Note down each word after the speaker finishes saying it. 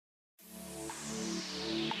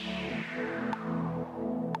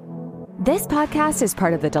This podcast is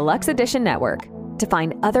part of the Deluxe Edition Network. To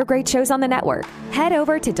find other great shows on the network, head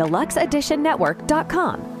over to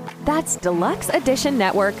deluxeeditionnetwork.com. That's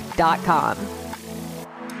deluxeeditionnetwork.com.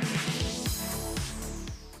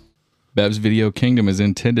 Bev's Video Kingdom is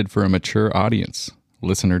intended for a mature audience.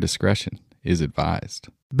 Listener discretion is advised.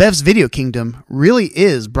 Bev's Video Kingdom really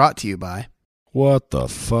is brought to you by... What the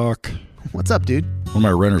fuck? What's up, dude? One of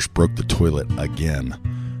my renters broke the toilet again.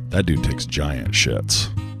 That dude takes giant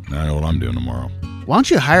shits. Now I know what I'm doing tomorrow. Why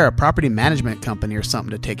don't you hire a property management company or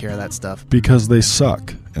something to take care of that stuff? Because they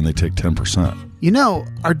suck, and they take 10%. You know,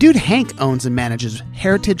 our dude Hank owns and manages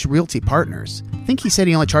Heritage Realty Partners. I think he said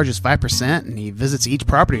he only charges 5%, and he visits each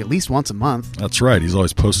property at least once a month. That's right. He's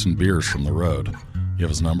always posting beers from the road. You have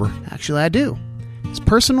his number? Actually, I do. His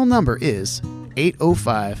personal number is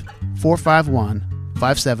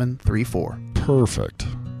 805-451-5734. Perfect.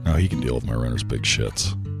 Now he can deal with my renter's big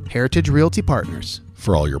shits. Heritage Realty Partners.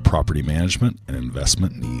 For all your property management and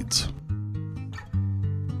investment needs.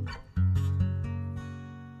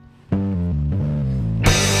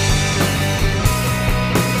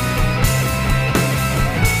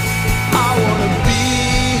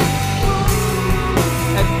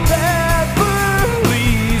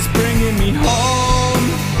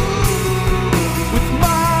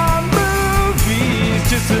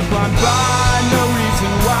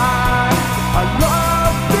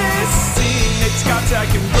 I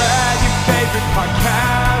can grab your favorite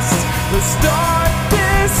podcast. Let's start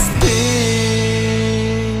this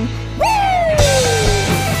thing. Woo!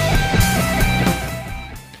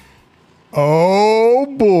 Oh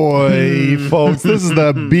boy, folks, this is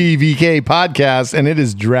the BVK podcast, and it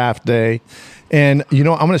is draft day. And you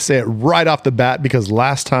know, I'm going to say it right off the bat because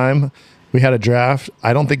last time we had a draft,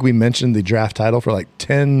 I don't think we mentioned the draft title for like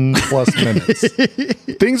 10 plus minutes.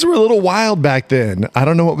 Things were a little wild back then. I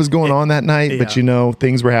don't know what was going on that night, but you know,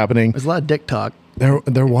 things were happening. There's a lot of dick talk. There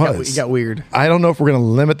was. It got weird. I don't know if we're going to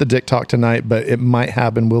limit the dick talk tonight, but it might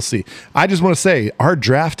happen. We'll see. I just want to say our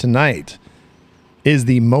draft tonight is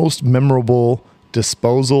the most memorable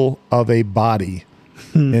disposal of a body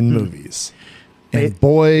in movies. And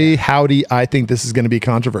boy, howdy, I think this is going to be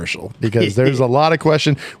controversial because there's a lot of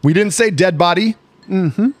question. We didn't say dead body.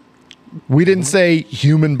 Mm-hmm. We didn't say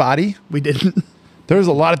human body. We didn't. There's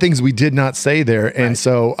a lot of things we did not say there. And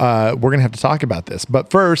so we're going to have to talk about this.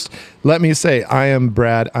 But first, let me say, I am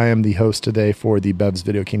Brad. I am the host today for the Bev's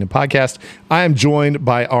Video Kingdom podcast. I am joined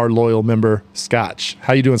by our loyal member, Scotch.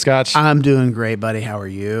 How you doing, Scotch? I'm doing great, buddy. How are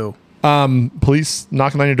you? Police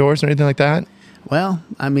knocking on your doors or anything like that? Well,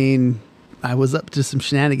 I mean... I was up to some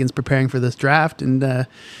shenanigans preparing for this draft, and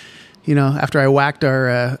you know, after I whacked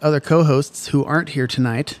our other co-hosts who aren't here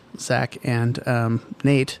tonight, Zach and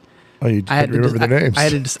Nate. Oh, you remember their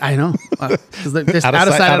names? I know, because they're just out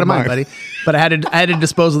of sight, out of mind, buddy. But I had to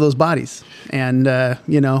dispose of those bodies, and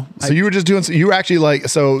you know. So you were just doing. So you were actually like.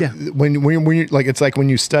 So yeah. when you like, it's like when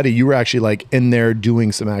you study, you were actually like in there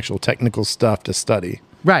doing some actual technical stuff to study.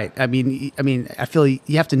 Right. I mean, I feel you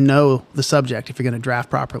have to know the subject if you're going to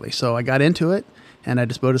draft properly. So I got into it, and I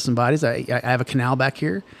disposed of some bodies. I have a canal back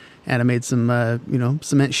here, and I made some,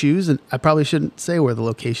 cement shoes. And I probably shouldn't say where the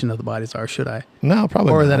location of the bodies are, should I? No,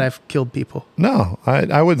 probably or not. that I've killed people. No,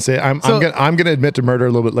 I wouldn't say. I'm gonna admit to murder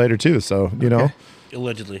a little bit later too. So you know,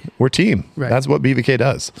 allegedly, we're team. Right. That's what BVK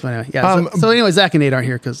does. So anyway, yeah. So anyway, Zach and Nate aren't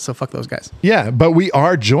here so fuck those guys. Yeah, but we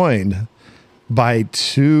are joined by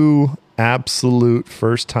two absolute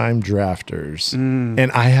first-time drafters.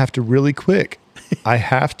 And I have to really quick. I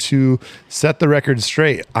have to set the record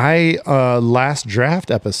straight. Last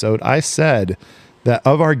draft episode, I said that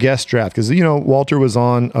of our guest draft, because, you know, Walter was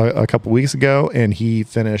on a couple weeks ago and he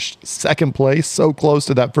finished second place, so close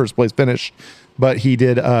to that first place finish, but he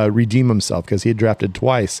did redeem himself because he had drafted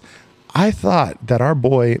twice. I thought that our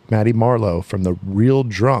boy, Matty Marlowe from the Real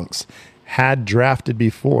Drunks, had drafted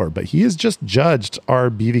before, but he has just judged our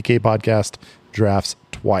BVK podcast drafts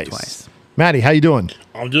twice. Matty, how you doing?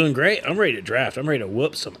 I'm doing great. I'm ready to draft. I'm ready to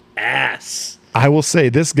whoop some ass. I will say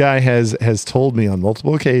this guy has told me on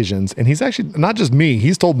multiple occasions, and he's actually not just me,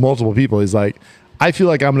 he's told multiple people. He's like, I feel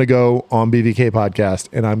like I'm going to go on BVK podcast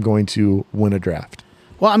and I'm going to win a draft.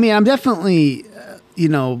 Well, I mean, I'm definitely,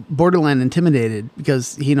 borderline intimidated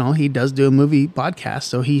because, he does do a movie podcast,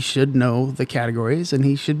 so he should know the categories and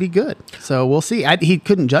he should be good. So we'll see. He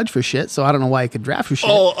couldn't judge for shit, so I don't know why he could draft for shit.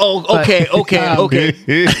 Okay.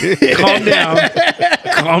 Calm down.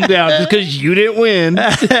 Just because you didn't win.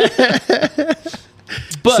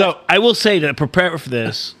 But I will say to prepare for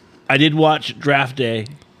this, I did watch Draft Day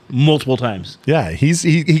multiple times. Yeah,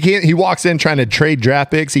 he walks in trying to trade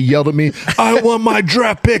draft picks. He yelled at me, "I want my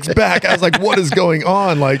draft picks back." I was like, "What is going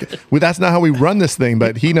on?" Like, that's not how we run this thing.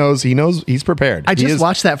 But he knows he's prepared. I just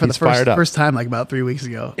watched that for the fired up. first time like about 3 weeks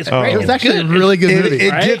ago. It's great. It was actually a really good movie.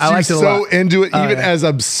 It gets I you liked it a so lot. into it, even yeah. as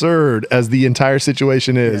absurd as the entire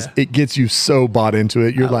situation is. Yeah. It gets you so bought into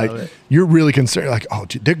it. You're I like, love it. you're really concerned. Like, oh,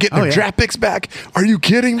 dude, they're getting their yeah. draft picks back. Are you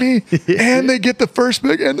kidding me? And they get the first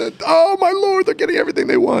pick, and then, oh my Lord, they're getting everything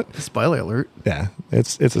they want. Spoiler alert. Yeah,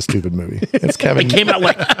 it's a stupid movie. It's Kevin. It came out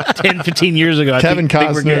like 10, 15 years ago. Kevin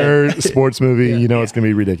Costner sports movie. You know it's going to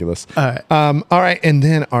be ridiculous. All right. All right, and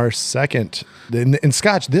then our second, and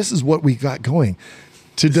Scotch. This is what we got going.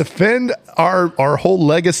 To defend our whole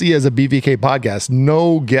legacy as a BVK podcast,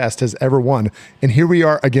 no guest has ever won. And here we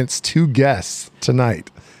are against two guests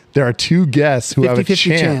tonight. There are two guests who have a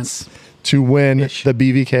 50-50 chance to win Ish. the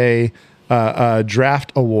BVK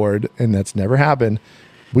draft award, and that's never happened.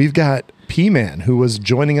 We've got P-Man, who was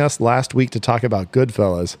joining us last week to talk about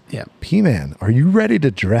Goodfellas. Yeah. P-Man, are you ready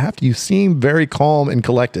to draft? You seem very calm and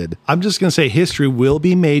collected. I'm just going to say history will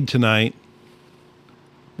be made tonight.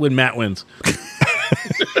 when Matt wins.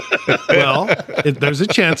 Well, there's a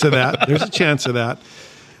chance of that. There's a chance of that.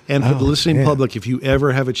 And for the listening public, if you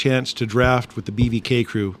ever have a chance to draft with the BVK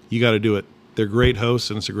crew, you got to do it. They're great hosts,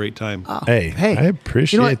 and it's a great time. Hey, I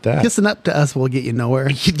appreciate you know what? that. Kissing up to us will get you nowhere.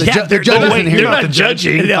 They're not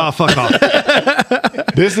judging. Oh, fuck off.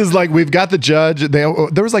 This is like, we've got the judge. There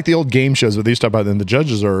was like the old game shows where they used to talk about, and the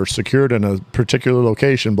judges are secured in a particular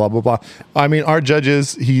location, blah, blah, blah. I mean, our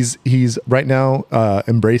judges, he's right now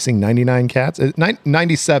embracing 99 cats,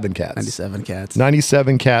 97 cats. 97 cats.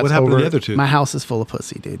 97 cats. What happened over to the other two? My house is full of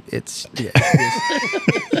pussy, dude.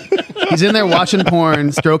 He's in there watching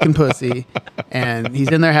porn, stroking pussy, and he's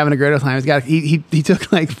in there having a great old time. He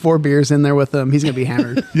took like 4 beers in there with him. He's gonna be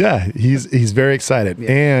hammered. Yeah, he's very excited.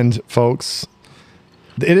 Yeah. And folks,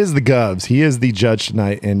 it is the Govs. He is the judge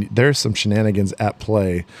tonight, and there's some shenanigans at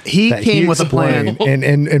play. He came with a plan.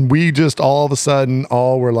 and we just all of a sudden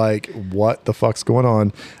were like, what the fuck's going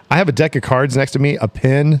on? I have a deck of cards next to me, a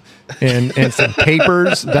pen, and some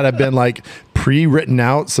papers that have been like pre-written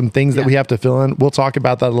out, some things that we have to fill in. We'll talk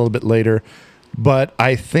about that a little bit later. But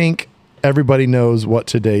I think everybody knows what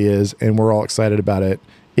today is, and we're all excited about it.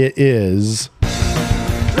 It is...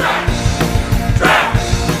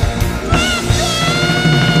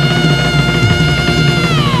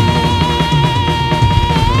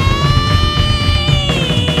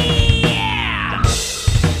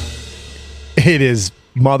 It is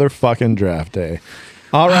motherfucking draft day.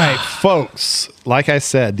 All right, folks. Like I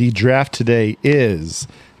said, the draft today is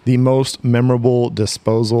the most memorable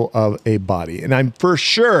disposal of a body. And I'm for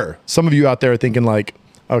sure some of you out there are thinking like,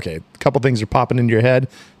 okay, a couple things are popping into your head.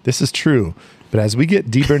 This is true. But as we get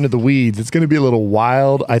deeper into the weeds, it's going to be a little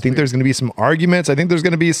wild. I think there's going to be some arguments. I think there's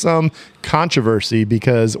going to be some controversy,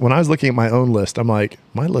 because when I was looking at my own list, I'm like,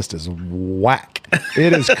 my list is whack.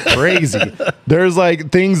 It is crazy. There's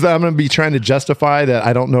like things that I'm going to be trying to justify that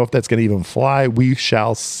I don't know if that's going to even fly. We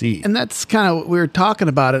shall see. And that's kind of, we were talking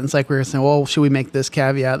about it. And it's like we were saying, well, should we make this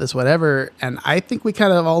caveat, this whatever? And I think we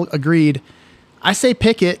kind of all agreed. I say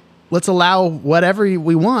pick it. Let's allow whatever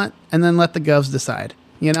we want, and then let the Govs decide,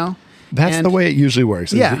 you know? That's the way it usually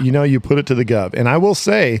works. Yeah. You know, you put it to the Gov. And I will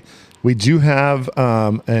say, we do have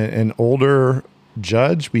an older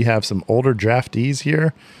judge. We have some older draftees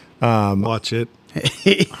here. Watch it.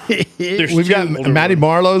 We've got Matty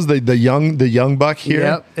Marlowe's the young buck here.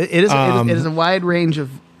 Yep. It is a wide range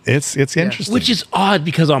of. It's interesting. Which is odd,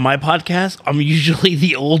 because on my podcast, I'm usually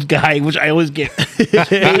the old guy, which I always get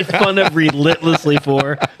made fun of relentlessly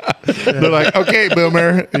for. They're like, okay,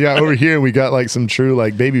 boomer. Yeah, over here we got like some true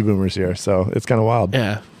like baby boomers here. So it's kind of wild.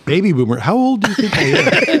 Yeah. Baby boomer. How old do you think I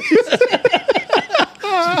am?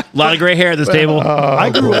 A lot of gray hair at this table. I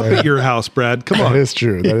grew up at your house, Brad. Come on. That is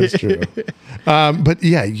true. That is true. But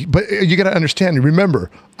yeah, but you got to understand.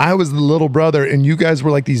 Remember, I was the little brother, and you guys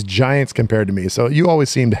were like these giants compared to me. So you always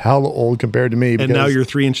seemed hella old compared to me. And now you're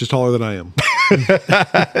 3 inches taller than I am.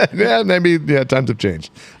 Yeah, maybe. Yeah, times have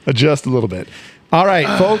changed. Adjust a little bit. All right,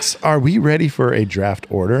 folks, are we ready for a draft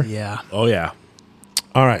order? Yeah. Oh, yeah.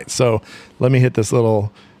 All right, so let me hit this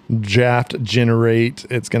little draft generate.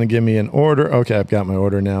 It's going to give me an order. Okay, I've got my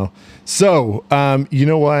order now. So, you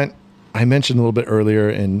know what? I mentioned a little bit earlier,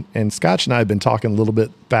 and Scotch and I have been talking a little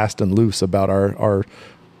bit fast and loose about our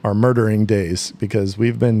murdering days, because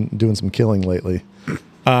we've been doing some killing lately.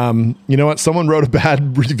 You know what? Someone wrote a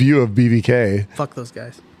bad review of BVK. Fuck those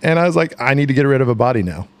guys. And I was like, I need to get rid of a body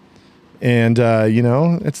now. And,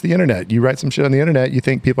 it's the internet. You write some shit on the internet, you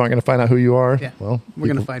think people aren't going to find out who you are. Yeah. Well, We're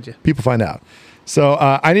going to find you. People find out. So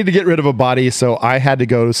I need to get rid of a body. So I had to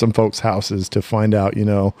go to some folks' houses to find out,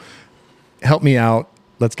 help me out.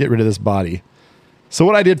 Let's get rid of this body. So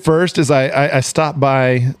what I did first is I stopped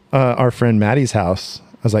by our friend Maddie's house.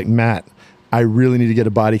 I was like, Matt, I really need to get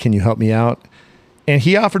a body. Can you help me out? And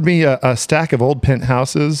he offered me a stack of old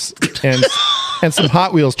penthouses and some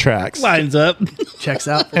Hot Wheels tracks. Lines up. Checks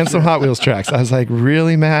out. And some Hot Wheels tracks. I was like,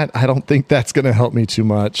 really, Matt? I don't think that's going to help me too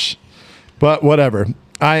much. But whatever.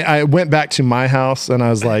 I went back to my house and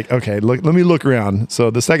I was like, okay, let me look around.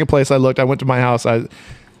 So the second place I looked, I went to my house. I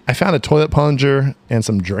found a toilet plunger and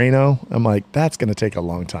some Drano. I'm like, that's going to take a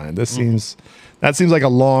long time. That seems like a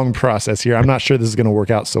long process here. I'm not sure this is going to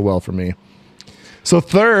work out so well for me. So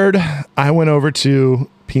third, I went over to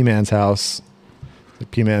P-Man's house.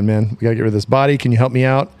 Like, P-Man, man, we got to get rid of this body. Can you help me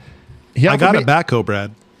out? I got a backhoe,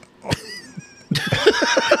 Brad.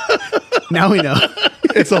 Now we know.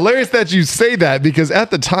 It's hilarious that you say that because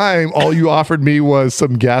at the time, all you offered me was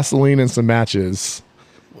some gasoline and some matches.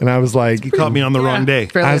 And I was like, You caught me on the wrong day.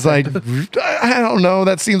 I was like, I don't know.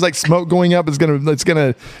 That seems like smoke going up. It's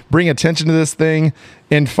gonna bring attention to this thing.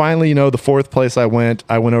 And finally, the fourth place I went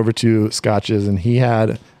over to Scotch's and he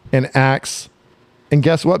had an axe. And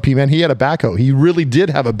guess what, P-Man? He had a backhoe. He really did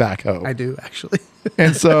have a backhoe. I do, actually.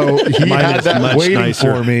 And so he had that waiting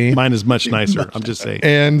for me. Mine is much nicer. I'm just saying.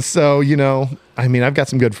 And so, I've got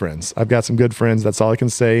some good friends. That's all I can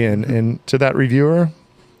say. And to that reviewer,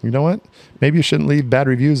 you know what? Maybe you shouldn't leave bad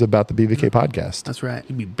reviews about the BVK podcast. That's right.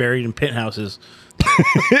 You'd be buried in penthouses.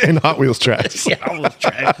 And Hot Wheels tracks. Yeah, all those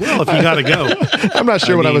tracks. Well, if you got to go. I'm not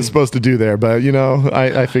sure what I was supposed to do there, but,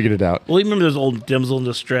 I figured it out. Well, you remember those old damsel in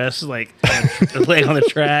distress, like laying on the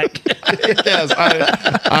track? Yes,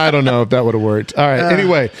 I don't know if that would have worked. All right.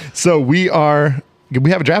 Anyway, so we have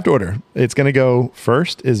a draft order. It's going to go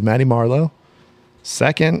first is Maddie Marlowe.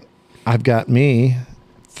 Second, I've got me.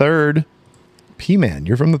 Third, P-Man.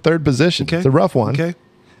 You're from the third position. Okay. It's a rough one. Okay.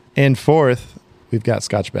 And fourth, we've got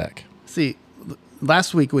Scotchback. See,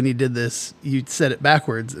 last week when you did this, you said it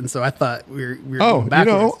backwards, and so I thought we were going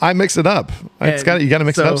backwards. I mix it up. You got to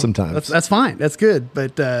mix it up sometimes. That's fine. That's good.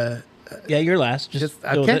 But Yeah, you're last. Just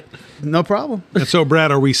I go with can't. it. No problem. And so,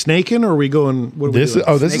 Brad, are we snaking or are we going? What are This we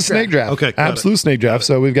doing? is Snake snake draft. Okay, got Absolute it. snake draft.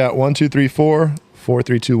 So we've got 1, 2, 3, 4, 4,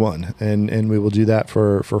 3, 2, 1, and we will do that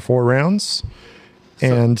for 4 rounds.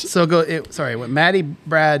 And So go. Sorry, went Maddie,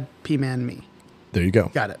 Brad, P-Man, me. there you go.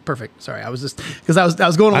 Got it. Perfect. Sorry, I was just because I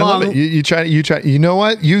was going I along, love it. You try. You know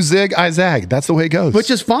what? You zig, I zag. That's the way it goes. which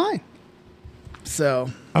is fine. So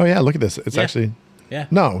oh yeah, look at this. It's actually Yeah.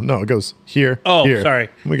 no. It goes here. Oh, here. sorry.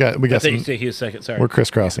 We got I thought you some. said he was second. Sorry. We're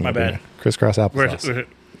crisscrossing. My over bad. here. Crisscross We're applesauce.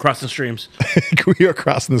 crossing streams. We are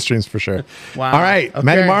crossing the streams for sure. Wow. All right, Okay.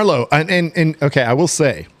 Maddie Marlowe, and okay, I will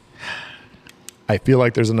say, I feel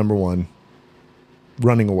like there's a number one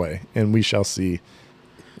running away, and we shall see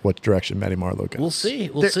what direction Maddie Marlowe goes. We'll see.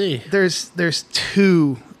 We'll see. There's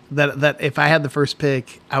two that if I had the first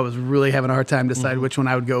pick, I was really having a hard time deciding which one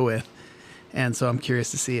I would go with. And so I'm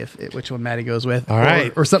curious to see which one Maddie goes with. All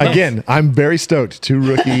right. Or something Again, else. I'm very stoked. 2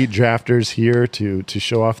 rookie drafters here to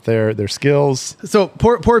show off their skills. So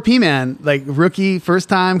poor P-Man, like rookie, first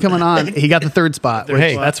time coming on, he got the third spot. Which,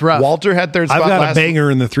 Hey, that's rough. Walter had third spot I've got last a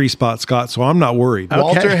banger in the 3 spot, Scott, so I'm not worried.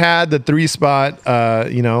 Walter had the 3 spot,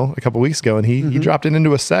 a couple weeks ago, and he dropped it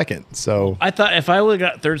into a second. So, I thought if I would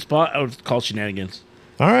have got third spot, I would call shenanigans.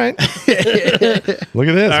 all right. Look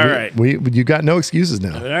at this. All right. You got no excuses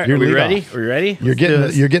now. All right. You're Are we lead ready? off. Are we ready? You're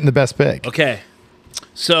getting the best pick. Okay.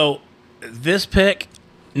 So this pick,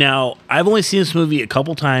 now I've only seen this movie a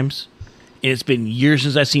couple times, and it's been years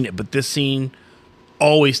since I've seen it, but this scene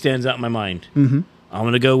always stands out in my mind. Mm-hmm. I'm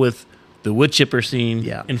going to go with the wood chipper scene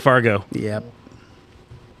in Fargo. Yep.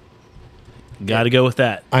 Got to go with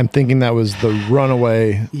that. I'm thinking that was the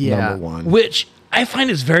runaway Yeah. number one. Which I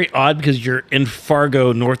find is very odd because you're in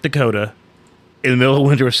Fargo, North Dakota, in the middle of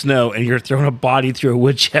winter with snow, and you're throwing a body through a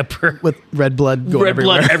wood chipper. With red blood going red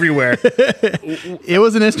everywhere. blood everywhere. It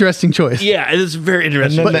was an interesting choice. Yeah, it is very And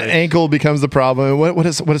interesting. then the ankle becomes the problem. What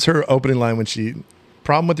is her opening line when she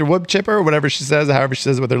problem with your wood chipper or whatever she says, however she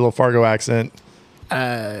says it with her little Fargo accent?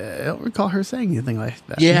 I don't recall her saying anything like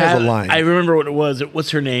that. yeah, has a line. I remember what it was. What's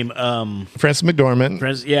her name? Frances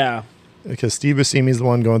McDormand, Yeah. because Steve Buscemi's the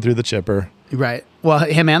one going through the chipper. Right. Well,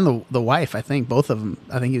 him and the wife, I think, both of them.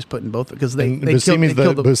 I think he was putting both because they killed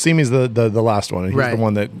Buscemi's them. the last one. And he's Right. the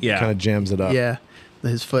one that Yeah. kind of jams it up. Yeah.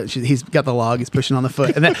 his foot. He's got the log. He's pushing on the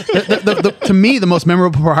foot. And to me, the most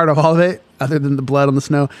memorable part of all of it, other than the blood on the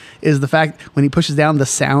snow, is the fact when he pushes down, the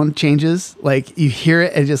sound changes. Like you hear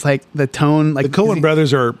it, and just like the tone. Like The Coen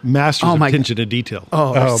brothers are masters of attention to detail.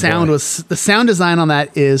 the sound design on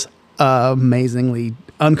that is amazingly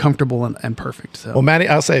uncomfortable and perfect. So. Well, Maddie,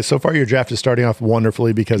 I'll say so far your draft is starting off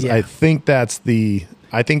wonderfully because I think that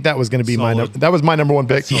was going to be that was my number one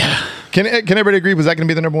pick. Yeah. Can everybody agree? Was that going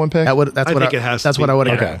to be the number one pick? I think it has to That's be. what I would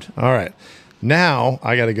have Okay. grabbed. All right. Now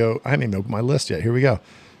I got to go. I haven't even opened my list yet. Here we go.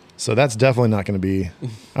 So that's definitely not going to be.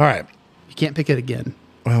 All right. You can't pick it again.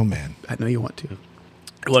 Oh man. I know you want to.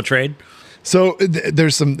 What trade? So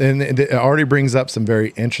there's some, and it already brings up some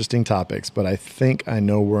very interesting topics, but I think I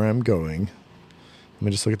know where I'm going. Let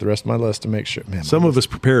me just look at the rest of my list to make sure. Man, Some of us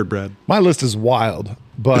prepared, Brad. my list is wild,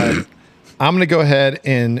 but I'm going to go ahead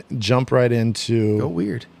and jump right into Go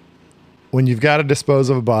weird. when you've got to dispose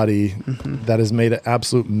of a body that has made an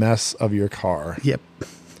absolute mess of your car. Yep.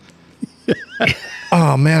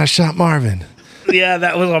 Oh man, I shot Marvin. Yeah,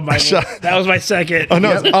 that was on my that was my second. Oh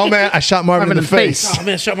no! Oh man, I shot Marvin in the face. Oh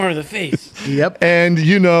man, shot Marvin in the face. Yep. And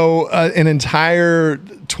an entire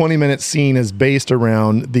 20-minute scene is based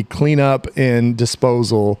around the cleanup and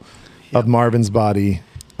disposal of Marvin's body.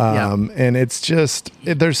 And it's just,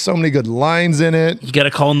 there's so many good lines in it. You got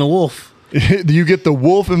to call in the wolf. You get the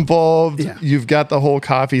wolf involved. Yeah. You've got the whole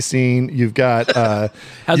coffee scene. You've got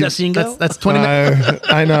How's that scene go? That's 20 minutes.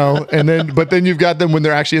 I know. But then you've got them when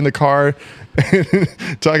they're actually in the car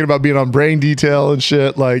talking about being on brain detail and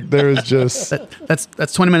shit. Like there's just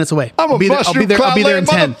That's 20 minutes away. I'm a mushroom I'll be there in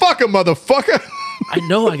 10. motherfucker. I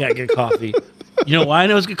know I got good coffee. You know why I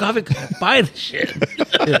know it's good coffee? 'Cause I buy the shit.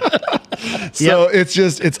 So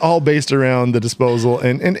it's all based around the disposal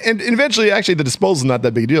and eventually actually the disposal is not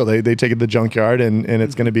that big a deal. They take it to the junkyard and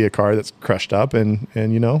it's going to be a car that's crushed up and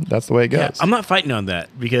that's the way it goes. Yeah, I'm not fighting on that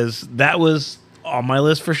because that was on my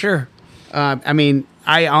list for sure. I mean,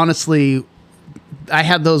 I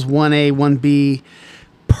had those 1A, 1B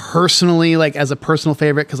personally, like as a personal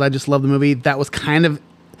favorite because I just love the movie. That was kind of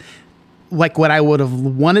like what I would have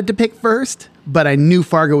wanted to pick first, but I knew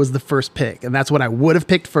Fargo was the first pick, and that's what I would have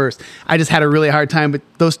picked first. I just had a really hard time, but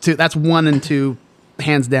those two, that's 1 and 2,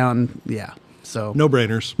 hands down, yeah. So No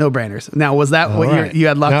brainers. no brainers. Now, was that what right. you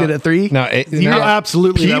had locked it at 3? No, No,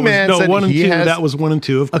 absolutely. That P-Man was, said 1 and he 2. has- That was 1 and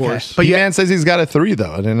 2, of course. But P-Man says he's got a 3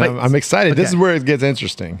 though, and But- I'm excited. This okay. is where it gets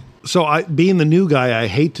interesting. So being the new guy, I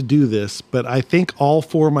hate to do this, but I think all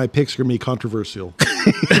 4 of my picks are going to be controversial.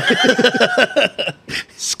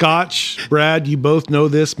 Scotch, Brad, you both know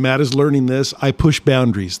this. Matt is learning this. I push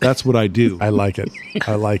boundaries. That's what I do. I like it.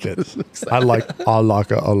 I like it. I like it a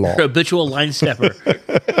lot. Habitual line stepper.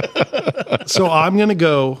 So I'm going to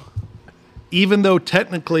go, even though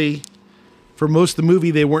technically for most of the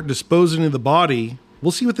movie they weren't disposing of the body,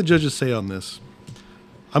 we'll see what the judges say on this.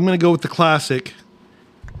 I'm going to go with the classic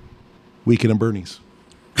Weekend at Bernie's.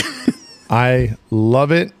 I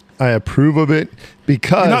love it. I approve of it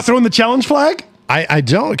because You're not throwing the challenge flag? I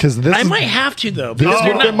don't because this I is, might have to though. This Because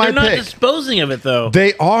would have been my they're not pick. disposing of it though.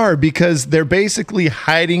 They are because they're basically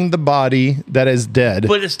hiding the body that is dead.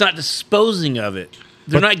 But it's not disposing of it.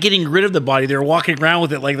 They're not getting rid of the body. They're walking around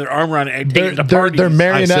with it like their arm around it and taking it to parties. they're I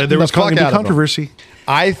marionetting said there the was going fuck to be out of them. controversy.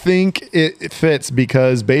 I think it fits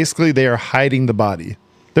because basically they are hiding the body.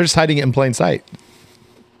 They're just hiding it in plain sight.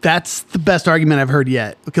 That's the best argument I've heard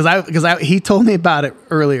yet because he told me about it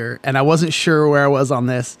earlier and I wasn't sure where I was on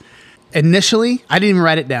this. Initially, I didn't even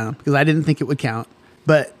write it down because I didn't think it would count.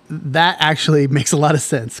 But that actually makes a lot of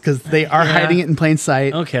sense because they are hiding it in plain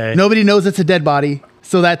sight. Okay. Nobody knows it's a dead body.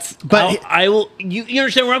 So that's, but I will. You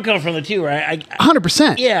understand where I'm coming from, though, too, right?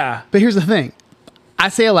 100%. Yeah. But here's the thing. I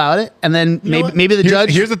say allowed it and then know what? maybe the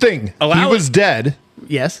judge. Here's the thing. Allow he was it. dead.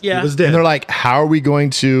 Yes. Yeah. It was dead. And they're like, how are we going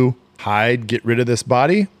to get rid of this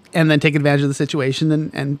body? And then take advantage of the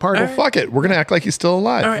situation and party. Well, fuck it. We're going to act like he's still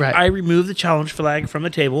alive. All right. Right. I remove the challenge flag from the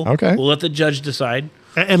table. Okay. We'll let the judge decide.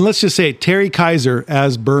 And let's just say Terry Kaiser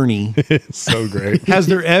as Bernie. It's so great. Has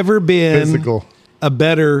there ever been Physical. a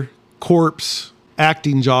better corpse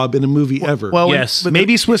acting job in a movie ever? Well, Yes. but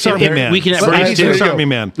maybe Swiss Army Man. Weekend at Maybe Bernie's Swiss too. Army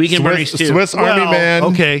Man. Weekend Bernie's too. Swiss Army Well, Man.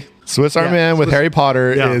 okay. Swiss Army Man with Harry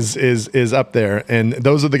Potter Yeah. is up there, and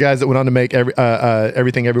those are the guys that went on to make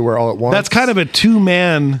everything everywhere all at once. That's kind of a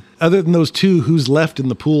 2-man. Other than those 2, who's left in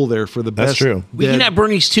the pool there for the best? That's true. Weekend at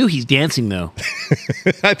Bernie's too. He's dancing though.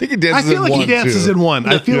 I think he I dances. feel like in he dances in one.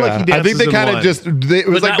 I feel like he dances I think they in kind of one. just. It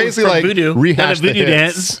was But like not basically from like voodoo. rehash Not a voodoo the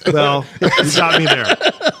hits. dance. Well, you got me there.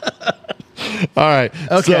 All right.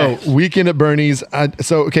 Okay. So Weekend at Bernie's.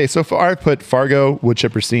 So far I put Fargo, Wood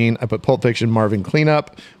Chipper Scene. I put Pulp Fiction, Marvin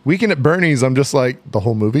Cleanup. Weekend at Bernie's. I'm just like the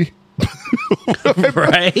whole movie.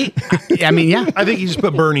 Right? I mean, yeah. I think you just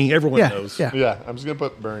put Bernie. Everyone Yeah. knows. Yeah. Yeah, I'm just gonna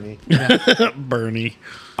put Bernie. Bernie.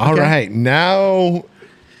 All right, now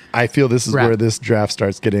I feel this is Wrap. where this draft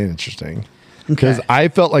starts getting interesting because Okay. I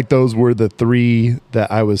felt like those were the three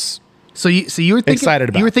that I was. So you were thinking, Excited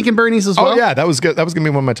about. You were thinking Bernie's as well? Oh yeah, that was good. That was gonna be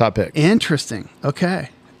one of my top picks. Interesting. Okay.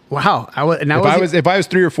 Wow. If I was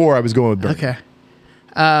 3 or 4, I was going with Bernie. Okay.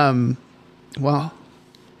 Well.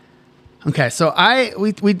 Okay. So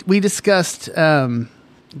we discussed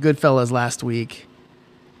Goodfellas last week,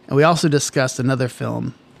 and we also discussed another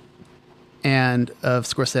film, and of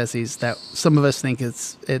Scorsese's that some of us think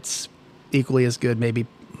it's equally as good, maybe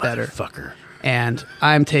better. Fucker. And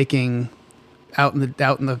I'm taking out in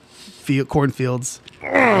the cornfields,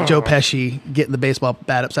 Joe Pesci getting the baseball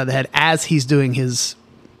bat upside the head as he's doing his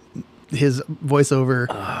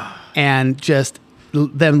voiceover, and just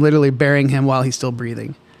them literally burying him while he's still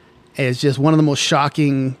breathing. It's just one of the most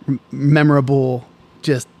shocking, memorable,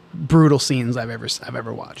 just brutal scenes I've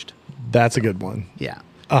ever watched. That's a good one. Yeah.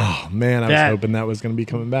 Oh man, I was That- hoping that was going to be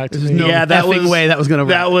coming back to There's me. no effing way that was going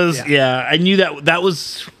to. That was yeah. I knew that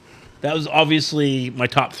was obviously my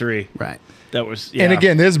top 3. Right. That was yeah. And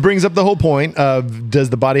again, this brings up the whole point of does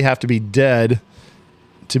the body have to be dead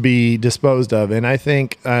to be disposed of? And I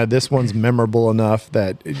think this one's memorable enough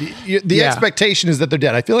that the expectation is that they're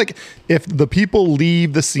dead. I feel like if the people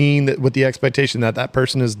leave the scene with the expectation that that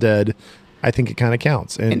person is dead, I think it kind of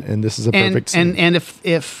counts. And this is a perfect scene. And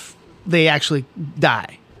if they actually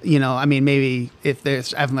die, I mean, maybe if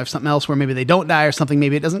there's something else where maybe they don't die or something,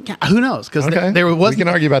 maybe it doesn't count. Who knows? Because We can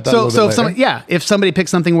argue about that a little bit So later. if somebody picks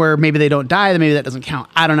something where maybe they don't die, then maybe that doesn't count.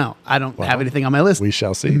 I don't know. I don't have anything on my list. We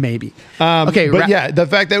shall see. Maybe. Okay. But yeah, the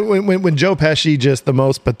fact that when Joe Pesci just the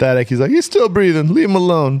most pathetic, he's like, he's still breathing. Leave him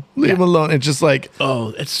alone. Leave him alone. It's just like, oh,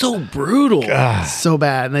 it's so brutal. so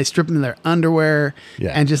bad. And they strip them in their underwear.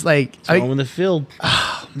 Yeah. And just like, Throw in the field.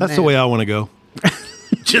 That's the way I want to go.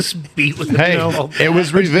 Just beat with hey, the it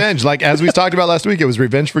was revenge. Like as we talked about last week, it was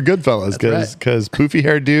revenge for Goodfellas That's because poofy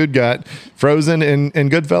haired dude got frozen in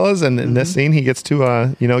Goodfellas, and in this scene he gets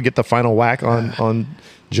to get the final whack on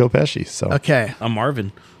Joe Pesci. So okay. I'm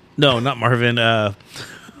Marvin. No, not Marvin.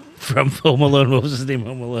 From Home Alone. What was his name?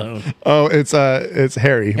 Home Alone. oh, it's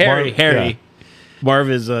Harry. Harry. Yeah. Marv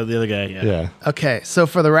is the other guy. Yeah. Yeah. Okay. So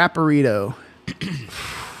for the Raparito,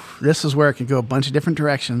 this is where it could go a bunch of different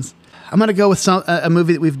directions. I'm going to go with a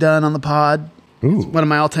movie that we've done on the pod. Ooh. It's one of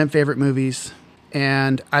my all-time favorite movies,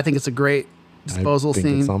 and I think it's a great disposal I think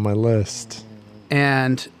scene. it's on my list.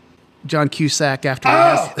 And John Cusack after he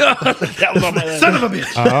has, That was on my list. Son of a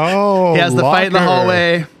bitch. Oh, he has the fight in the Locker.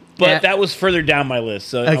 hallway. But and- that was further down my list.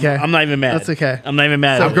 So Okay. I'm not even mad. That's okay. I'm not even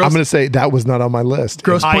mad. So I'm going to say that was not on my list.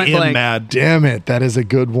 Gross I Point am Blank. mad. Damn it, that is a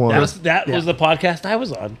good one. that was the podcast I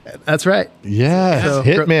was on. That's right. Yes, So-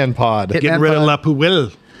 Hitman Pod. Hit- Getting rid of Pod. La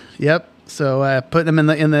Puelle. Yep. So putting him in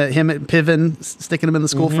the him at Piven, sticking him in the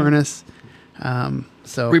school furnace.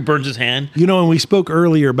 So Where he burns his hand. You know, when we spoke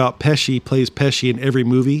earlier about Pesci plays Pesci in every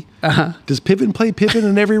movie, does Piven play Piven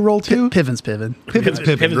in every role too? Piven's Piven. Piven's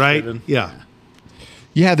Piven, Piven's right? Piven. Yeah.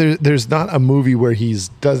 Yeah, there's not a movie where he's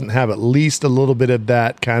doesn't have at least a little bit of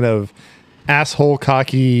that kind of asshole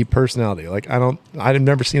cocky personality. Like I've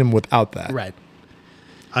never seen him without that. Right.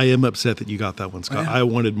 I am upset that you got that one, Scott. I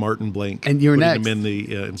wanted Martin Blank. And you're putting next. him in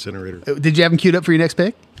the incinerator. Did you have him queued up for your next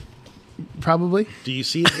pick? Probably. Do you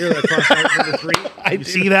see it here? That crossed out number 3? Do you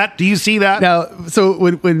see that? Do you see that? Now, so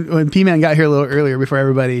when P-Man got here a little earlier, before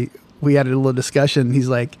everybody, we had a little discussion. He's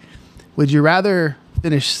like, would you rather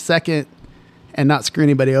finish second and not screw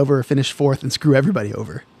anybody over, or finish fourth and screw everybody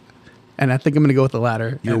over? And I think I'm going to go with the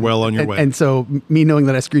latter. You're well on your way. And so me knowing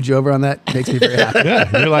that I screwed you over on that makes me very happy.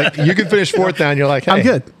 Yeah, you're like you can finish fourth down. You're like, hey, I'm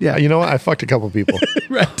good. Yeah. you know what? I fucked a couple people.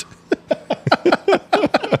 Right.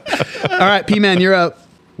 All right, P-Man, you're up.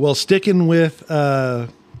 Well, sticking with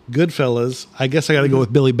Goodfellas, I guess I got to go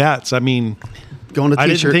with Billy Batts. I mean, Going to I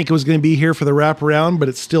t-shirt. didn't think it was going to be here for the wraparound, but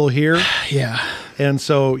it's still here. Yeah. And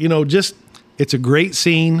so, it's a great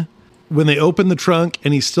scene when they open the trunk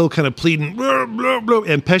and he's still kind of pleading, blah, blah, blah,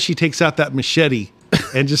 and Pesci takes out that machete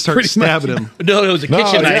and just starts stabbing him. No, it was a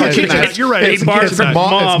kitchen knife. it's a kitchen knife. You're right. He It's a borrowed kitchen from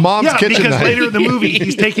knife. It's mom's Yeah, kitchen because knife. later in the movie,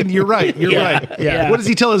 he's taking. You're right. You're right. Yeah. What does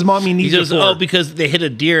he tell his mom he He needs just it for? because they hit a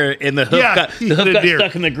deer and the hoof Yeah, got, he the hit hoof a got deer.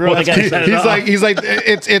 stuck in the grill. Well, They got to set it off. He's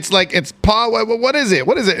like it's paw. What is it?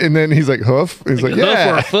 What is it? And then he's like hoof. He's like a hoof or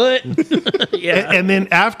yeah. a foot. Yeah. And then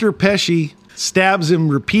after Pesci stabs him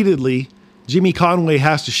repeatedly, Jimmy Conway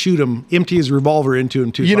has to shoot him, empty his revolver into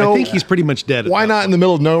him too. You So know, I think he's pretty much dead. Why not in the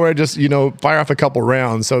middle of nowhere just, fire off a couple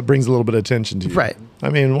rounds so it brings a little bit of attention to you? Right. I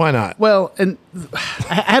mean, why not? Well, and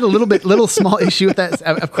I had a little small issue with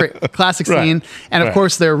that classic Right. scene, and of Right.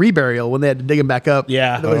 course their reburial when they had to dig him back up.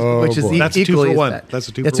 Yeah. which is boy. That's a 2 equally for as 1. bad. That's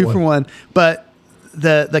a 2 Yeah, for 2 1. for 1. But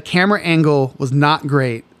the camera angle was not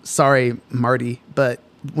great. Sorry, Marty, but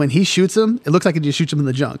when he shoots him, it looks like he just shoots him in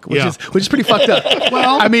the junk, which is pretty fucked up.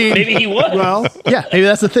 Well, I mean, Maybe he was. Well, yeah, maybe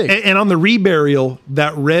that's the thing. and on the reburial,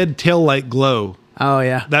 that red tail light glow, Oh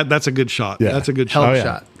yeah, that's a good shot. Yeah. That's a good hell shot. of Oh, a yeah.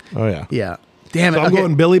 shot. Oh, yeah. Yeah, damn it. So I'm okay.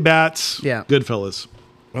 going Billy Bats. Yeah. Goodfellas.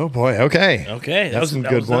 Oh, boy. Okay. Okay, that That's was, some that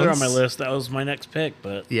good was another ones. on my list. That was my next pick,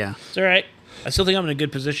 but Yeah. it's all right. I still think I'm in a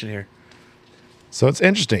good position here. So it's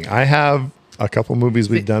interesting. I have a couple movies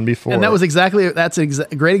we've done before. And that's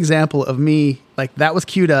a great example of me. Like that was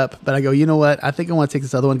queued up, but I go, you know what? I think I want to take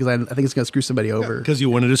this other one because I think it's going to screw somebody over. Because you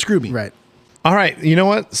wanted to screw me. Right. All right. You know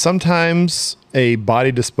what? Sometimes a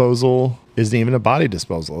body disposal isn't even a body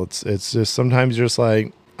disposal. It's just sometimes you're just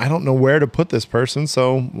like, I don't know where to put this person,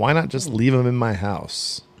 so why not just leave them in my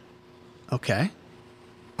house? Okay.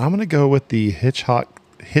 I'm going to go with the Hitchcock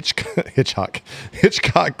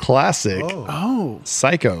classic, Oh.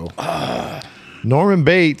 Psycho. Norman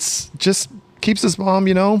Bates just keeps his mom,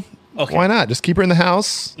 Okay. why not? Just keep her in the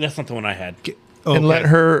house That's not the one I had. and let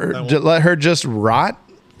her just rot.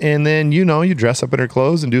 And then, you dress up in her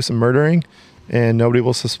clothes and do some murdering and nobody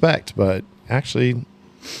will suspect. But actually,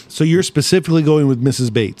 So you're specifically going with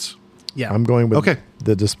Mrs. Bates. Yeah. I'm going with Okay.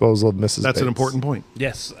 the disposal of Mrs. That's an Bates. important point.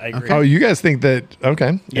 Yes, I agree. Oh, you guys think that?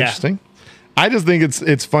 Okay, Yeah. interesting. I just think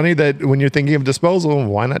it's funny that when you're thinking of disposal,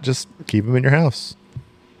 why not just keep them in your house?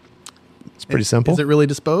 It's pretty simple. Is it really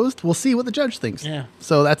disposed? We'll see what the judge thinks. Yeah.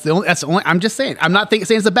 So that's the only. I'm just saying. I'm not saying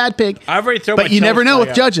it's a bad pick. I've already thrown But my you never know flag with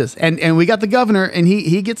out. judges, and we got the governor, and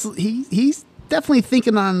he's definitely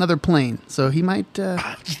thinking on another plane. So he might.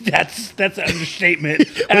 That's an understatement.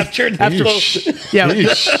 After Yeah,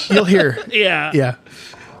 you'll hear. yeah. Yeah.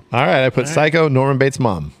 All right, I put Psycho, Norman Bates'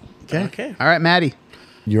 mom. Okay. All right, Maddie.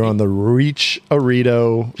 You're on the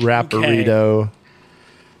Reach-a-Rito, Rap-a-Rito.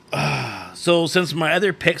 So since my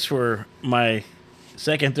other picks were my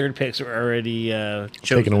second, third picks were already chosen,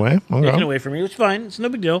 Taken away? Okay. taken away from me, which is fine. It's no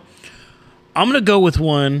big deal. I'm gonna go with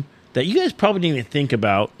one that you guys probably didn't even think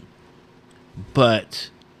about, but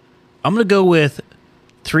I'm gonna go with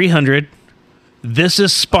 300. This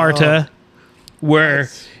is Sparta, where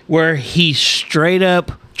he straight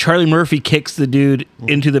up Charlie Murphy kicks the dude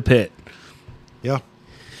into the pit. Yeah.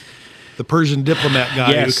 The Persian diplomat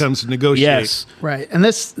guy Yes. who comes to negotiate. Yes. Right, and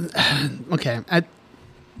this. Okay,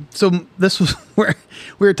 so this was where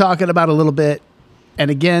we were talking about a little bit, and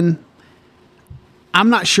again, I'm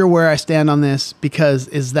not sure where I stand on this because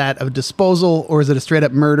is that a disposal or is it a straight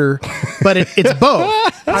up murder? But it's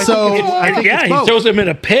both. So Yeah, he both. throws him in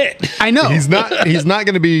a pit. I know He's not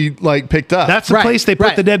going to be like picked up. That's the Right, place they put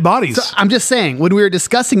right. the dead bodies. So I'm just saying, when we were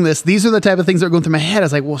discussing this, these are the type of things that are going through my head. I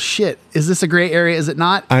was like, well, shit, is this a gray area? Is it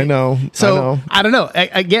not? I know. So I don't know.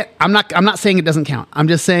 I'm not saying it doesn't count. I'm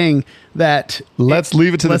just saying that Let's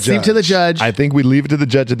leave it to the let's judge. leave it to the judge. I think we leave it to the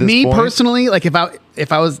judge at this Me point. personally, like if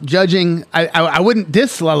I was judging, I wouldn't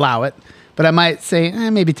disallow it, but I might say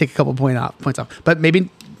maybe take a couple points off. But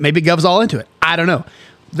maybe Gov's all into it. I don't know.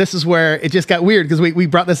 This is where it just got weird because we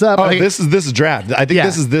brought this up. Oh, Like, this draft. I think Yeah.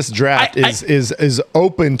 this draft I- is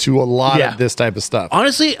open to a lot Yeah. of this type of stuff.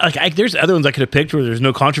 Honestly, there's other ones I could have picked where there's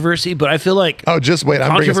no controversy, but I feel like Oh, just wait.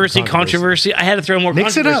 I'm bringing some controversy. I had to throw more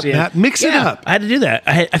Mix it up, controversy in. Matt. Mix it up. I had to do that.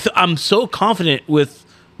 I'm so confident with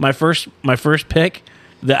my first pick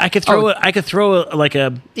that I could throw like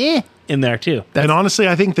a in there too. And honestly,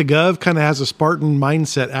 I think the Gov kind of has a Spartan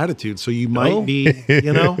mindset attitude. So you might be,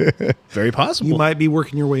 Very possible. you might be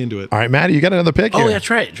working your way into it. All right, Maddie, you got another pick Oh, here. that's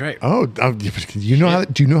right. That's right. Oh, you know how?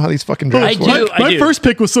 Do you know how these fucking drafts I do. work? I do. first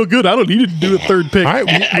pick was so good, I don't need to do a third pick. All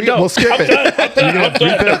right, don't. we'll skip it. You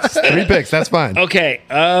can have three picks. That's fine. Okay.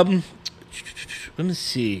 Let me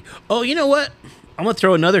see. Oh, you know what? I'm gonna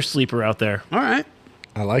throw another sleeper out there. All right.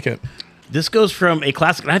 I like it. This goes from a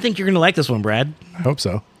classic, and I think you're gonna like this one, Brad. I hope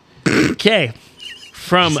so. Okay.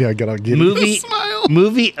 From See, I gotta get it.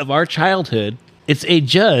 movie of our childhood. It's a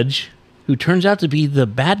judge who turns out to be the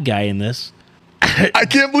bad guy in this. I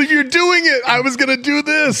can't believe you're doing it. I was gonna do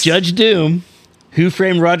this. Judge Doom, Who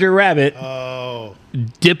Framed Roger Rabbit,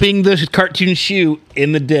 dipping the cartoon shoe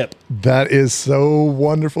in the dip. That is so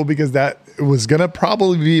wonderful because that was gonna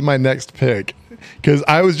probably be my next pick. Because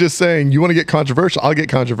I was just saying, you want to get controversial? I'll get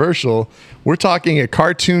controversial. We're talking a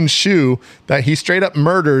cartoon shoe that he straight up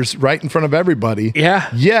murders right in front of everybody. Yeah.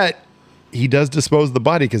 Yet he does dispose of the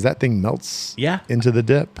body because that thing melts into the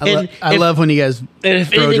dip. I love when you guys And if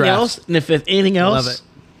throw anything drafts. else, Love it.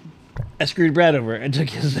 I screwed Brad over. I took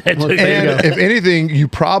his. And if anything, you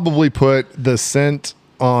probably put the scent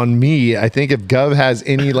on me. I think if Gov has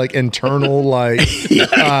any like internal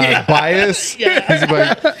bias, he's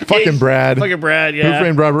like, fucking Brad. Fucking Brad, Who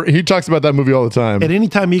Framed Robert? He talks about that movie all the time. At any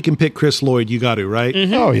time you can pick Chris Lloyd, you got to, right?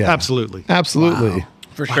 Oh yeah, Absolutely. absolutely.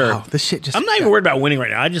 for sure. Wow, this shit just. I'm not even worried about winning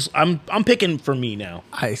right now. I'm picking for me now.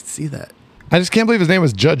 I see that. I just can't believe his name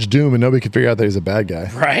was Judge Doom and nobody could figure out that he's a bad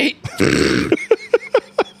guy. Right?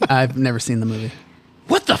 I've never seen the movie.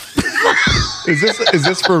 What the fuck? Is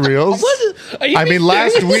this for reals? Are you I mean, being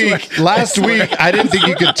last serious? week, I didn't think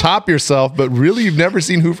you could top yourself, but really, you've never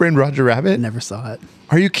seen Who Framed Roger Rabbit? Never saw it.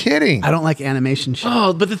 Are you kidding? I don't like animation shit.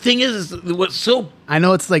 Oh, but the thing is what's so I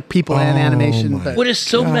know it's like people and animation, but what is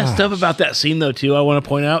so messed up about that scene though too, I want to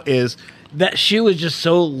point out is that shoe is just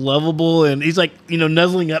so lovable and he's like,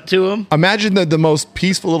 nuzzling up to him. Imagine the most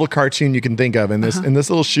peaceful little cartoon you can think of in this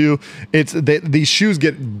little shoe. These shoes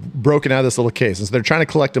get broken out of this little case, and so they're trying to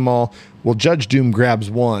collect them all. Well, Judge Doom grabs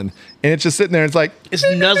one, and it's just sitting there. It's like It's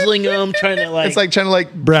nuzzling him, trying to like. it's like trying to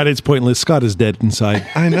like. Brad, it's pointless. Scott is dead inside.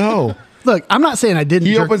 I know. look, I'm not saying I didn't.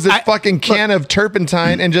 He jerk- opens this I- fucking can of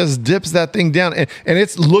turpentine and just dips that thing down, and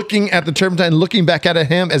it's looking at the turpentine, looking back at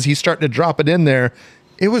him as he's starting to drop it in there.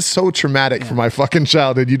 It was so traumatic for my fucking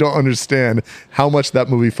childhood. You don't understand how much that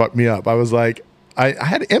movie fucked me up. I was like, I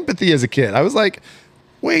had empathy as a kid. I was like,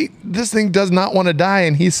 wait, this thing does not want to die,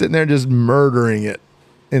 and he's sitting there just murdering it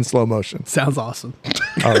in slow motion. Sounds awesome.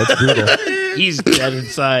 Oh, that's brutal. He's dead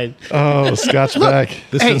inside. Oh, Scotch back.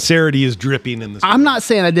 The Hey. sincerity is dripping in this. I'm not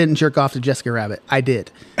saying I didn't jerk off to Jessica Rabbit. I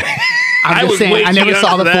did. I'm was just saying way I too never young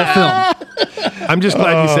saw for the full that. film. I'm just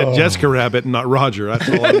glad you said Jessica Rabbit and not Roger. That's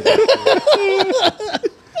all.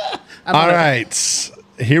 All right,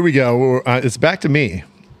 here we go. It's back to me.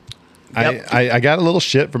 Yep. I got a little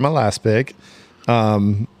shit for my last pick.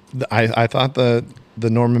 I thought the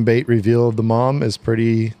Norman Bate reveal of the mom is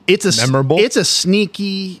pretty memorable. It's a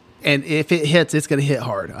sneaky, and if it hits, it's going to hit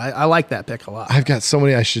hard. I like that pick a lot. I've got so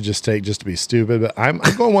many I should just take just to be stupid, but I'm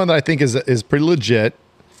going one that I think is pretty legit.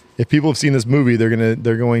 If people have seen this movie, they're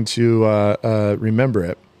going to remember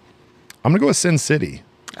it. I'm gonna go with Sin City.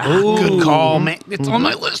 Good call, man. It's on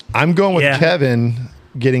my list. I'm going with Yeah. Kevin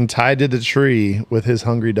getting tied to the tree with his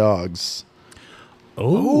hungry dogs.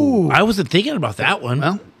 Oh, I wasn't thinking about that one.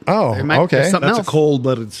 Well, Oh, there might- okay. there's something That's else. a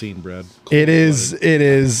cold-blooded scene, Brad. It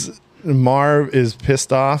is. Marv is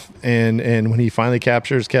pissed off, and when he finally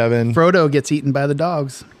captures Kevin, Frodo gets eaten by the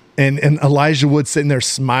dogs. and Elijah Wood's sitting there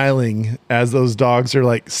smiling as those dogs are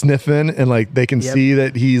like sniffing, and like they can Yep. see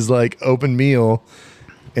that he's like open meal,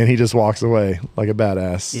 and he just walks away like a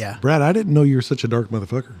badass. Yeah. Brad, I didn't know you were such a dark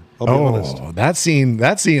motherfucker. I'll be honest. Oh, that scene!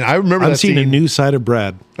 I remember I'm that seeing scene. a new side of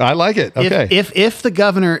Brad. I like it. Okay. If the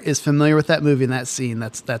governor is familiar with that movie and that scene,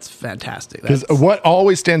 that's fantastic. Because That's- what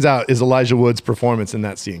always stands out is Elijah Wood's performance in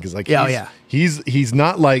that scene. Because like, he's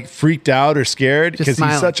not like freaked out or scared because he's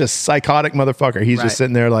smiling. such a psychotic motherfucker. He's Right. just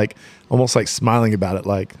sitting there like almost like smiling about it.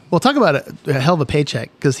 Like, well, talk about a hell of a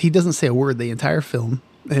paycheck because he doesn't say a word the entire film,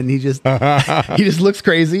 and he just looks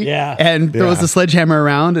crazy, Yeah. and throws Yeah. the sledgehammer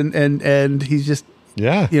around, and he's just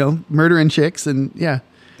yeah, murdering chicks, and yeah.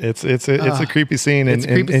 it's a creepy scene, and it's a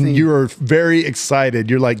creepy and scene. you are very excited.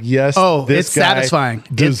 You're like, yes, Oh, this it's guy satisfying.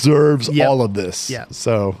 deserves Yep. all of this. Yeah.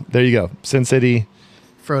 So there you go, Sin City.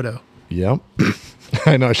 Frodo. Yep.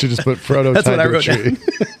 I know. I should just put Frodo. That's tied what I to a wrote tree.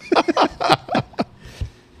 down.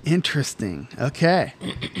 Interesting. Okay.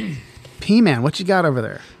 P-Man, what you got over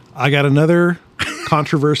there? I got another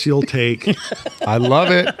controversial take. I love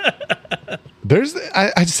it.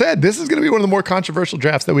 I said this is going to be one of the more controversial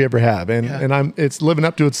drafts that we ever have, and it's living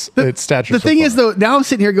up to its stature. The so thing far. is, though, now I'm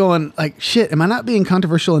sitting here going, like, shit, am I not being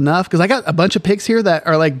controversial enough? Because I got a bunch of picks here that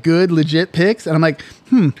are like good, legit picks, and I'm like,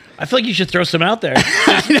 I feel like you should throw some out there.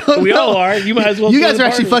 We all are. You might as well. you throw guys the are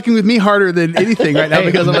actually party. fucking with me harder than anything right now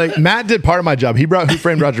because I'm like, Matt did part of my job. He brought Who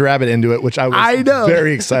Framed Roger Rabbit into it, which I was I know.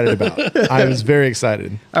 very excited about. I was very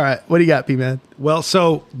excited. all right, what do you got, P-Man? Well,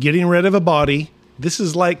 so getting rid of a body. This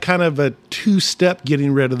is like kind of a two-step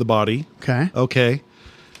getting rid of the body. Okay. Okay.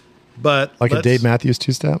 But Like a let's- Dave Matthews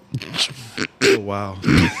two-step. Oh, wow.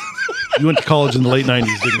 You went to college in the late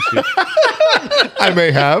 90s, didn't you? I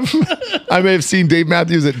may have. I may have seen Dave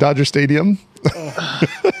Matthews at Dodger Stadium.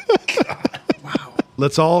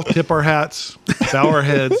 Let's all tip our hats, bow our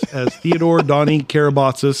heads as Theodore Donnie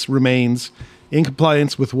Karabatsis remains in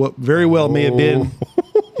compliance with what very well may have been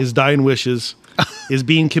his dying wishes, is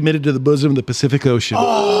being committed to the bosom of the Pacific Ocean.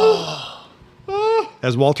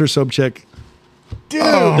 As Walter Sobchak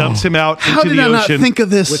dumps him out How into did the I not ocean, think of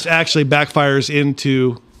this? which actually backfires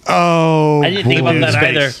into Oh, I didn't think about that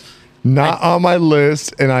space. either. not on my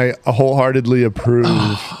list, and I wholeheartedly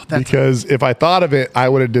approve because if I thought of it, I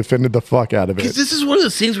would have defended the fuck out of it. Because this is one of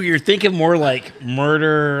those things where you're thinking more like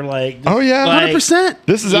murder, like Oh, yeah, like, 100%.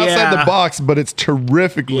 This is outside Yeah. the box, but it's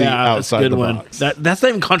terrifically Yeah, that's a outside good the one. box. That's not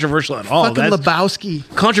even controversial at all. Fucking That's Lebowski.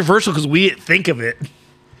 controversial because we didn't think of it.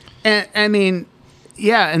 And I mean,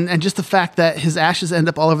 yeah, and just the fact that his ashes end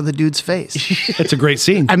up all over the dude's face. It's a great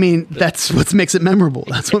scene. I mean, that's what makes it memorable.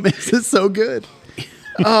 That's what makes it so good.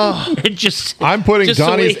 It just I'm putting just the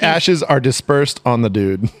way Donnie's he- ashes are dispersed on the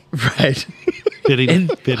dude. Right. Fitting.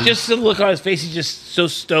 Just the look on his face, he's just so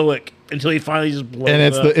stoic until he finally just blows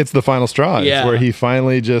And up. it's the final straw. It's Yeah. where he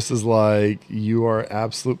finally just is like, you are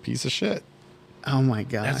absolute piece of shit. Oh my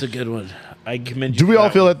god. That's a good one. I commend you. Do we for all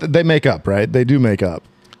that feel one. that they make up, right? They do make up.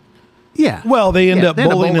 Yeah. Well, they end Yeah, up they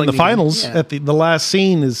end up bowling in bowling the again. finals. Yeah. At the last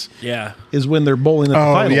scene is Yeah. when they're bowling at the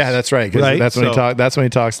Oh, finals. yeah, that's right. 'Cause Right? that's when So- he talk. That's when he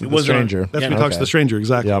talks to the wasn't on- stranger. That's Yeah, when he talks to the stranger.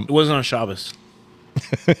 Exactly. Yep. It wasn't on Shabbos.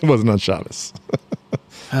 It wasn't on Shabbos.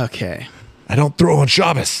 Okay. I don't throw on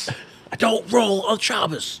Shabbos. I don't roll on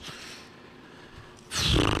Shabbos.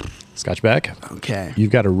 Scotchback. Okay.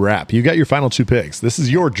 You've got a wrap. You got your final two picks. This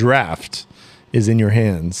is your draft. Is in your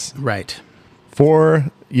hands Right. for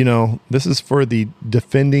this is for the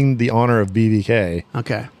defending the honor of BVK.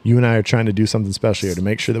 Okay. You and I are trying to do something special here to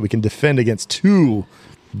make sure that we can defend against two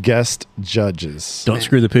guest judges. Don't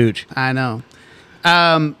screw the pooch. I know.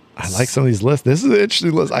 I like some of these lists. This is an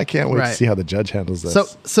interesting list. I can't wait to Right. see how the judge handles this.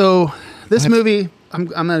 So this movie I'm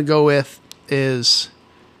going to go with is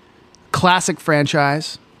classic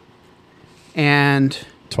franchise, and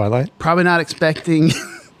Twilight. probably not expecting.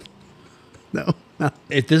 No.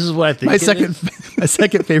 If this is what I think, My it second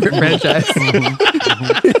is, favorite franchise.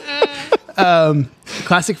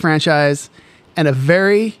 Classic franchise, and a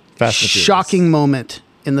very Fast and Furious. shocking moment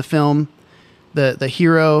in the film. The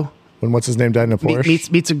hero When what's his name died in a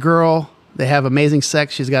Porsche. meets a girl. They have amazing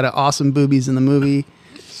sex. She's got awesome boobies in the movie,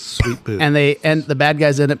 Sweet boo. and the bad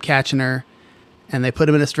guys end up catching her, and they put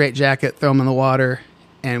him in a straitjacket, throw him in the water,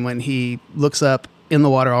 and when he looks up, in the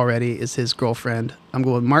water already is his girlfriend. I'm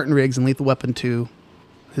going Martin Riggs in Lethal Weapon 2.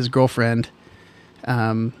 His girlfriend,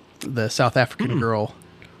 the South African girl,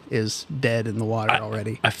 is dead in the water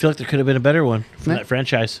already. I feel like there could have been a better one from Yeah. that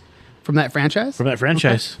franchise. From that franchise? From that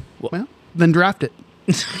franchise. Well, then draft it.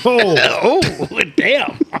 Oh,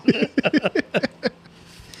 damn.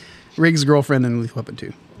 Riggs' girlfriend in Lethal Weapon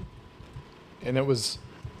 2 And it was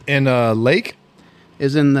in a lake.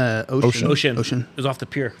 is in the ocean. Ocean. It was off the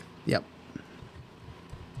pier. Yep.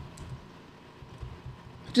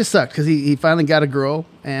 It just sucked because he finally got a girl,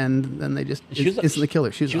 and then they just She was a- instantly killed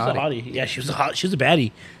her. She was a hottie. hottie. Yeah, she was a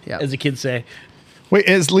baddie, Yeah. as the kids say. Wait,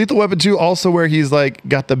 is Lethal Weapon 2 also where he's like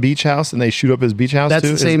got the beach house and they shoot up his beach house That's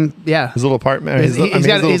too? the same. Yeah. His little apartment. He's got a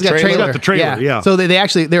trailer. He's got the trailer, yeah. So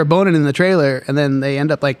they were boning in the trailer, and then they end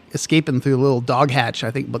up like escaping through a little dog hatch,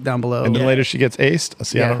 I think, down below. And then later she gets aced.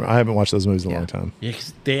 See, Yeah. I haven't watched those movies in a Yeah. long time. Yeah,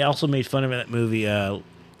 'cause they also made fun of it in that movie,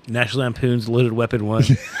 National Lampoon's Loaded Weapon 1,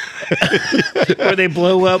 where they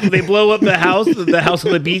blow up the house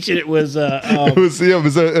on the beach, and it was It was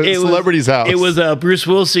a it was- celebrity's house. It was Bruce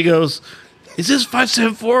Willis. He goes, "Is this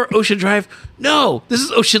 574 Ocean Drive?" No, this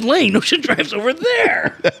is Ocean Lane. Ocean Drive's over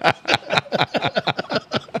there.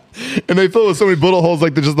 and they fill it with so many bullet holes,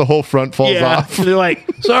 like just the whole front falls Yeah, off. they're like,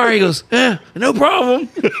 "Sorry." He goes, "No problem."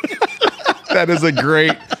 That is a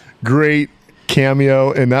great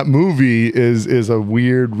cameo, and that movie is a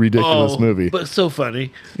weird, ridiculous movie. but so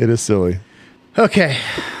funny. It is silly. Okay.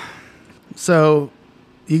 So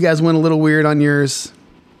you guys went a little weird on yours.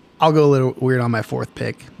 I'll go a little weird on my fourth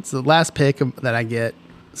pick. It's the last pick that I get.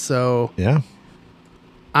 So Yeah.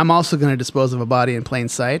 I'm also going to dispose of a body in plain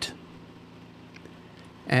sight.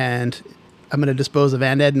 And I'm going to dispose of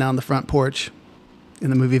Aunt Edna on the front porch in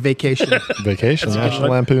the movie Vacation, Vacation. That's a good National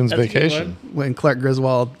one. Lampoon's That's a good Vacation. when Clark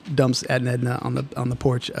Griswold dumps Aunt Edna on the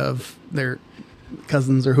porch of their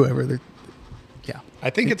cousins or whoever. I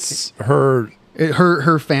think it's her.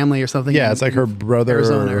 Her family or something. Yeah, it's like her brother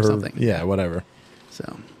Arizona or her- something. Yeah, whatever.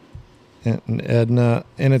 So, And Edna,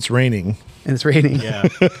 and it's raining. and it's raining. Yeah,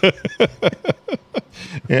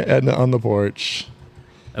 Edna on the porch.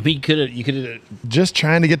 I mean, you could have. Just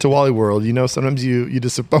trying to get to Wally World. Sometimes you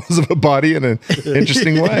dispose of a body in an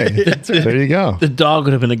interesting way. There you go. The dog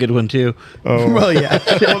would have been a good one too. Well, yeah.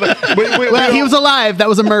 Wait, Well, he was alive. That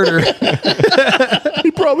was a murder.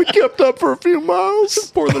 he probably kept up for a few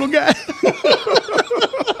miles. Poor little guy.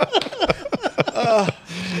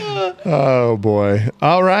 Oh boy.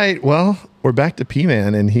 All right. Well, we're back to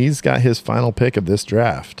P-Man, and he's got his final pick of this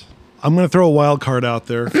draft. I'm going to throw a wild card out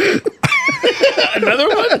there. Another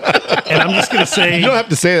one? And I'm just going to say, You don't have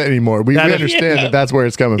to say that anymore. We That- understand that that's where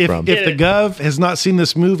it's coming from. if the Gov has not seen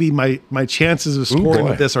this movie, my chances of scoring boy.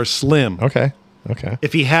 with this are slim. Okay.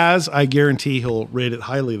 If he has, I guarantee he'll rate it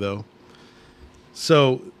highly, though.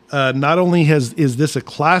 So not only is this a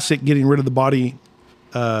classic getting rid of the body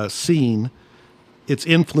scene, it's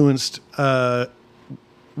influenced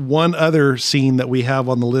one other scene that we have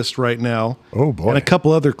on the list right now. Oh, boy. And a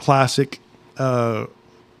couple other classic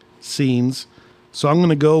scenes. So I'm going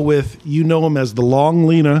to go with, you know him as the Long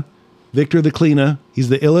Lena, Victor the Cleaner. He's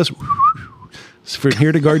the illest from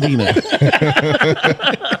here to Gardena.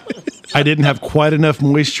 I didn't have quite enough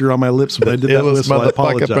moisture on my lips when I did that Illest whistle. I motherfucker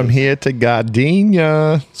apologize. from here to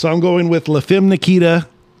Gardena. So I'm going with La Femme Nikita,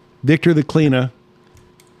 Victor the Cleaner,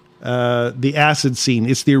 the acid scene.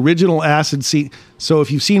 It's the original acid scene. So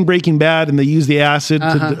if you've seen Breaking Bad and they use the acid,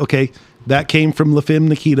 okay, that came from La Femme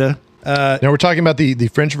Nikita. Now we're talking about the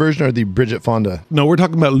French version or the Bridget Fonda? No, we're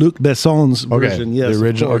talking about Luc Besson's version. Yes, the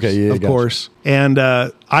original. of course, Okay, yeah, of gotcha. course. And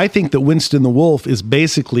I think that Winston the Wolf is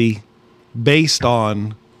basically based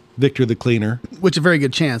on Victor the Cleaner. Which a very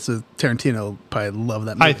good chance that Tarantino probably love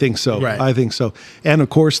that movie. I think so. Right. I think so. And of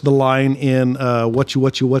course, the line in "What you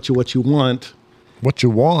want," What you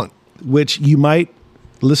want? which you might,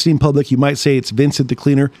 listening public, you might say it's Vincent the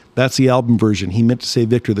Cleaner. That's the album version. He meant to say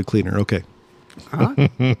Victor the Cleaner. Okay. Doing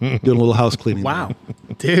a little house cleaning. Wow.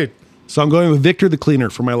 there. Dude. So I'm going with Victor the Cleaner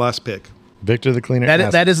for my last pick. Victor the Cleaner.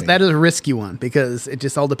 That is a risky one because it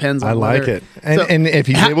just all depends on I like whether- it. And, So, and if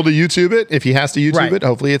he's able to YouTube it, if he has to YouTube Right. it,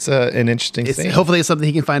 hopefully it's an interesting it's, scene. hopefully it's something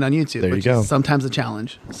he can find on YouTube. There you which go. is sometimes a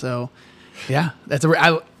challenge. So yeah, that's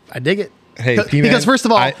I dig it. Hey, Because- P-Man, because first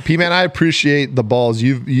of all, P-Man, I appreciate the balls.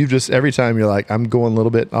 You've just, every time you're like, I'm going a little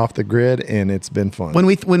bit off the grid, and it's been fun. when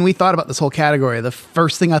we thought about this whole category, the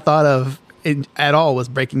first thing I thought of at all was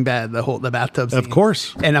Breaking Bad, the bathtub scene. Of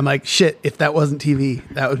course. And I'm like, shit, if that wasn't TV,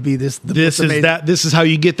 that would be this. This is how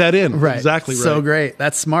you get that in. Right. Exactly right. So great.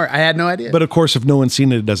 That's smart. I had no idea. But of course, if no one's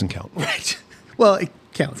seen it, it doesn't count. right. Well, it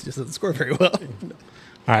counts. It just doesn't score very well. All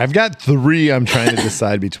right, I've got three I'm trying to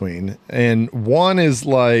decide between. And one is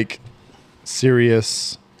like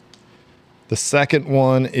serious. The second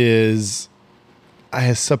one is,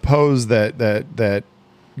 I suppose that the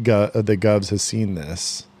Govs has seen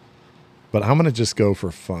this, but I'm going to just go for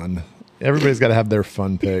fun. Everybody's got to have their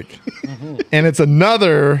fun pick. And it's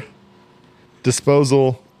another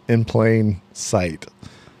disposal in plain sight.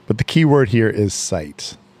 But the key word here is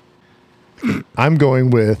sight. I'm going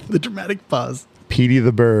with The dramatic pause. Petey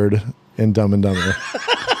the Bird in Dumb and Dumber.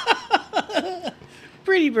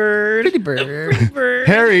 Pretty bird. Pretty bird. Pretty bird.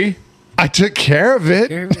 Harry, I took care of it.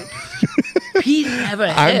 Pete have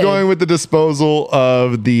a head. I'm going with the disposal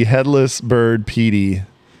of the headless bird Petey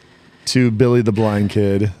to Billy the Blind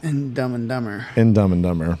Kid And Dumb and Dumber. in Dumb and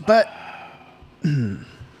Dumber. But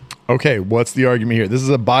Okay, what's the argument here? This is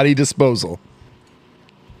a body disposal.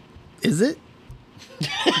 is it?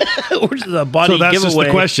 Or is it a body So that's just giveaway?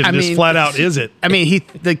 the question. I Just mean, flat out, is it? I mean,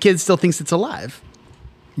 the kid still thinks it's alive.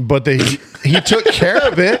 But he took care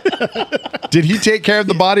of it. Did he take care of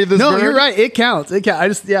the body of this No, bird? you're right. It counts. It counts. I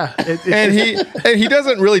just And he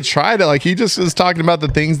doesn't really try to, like, he just is talking about the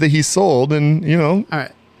things that he sold, and all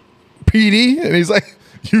right. Petey, and he's like,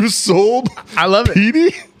 you sold I love it.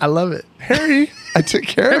 Petey? I love it. Harry, I took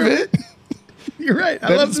care of it. You're right. I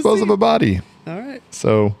That love to dispose see of a it. body. All right.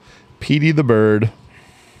 So, Petey the Bird.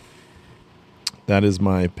 That is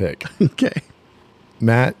my pick. Okay.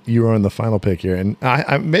 Matt, you are on the final pick here, and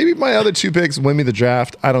I maybe my other two picks win me the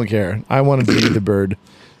draft. I don't care. I wanted Petey the Bird.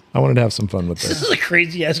 I wanted to have some fun with This this. is a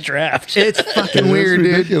crazy ass draft. It's fucking It weird, is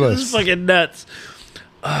dude. ridiculous. This is fucking nuts.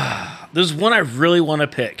 There's one I really want to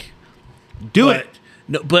pick. Do but, it.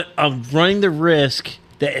 No, but I'm running the risk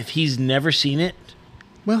that if he's never seen it,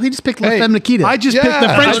 Well, he just picked La Hey, Femme Nikita. I just Yeah. picked the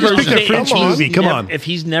I French was version. just Picked a saying, French come on. movie. Come on. If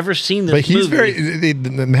he's never seen this But he's movie,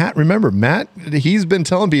 Matt. Remember, Matt. He's been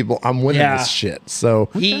telling people I'm winning Yeah. this shit. So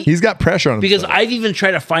He- he's got pressure on him. because I've even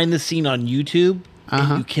tried to find the scene on YouTube,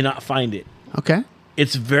 Uh-huh. and you cannot find it. okay.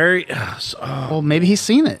 It's very. Well, maybe he's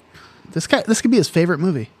seen it. This could be his favorite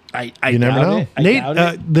movie. I You never doubt know. it. I Nate,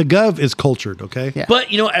 doubt it. the Gov is cultured, okay? Yeah. But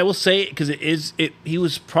I will say because he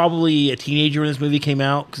was probably a teenager when this movie came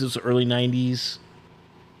out because it was the early '90s.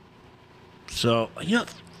 So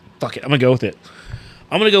fuck it, I'm gonna go with it.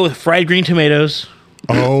 I'm gonna go with fried green tomatoes,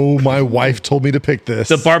 Oh, my wife told me to pick this.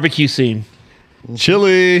 the barbecue scene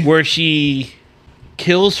chili. where she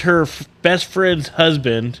kills her best friend's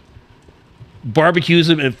husband, barbecues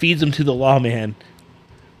him, and feeds him to the lawman.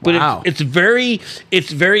 But Wow. it's very.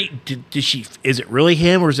 Did she? Is it really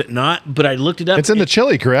him or is it not? But I looked it up. It's in the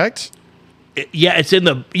chili, correct? It's in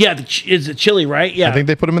the is it chili, right? Yeah, I think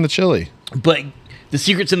they put them in the chili. but the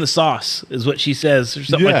secret's in the sauce, is what she says, or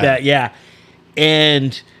something Yeah. like that. Yeah,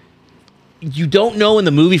 and you don't know in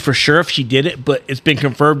the movie for sure if she did it, but it's been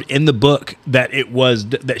confirmed in the book that it was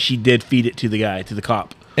that she did feed it to the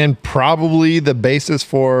cop. And probably the basis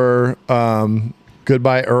for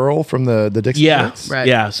Goodbye Earl from the Dixie Yeah, Chicks. Right.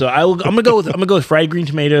 Yeah, so I'm gonna go with fried green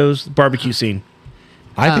tomatoes, barbecue scene.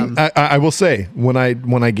 I think I will say when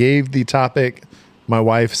I gave the topic, my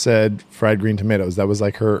wife said fried green tomatoes. That was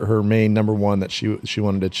like her main number one that she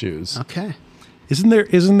wanted to choose. Okay. Isn't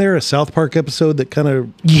there a South Park episode that kind of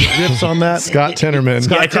rips on that? Scott Tenorman.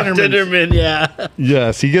 Yeah, Tinderman, yeah.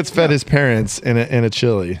 Yes, he gets fed his parents in a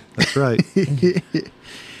chili. That's right.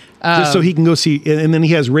 Just so he can go see, and then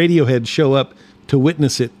he has Radiohead show up to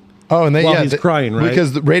witness it. Oh, and While he's crying, right?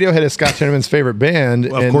 Because the Radiohead is Scott Tenorman's favorite band.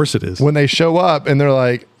 Well, of and course it is. When they show up and they're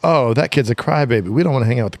like, "Oh, that kid's a crybaby. We don't want to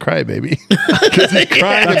hang out with the crybaby," because he's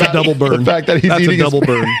crying That's a about double burn. the fact that he's That's a eating double his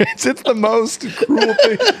burn. parents. It's the most cruel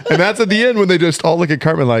thing, and that's at the end when they just all look at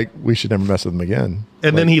Cartman like, "We should never mess with him again."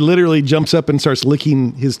 And then he literally jumps up and starts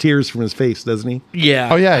licking his tears from his face, doesn't he? Yeah.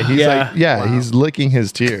 Oh yeah, he's Yeah. like, he's licking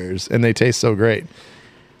his tears, and they taste so great.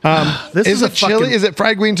 This Is a it chili? fucking- Is it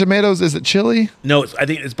fried green tomatoes? Is it chili? No, I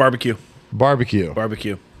think it's barbecue. Barbecue.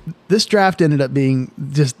 Barbecue. This draft ended up being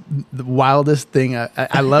just the wildest thing.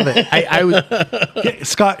 I love it. I was,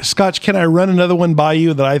 Scotch, can I run another one by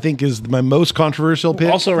you that I think is my most controversial pick?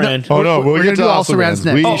 Also ran. Oh no, we'll we're get gonna to do also also-rans rans.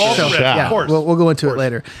 next. We Oh, also-rans, shall. yeah, of course. we'll go into it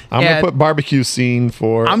later. I'm gonna And put barbecue scene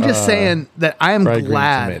for. I'm just saying that I am fried green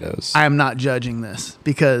glad tomatoes. I am not judging this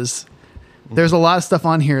because there's a lot of stuff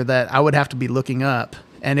on here that I would have to be looking up,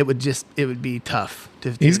 and it would be tough.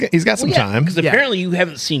 He's got some time. Because Yeah. apparently you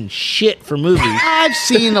haven't seen shit for movies. I've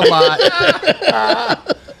seen a lot.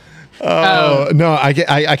 Oh no, I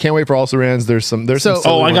can't wait for also rans. There's some So- silly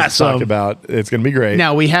Oh, I ones got to talk some. about. It's gonna be great.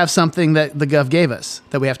 Now we have something that the Gov gave us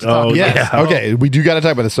that we have to talk about. Yes. Yeah. Okay, we do got to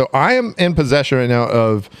talk about this. So I am in possession right now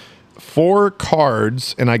of 4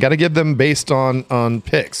 cards, and I got to give them based on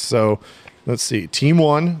picks. So let's see. Team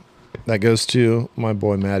 1, that goes to my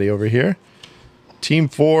boy Maddie over here. Team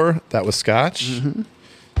 4, that was Scotch.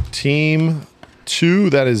 Team 2,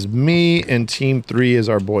 that is me, and Team 3 is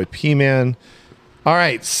our boy P-Man. All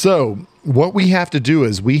right, so what we have to do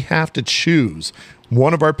is we have to choose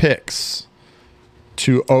one of our picks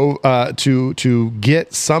to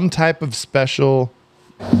get some type of special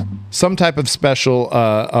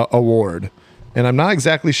award. And I'm not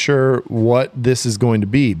exactly sure what this is going to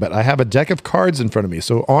be, but I have a deck of cards in front of me.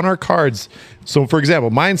 So on our cards, so for example,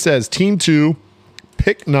 mine says Team 2,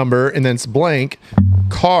 pick number, and then it's blank,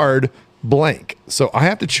 card blank. So I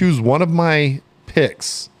have to choose one of my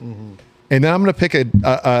picks. And then I'm going to pick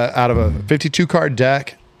out of a 52 card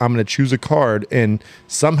deck. I'm going to choose a card, and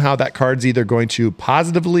somehow that card's either going to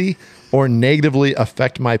positively or negatively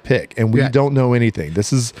affect my pick, and we Yeah. don't know anything.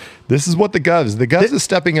 This is what the Govs is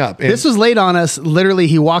stepping up. And This was late on us. Literally,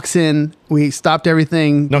 he walks in. We stopped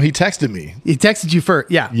everything. no, he texted me. He texted you first.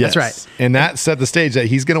 Yeah, Yes. that's right. And that set the stage that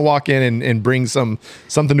he's going to walk in and bring something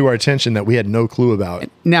to our attention that we had no clue about.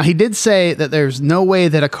 Now, he did say that there's no way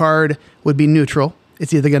that a card would be neutral.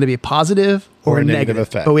 It's either going to be a positive or a negative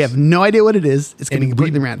effect. But we have no idea what it is. It's going to be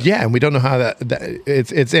completely random. Yeah, and we don't know how that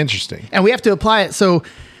it's interesting. And we have to apply it. So,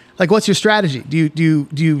 like, what's your strategy? Do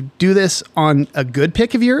you do this on a good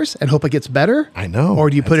pick of yours and hope it gets better? I know. Or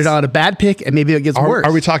do you put it on a bad pick and maybe it gets worse?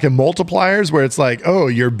 Are we talking multipliers where it's like, oh,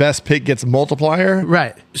 your best pick gets multiplier?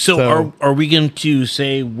 Right. So are we going to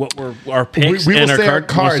say what were our picks? We will and say our card-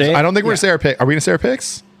 cards. we'll say it? I don't think we're going to say our pick. Are we going to say our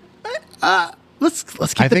picks? Let's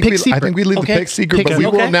keep I the think pick secret. I think we leave Okay. the pick secret, but Pick- we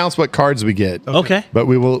will okay. announce what cards we get. Okay. But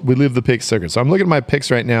we leave the pick secret. So I'm looking at my picks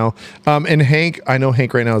right now. And Hank, I know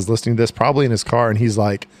Hank right now is listening to this, probably in his car, and he's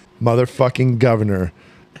like, motherfucking governor.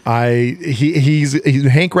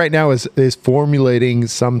 Hank right now is formulating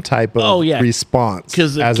some type of response.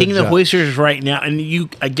 Because as a King of the judge. Hoisters right now, and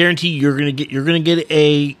I guarantee you're gonna get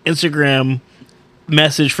a Instagram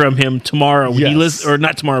message from him tomorrow when he Yes. listens, or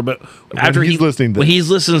not tomorrow, but after he's listening to when this. he's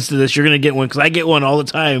listening to this, you're gonna get one because I get one all the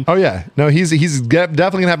time. Oh yeah, no, he's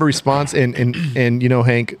definitely gonna have a response, and you know,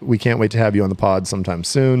 Hank, we can't wait to have you on the pod sometime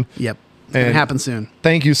soon. Yep. It's going to And happen soon.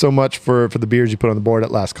 Thank you so much for the beers you put on the board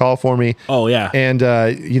at last call for me. Oh yeah, And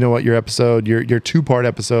you know what, your 2-part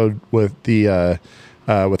episode with the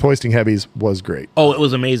with hoisting heavies was great. oh it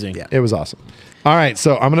was amazing. Yeah. It was awesome. All right,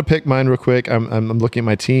 so I'm gonna pick mine real quick. I'm looking at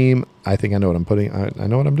my team. I think I know what I'm putting. I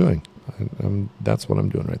know what I'm doing. That's what I'm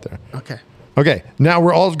doing right there. Okay. Okay, now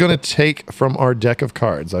we're all going to take from our deck of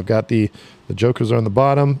cards. I've got the The jokers are on the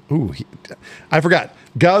bottom. Ooh, I forgot.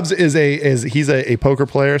 Govs he's a poker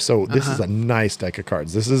player, so this is a nice deck of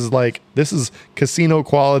cards. This is casino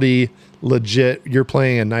quality, legit. You're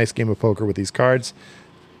playing a nice game of poker with these cards.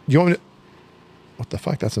 You want me to, what the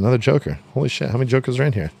fuck? That's another joker. Holy shit! How many jokers are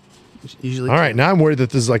in here? Usually. All right, now I'm worried that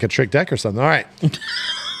this is like a trick deck or something. All right.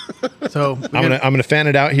 So I'm gonna fan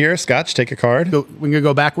it out here. Scotch, take a card. we're gonna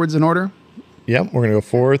go backwards in order. Yep, we're gonna go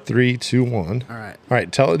 4, 3, 2, 1. All right. All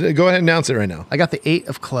right. Go ahead and announce it right now. I got the 8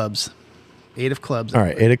 of clubs. 8 of clubs. All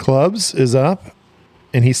right, 8 of clubs is up,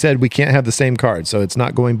 and he said we can't have the same card, so it's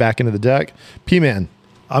not going back into the deck. P-Man,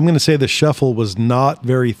 I'm going to say the shuffle was not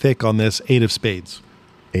very thick on this 8 of spades.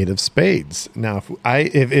 8 of spades. Now,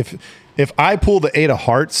 if I pull the 8 of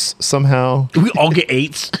hearts somehow, Do we all get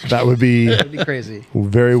 8s? that would be That'd be crazy.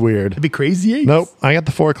 very weird. It'd be crazy. 8. Nope, I got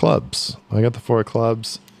the 4 of clubs.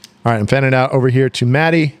 All right, I'm fanning it out over here to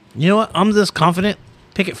Maddie. You know what? I'm this confident.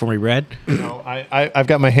 Pick it for me, Brad. No, I've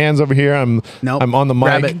got my hands over here. I'm on the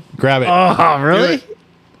mic. Grab it. Oh, really?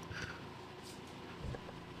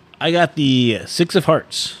 I got the 6 of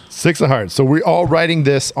hearts. 6 of hearts. So we're all writing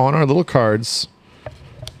this on our little cards.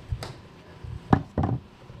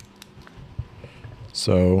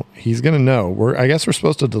 So he's gonna know. I guess we're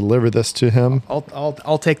supposed to deliver this to him.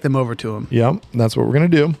 I'll take them over to him. Yep, that's what we're gonna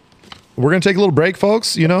do. We're gonna take a little break,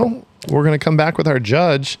 folks. You know, we're gonna come back with our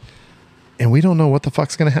judge, and we don't know what the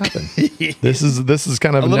fuck's gonna happen. This is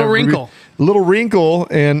kind of A little wrinkle. Little wrinkle,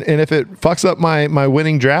 and if it fucks up my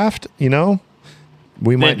winning draft, you know,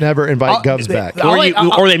 we might never invite Govs back.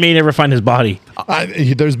 Or they may never find his body.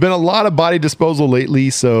 There's been a lot of body disposal lately,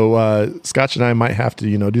 so Scotch and I might have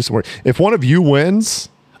to, do some work. If one of you wins,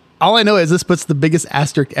 All I know is this puts the biggest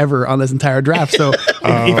asterisk ever on this entire draft. So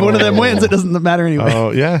if one of them wins, it doesn't matter anyway.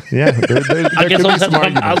 oh yeah. I guess I'll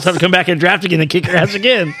just have to come back and draft again and kick your ass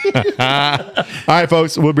again. All right,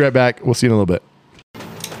 folks, we'll be right back. We'll see you in a little bit.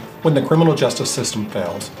 When the criminal justice system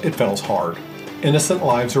fails, it fails hard. Innocent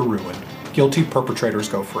lives are ruined, guilty perpetrators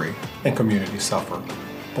go free, and communities suffer.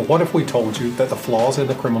 But what if we told you that the flaws in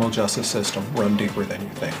the criminal justice system run deeper than you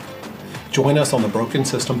think? Join us on the Broken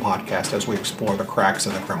System podcast as we explore the cracks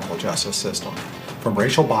in the criminal justice system. From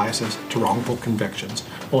racial biases to wrongful convictions,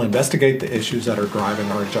 we'll investigate the issues that are driving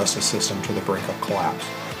our justice system to the brink of collapse.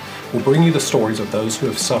 We'll bring you the stories of those who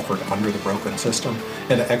have suffered under the broken system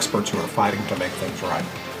and the experts who are fighting to make things right.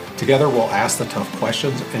 Together, we'll ask the tough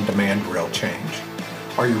questions and demand real change.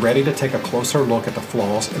 Are you ready to take a closer look at the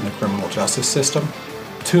flaws in the criminal justice system?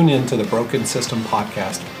 Tune in to the Broken System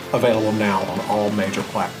podcast, available now on all major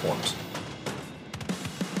platforms.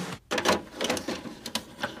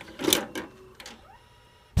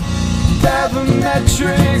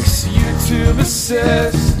 Bathymetrics, YouTube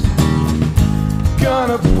assist.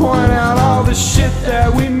 Gonna point out all the shit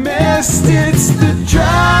that we missed. It's the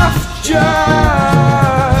draft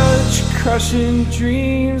judge, crushing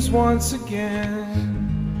dreams once again.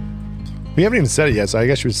 We haven't even said it yet, so I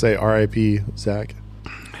guess you would say R.I.P. Zach.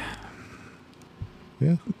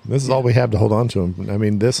 Yeah, this is all we have to hold on to him. I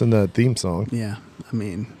mean, this and the theme song. Yeah, I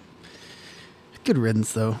mean, good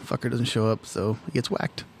riddance though. Fucker doesn't show up, so he gets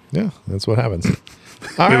whacked. Yeah, that's what happens.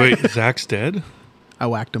 All right. Wait, Zach's dead? I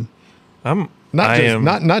whacked him.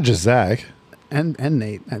 Not just Zach. And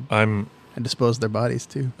Nate. I disposed their bodies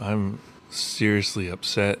too. I'm seriously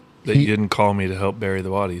upset that you didn't call me to help bury the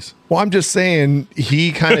bodies. Well, I'm just saying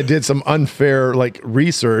he kind of did some unfair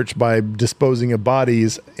research by disposing of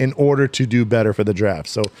bodies in order to do better for the draft.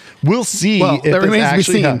 So we'll see if that this remains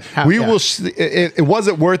to be actually seen. It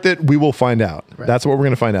wasn't worth it. We will find out. Right. That's what we're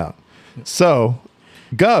going to find out. So,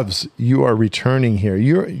 Govs, you are returning here.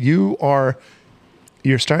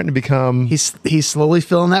 You're starting to become. He's slowly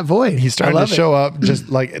filling that void. He's starting to show up, just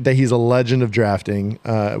like that. He's a legend of drafting.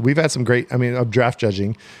 We've had some great. Of draft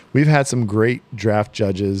judging. We've had some great draft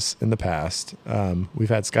judges in the past. We've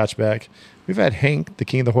had Scotchback. We've had Hank, the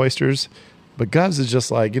king of the hoisters. But Govs is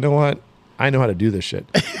just like, you know what? I know how to do this shit.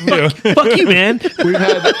 Fuck you, man. We've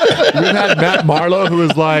had Matt Marlowe, who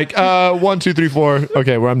was like 1, 2, 3, 4.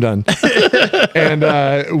 Okay, I'm done.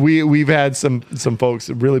 And we've had some folks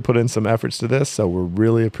really put in some efforts to this, so we're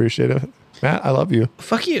really appreciative. Matt, I love you.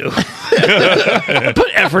 Fuck you. Put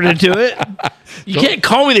effort into it. You can't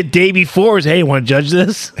call me the day before and say, hey, want to judge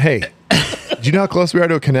this? Hey, do you know how close we are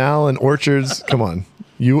to a canal and orchards? Come on.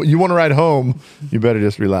 You want to ride home, you better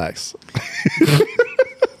just relax.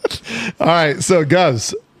 All right, so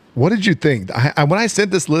Govs, what did you think? When I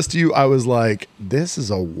sent this list to you, I was like, this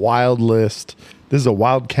is a wild list. This is a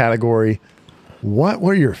wild category. What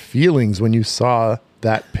were your feelings when you saw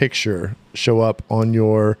that picture show up on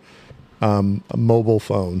your a mobile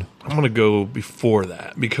phone. I'm going to go before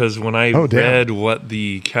that because when I Oh, damn. read what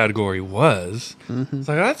the category was, it's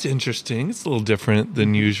like, oh, that's interesting. It's a little different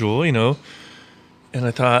than usual, you know. And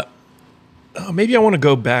I thought, oh, maybe I want to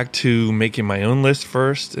go back to making my own list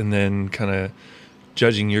first and then kind of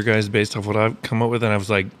judging your guys based off what I've come up with. And I was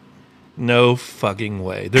like, no fucking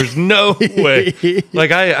way. There's no way.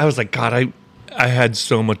 Like, I was like, God, I had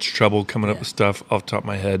so much trouble coming up with stuff off the top of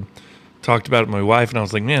my head. Talked about it with my wife, and I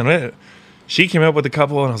was like, man, she came up with a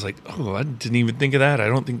couple, and I was like, oh, I didn't even think of that. I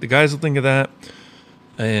don't think the guys will think of that.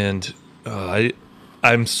 And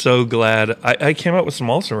I'm so glad. I came up with some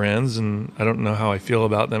also-rans, and I don't know how I feel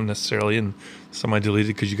about them necessarily, and some I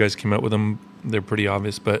deleted because you guys came up with them. They're pretty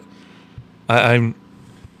obvious, but I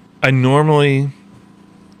normally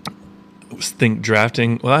think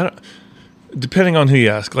drafting, well, depending on who you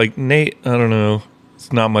ask. Like Nate, I don't know.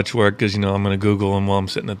 It's not much work because, you know, I'm going to Google them while I'm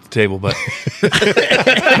sitting at the table. But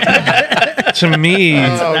to me,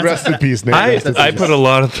 Rest in peace, Nate. I put a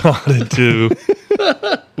lot of thought into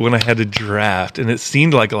when I had to draft, and it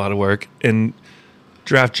seemed like a lot of work. And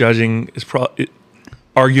draft judging is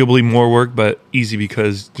arguably more work, but easy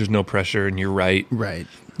because there's no pressure and you're right. Right.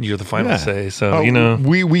 You're the final say. So, you know.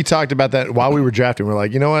 We talked about that while we were drafting. We're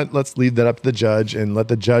like, you know what? Let's leave that up to the judge and let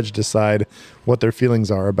the judge decide what their feelings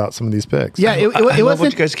are about some of these picks. Yeah, it love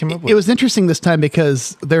what you guys came up with. It was interesting this time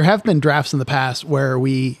because there have been drafts in the past where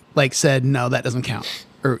we like said, no, that doesn't count.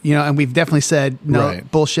 Or, you know, and we've definitely said, no,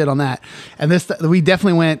 bullshit on that. And this, we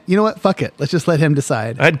definitely went, you know what? Fuck it. Let's just let him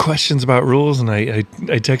decide. I had questions about rules, and I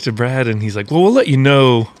texted Brad, and he's like, well, we'll let you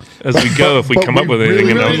know as we go if we come up with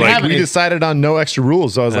anything. And I was like, we decided on no extra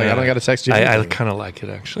rules. So I was like, I don't got to text you. I kind of like it,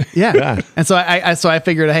 actually. Yeah. And so I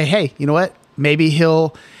figured, hey, you know what? Maybe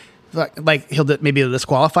he'll maybe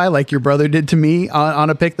disqualify like your brother did to me on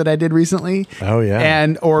a pick that I did recently. Oh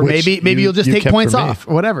yeah. Or maybe you'll just take points off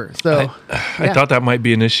or whatever. So I thought that might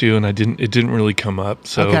be an issue, and it didn't really come up.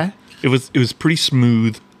 So it was pretty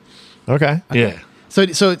smooth. Okay. Yeah.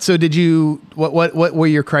 So did you what were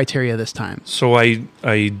your criteria this time? So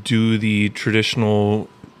I do the traditional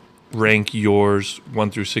rank yours 1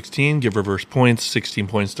 through 16, give reverse points, 16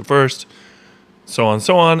 points to first. So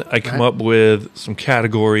on. I come up with some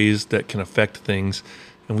categories that can affect things.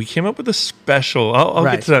 And we came up with a special. I'll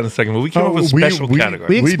get to that in a second. But we came up with a special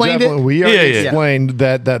category. We explained it. We already explained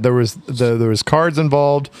that there was cards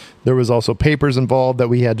involved. There was also papers involved that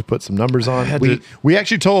we had to put some numbers on. We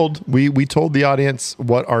actually told the audience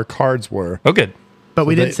what our cards were. Oh, good. But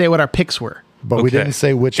we didn't say what our picks were. But we didn't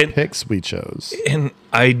say which picks we chose. And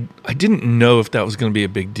I didn't know if that was going to be a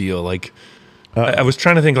big deal. Like. I was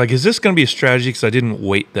trying to think, like, is this going to be a strategy? Because I didn't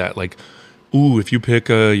weight that. Like, ooh, if you pick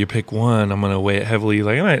one, I'm going to weigh it heavily.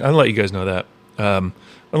 Like, and I'll let you guys know that.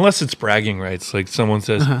 Unless it's bragging rights. Like, someone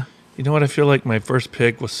says, you know what? I feel like my first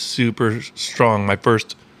pick was super strong. Maybe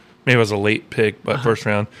it was a late pick, but first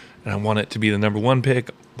round. And I want it to be the number one pick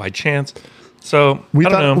by chance. So, I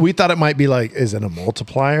don't know. We thought it might be like, is it a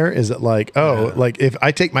multiplier? Is it like, like if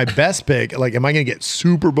I take my best pick, like, am I going to get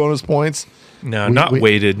super bonus points? No, not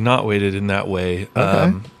weighted in that way.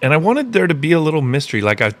 Okay. And I wanted there to be a little mystery.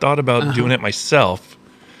 Like I thought about doing it myself,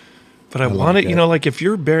 but I wanted, you know, like if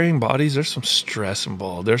you're burying bodies, there's some stress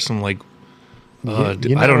involved. There's some like, I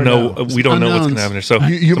don't know. We don't know what's going to happen there. So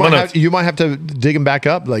you might have to dig them back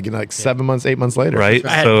up like 7 months, 8 months later. Right. I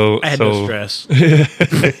had no stress.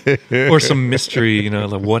 Or some mystery, you know,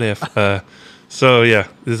 like what if, so yeah,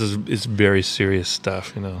 it's very serious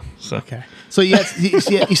stuff, you know. So okay. So you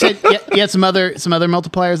said you had some other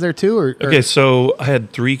multipliers there too, or? Okay, so I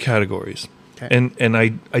had 3 categories, and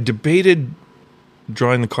I debated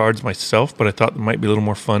drawing the cards myself, but I thought it might be a little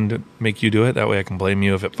more fun to make you do it. That way, I can blame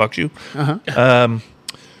you if it fucks you.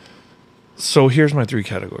 So here's my 3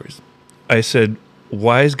 categories. I said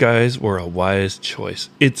wise guys were a wise choice.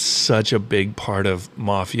 It's such a big part of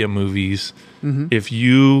mafia movies. If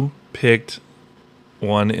you picked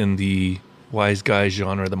one in the wise guy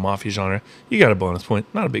genre, the mafia genre, you got a bonus point.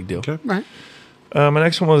 Not a big deal. Okay. Right. My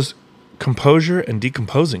next one was composure and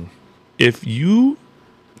decomposing. If you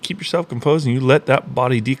keep yourself composed and you let that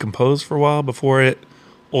body decompose for a while before it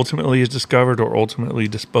ultimately is discovered or ultimately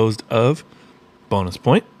disposed of, bonus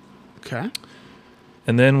point. Okay.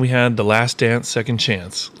 And then we had the last dance, second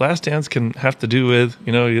chance. Last dance can have to do with,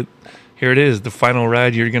 you know, here it is, the final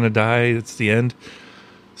ride, you're going to die, it's the end.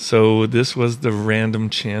 So this was the random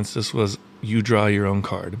chance. This was you draw your own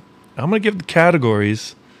card. I'm going to give the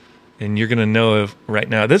categories, and you're going to know if right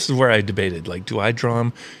now. This is where I debated. Like, do I draw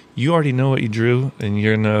them? You already know what you drew, and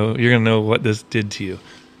you're going to know what this did to you.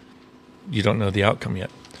 You don't know the outcome yet.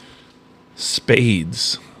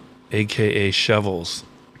 Spades, a.k.a. shovels.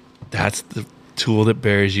 That's the tool that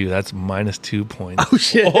buries you. That's minus 2 points. Oh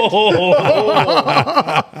shit!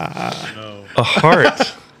 A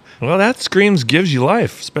heart. Well, that screams gives you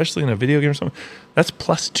life, especially in a video game or something. That's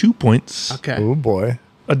plus 2 points. Okay. Oh boy.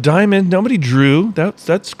 A diamond, nobody drew.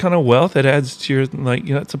 That's kind of wealth. That adds to your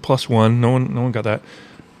that's a plus 1. No one got that.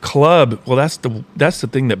 Club. Well, that's the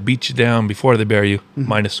thing that beats you down before they bury you.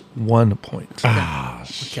 Minus 1 point.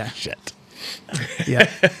 Okay. Shit. Yeah.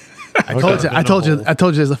 I told you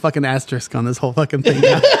there's a fucking asterisk on this whole fucking thing.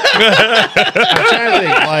 Now. I'm trying to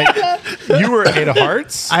think. Like, you were 8 of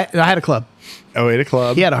hearts. I had a club. Oh, 8 of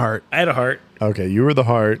club. He had a heart. I had a heart. Okay, you were the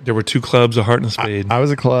heart. There were 2 clubs, a heart and a spade. I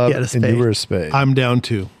was a club, He had a and spade. you were a spade. I'm down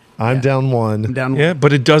 2. I'm down 1. I'm down. Yeah,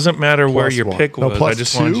 but it doesn't matter where Plus your 1. pick No, was. plus I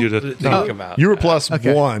just 2? wanted you to think about You were that. plus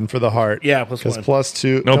 1 for the heart. Yeah, plus 'Cause 1. plus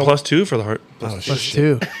 2. No, plus 2 for the heart. Plus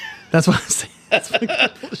 2. That's what I'm saying.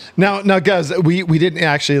 Now, guys, we didn't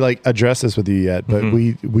actually like address this with you yet, but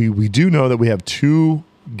we do know that we have 2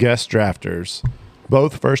 guest drafters,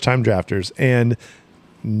 both first time drafters, and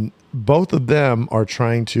both of them are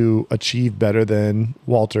trying to achieve better than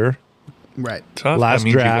Walter. Right. Tough. Last That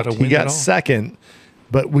means you draft, gotta he win it got all. second,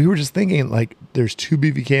 but we were just thinking like there's 2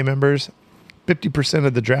 BVK members, 50%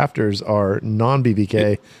 of the drafters are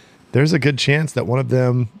non-BVK. There's a good chance that one of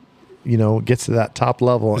them, gets to that top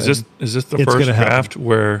level. Is this the It's first gonna happen. draft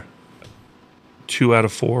where 2 out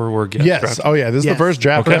of 4 were guest Yes. drafted? Oh, yeah. This is Yes. the first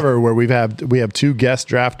draft Okay. ever where we have 2 guest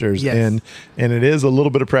drafters, Yes. and it is a little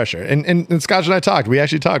bit of pressure. And Scotch and I talked. We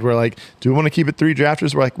actually talked. We're like, do we want to keep it 3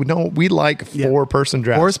 drafters? We're like, no, we like 4-person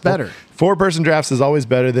drafts. 4 is better. 4-person drafts is always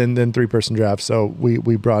better than 3-person drafts. So we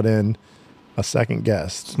brought in a second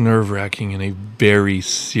guest. It's nerve-wracking in a very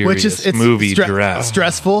serious Which is it's movie draft.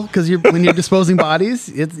 stressful because when you're disposing bodies,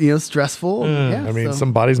 it's stressful. Yeah. I mean, so-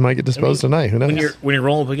 some bodies might get disposed tonight. Who knows? When you're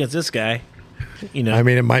rolling up against this guy, I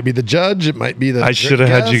mean, it might be the judge. It might be the. I should have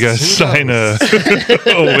had you guys guest. Who sign knows?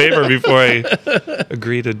 a waiver before I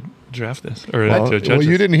agree to draft this or to judge Well, you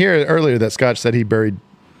this. didn't hear earlier that Scotch said he buried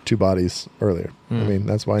 2 bodies earlier. I mean,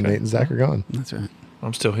 that's why Nate and Zach are gone. That's right.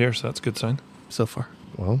 I'm still here, so that's a good sign. So far.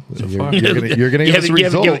 Well, far. you're gonna give us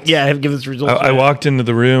results. I have given us results. I walked into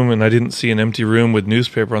the room and I didn't see an empty room with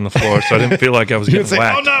newspaper on the floor, so I didn't feel like I was You getting didn't say,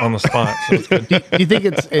 whacked "Oh, no!" on the spot. So it's good. Do you think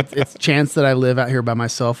it's chance that I live out here by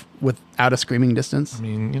myself without a screaming distance? I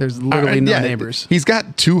mean, there's literally no Yeah, neighbors. He's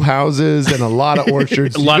got 2 houses and a lot of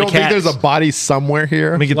orchards. A lot you of don't think cats. there's a body somewhere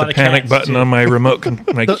here? Let me get lot the of panic cats, button too. on my remote,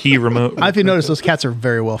 my key remote. If you notice, those cats are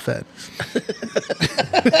very well fed.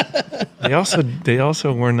 They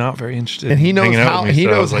also were not very interested. And he in knows hanging out how with me, he so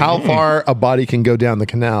I knows was like, how far a body can go down the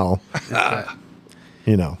canal. All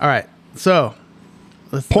right. So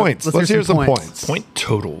Points. Let's hear some points. Point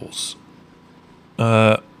totals.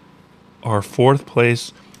 Our 4th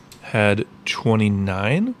place had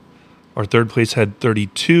 29. Our 3rd place had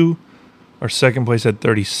 32. Our 2nd place had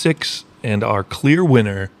 36. And our clear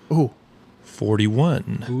winner, Ooh.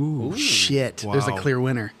 41. Ooh, shit. There's a clear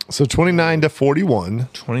winner. So 29 to 41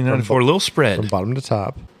 29 to 4. A little spread. from bottom to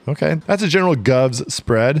top. Okay, that's a general Govs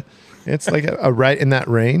spread. It's like a right in that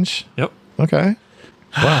range. Yep. Okay.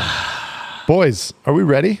 Wow. Boys, are we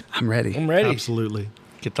ready? I'm ready. I'm ready. Absolutely.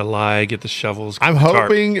 Get the lie, get the shovels. Get I'm the tarp.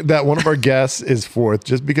 hoping that one of our guests is 4th,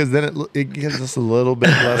 just because then it gives us a little bit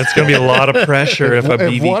less. That's going to be a lot of pressure if a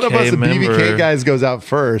BVK if one of us, the member. BVK guys, goes out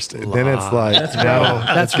first, then it's like that's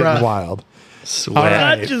That's getting rough. wild. Sweat. All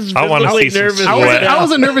right. I just I want to see visibly some nervous. sweat. I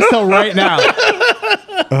wasn't nervous till right now.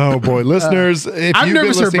 Oh boy, listeners, if I'm you've been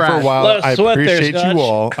nervous for listening for a Brad. while, Lot of I sweat there, appreciate Scotch. you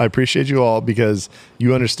all. I appreciate you all because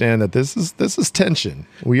you understand that this is tension.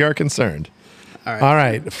 We are concerned. All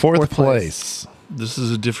right, fourth place. This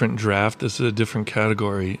is a different draft. This is a different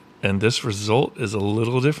category. And this result is a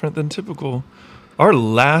little different than typical. Our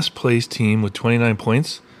last place team with 29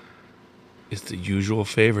 points is the usual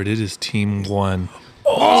favorite. It is Team 1.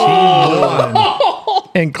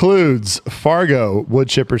 Includes Fargo, Wood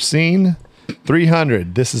Chipper Scene,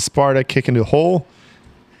 300. This is Sparta, Kick into Hole,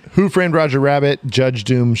 Who Framed Roger Rabbit, Judge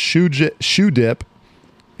Doom, Shoe Dip,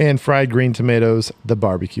 and Fried Green Tomatoes, the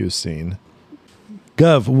barbecue scene.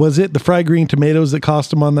 Gov, was it the fried green tomatoes that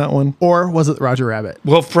cost him on that one? Or was it Roger Rabbit?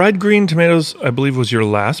 Well, fried green tomatoes, I believe, was your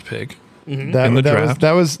last pick. That, In the that was,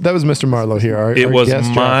 draft. that was Mr. Marlowe here. It our was guest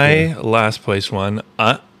my drafter. last place one.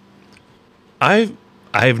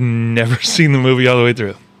 I've never seen the movie all the way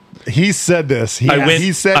through. He said this. He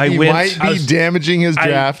said I he went- might I be was- damaging his I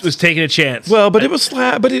draft. was taking a chance. Well, but it was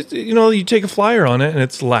flat. But it, you take a flyer on it, and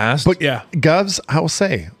it's last. But Yeah. Govs, I will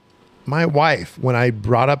say, my wife, when I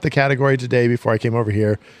brought up the category today before I came over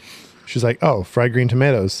here, she's like, "Oh, fried green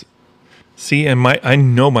tomatoes." see, and I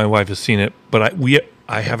know my wife has seen it, but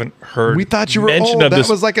I haven't heard. We thought you were mention old. of That this.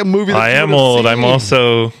 was like a movie. That I you am would have old. I'm seen.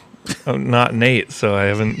 also I'm not Nate, so I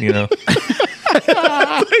haven't,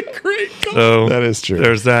 So That is true.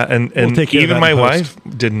 There's that, and take care of even that my in post.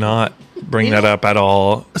 wife did not bring that up at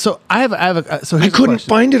all. So I have a so I here's the couldn't question.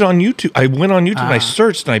 find it on YouTube. I went on YouTube and I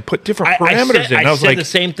searched and I put different parameters in. I I was said like, the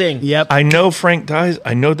same thing. Yep. I know Frank dies.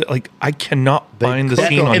 I know that I cannot find the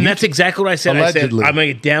scene on And YouTube. that's exactly what I said. Allegedly. I said, I'm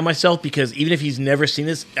going to damn myself because even if he's never seen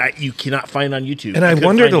this, you cannot find it on YouTube. And I couldn't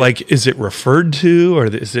wondered, find it. is it referred to, or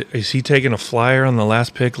is he taking a flyer on the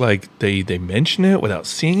last pick? Like they mention it without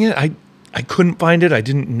seeing it. I couldn't find it. I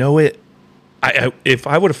didn't know it. I if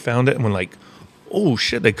I would have found it and went like, oh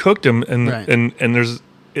shit, they cooked him, and Right. and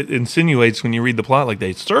it insinuates when you read the plot like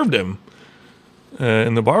they served him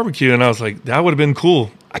in the barbecue, and I was like, that would have been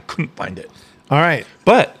cool. I couldn't find it, All right.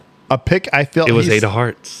 but A pick I felt it was he's- 8 of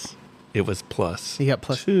hearts. It was plus. He got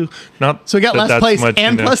plus 2. Not So he got that last that's place much,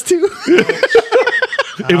 and plus 2.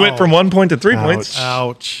 It went from 1 point to 3 points.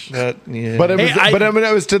 Ouch. That, yeah. But it was, Hey, but I mean,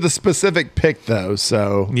 it was to the specific pick though.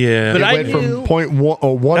 So yeah. But it I went knew- from point one,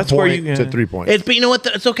 or 1 That's where point you- to yeah. 3 points. But you know what?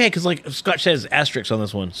 It's okay because like Scott says asterisks on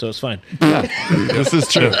this one, so it's fine. This is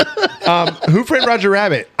true. Who Framed Roger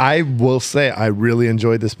Rabbit? I will say I really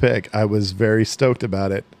enjoyed this pick. I was very stoked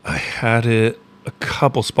about it. I had it a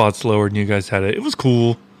couple spots lower than you guys had it. It was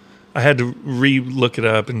cool. I had to re-look it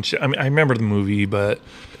up, and I mean, I remember the movie, but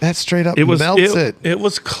That straight up it was melts it. it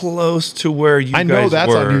was close to where you I guys know that's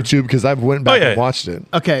were. on YouTube because I've went back Oh, yeah. and watched it.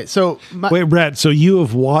 Okay, so Wait, Brad. So you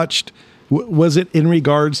have watched? Was it in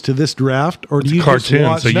regards to this draft, or do It's you a cartoon, just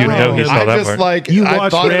watch? so you know he saw I that just part. like You I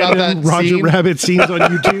watched thought about that random Roger scene. Rabbit scenes on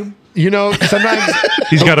YouTube. You know, sometimes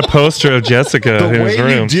He's got a poster of Jessica the in way his you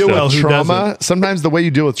room. deal so- with who trauma, doesn't? sometimes the way you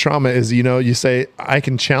deal with trauma is, you say, I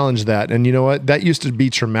can challenge that. And you know what? That used to be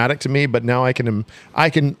traumatic to me, but now I can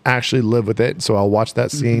actually live with it. So I'll watch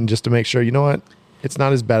that scene just to make sure, you know what? It's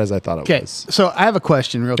not as bad as I thought it okay, was. so I have a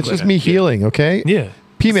question real It's quick. just me healing, okay? Yeah.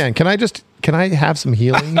 P-Man, can I have some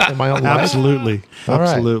healing in my own life? Absolutely, All right.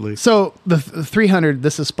 absolutely. So the 300,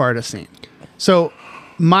 this is Sparta scene. So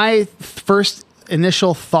my first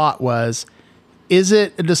initial thought was, is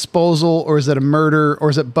it a disposal or is it a murder or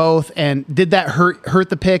is it both? And did that hurt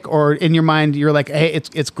the pick, or in your mind you're like, hey,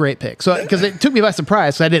 it's great pick? So because it took me by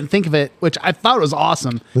surprise, because I didn't think of it, which I thought was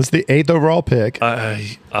awesome. This is the 8th overall pick.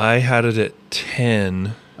 I had it at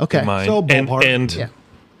 10. Okay. in mind, So ballpark. and Yeah.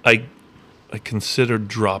 I considered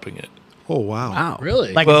dropping it. Oh wow. Wow,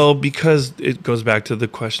 Really? Like, Well, because it goes back to the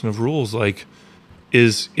question of rules. Like,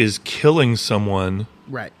 is killing someone?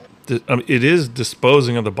 right. It is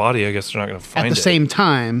disposing of the body. I guess they're not going to find At the it. same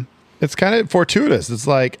time, It's kind of fortuitous. It's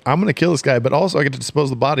like, I'm going to kill this guy, but also I get to dispose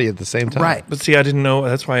of the body at the same time. right? But see, I didn't know.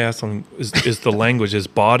 That's why I asked them: is the language is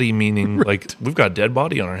body meaning like we've got a dead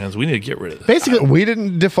body on our hands? We need to get rid of this. Basically, We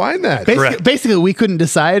didn't define that. Correct. basically, we couldn't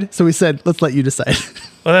decide, so we said, let's let you decide.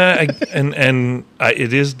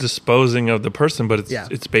 It is disposing of the person, but it's Yeah.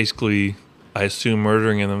 it's basically, I assume,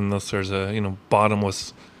 murdering them unless there's a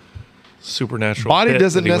bottomless supernatural Body pit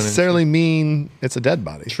doesn't that he went necessarily into. mean it's a dead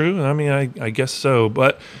body. True. I mean, I guess so,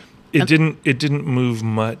 but it didn't move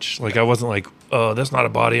much. Like I wasn't like, oh, that's not a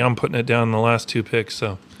body. I'm putting it down in the last 2 picks.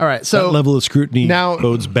 So All right, That so level of scrutiny Now-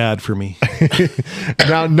 bodes bad for me.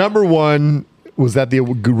 Now, number one, was that the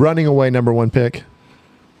running away number 1 pick?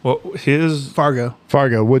 well, his Fargo,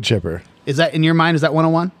 Fargo, wood chipper. is that in your mind? Is that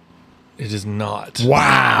 101? it is not.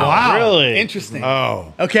 Wow. Really? Interesting.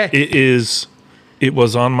 Oh. Okay. It is. It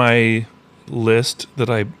was on my list that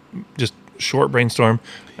I just short brainstorm,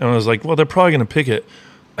 and I was like, well, they're probably going to pick it.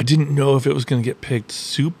 I didn't know if it was going to get picked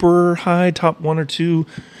super high, top 1 or 2,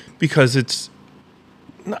 because it's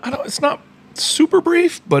not super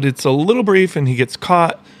brief, but it's a little brief, and he gets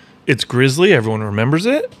caught. It's grisly. Everyone remembers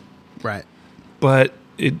it, Right. but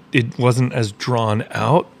it wasn't as drawn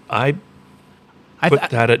out. I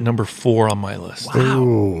put that at number 4 on my list.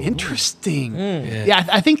 Wow, interesting. Yeah,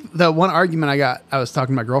 I think the one argument I was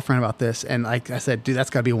talking to my girlfriend about this, and like I said, dude,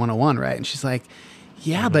 that's got to be 101, right? And she's like,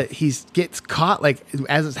 yeah, but he gets caught like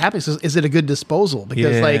as it's happening. So is it a good disposal?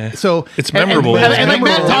 Because Yeah. like so It's memorable. And like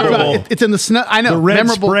Matt talked about, Memorable. it's in the snow. I know The red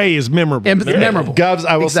memorable. spray is memorable. And it's memorable. Govs,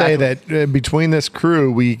 I will say Exactly. that between this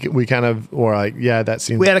crew, we kind of were like, yeah, that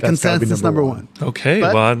seems. We had a that's gotta be consensus number one. Okay,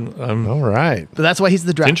 But- well, I'm All right. But that's why he's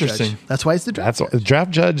the draft Interesting. judge. That's why he's the draft That's judge. the draft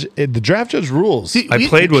judge. The draft judge rules. See, I we-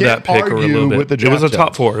 played with can't that pick a argue little bit. with the It was a draft top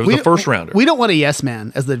judge. 4. It was the first rounder. We don't want a yes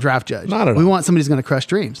man as the draft judge. Not at We all. want somebody who's going to crush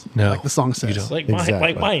dreams. No, like the song you says. don't. Like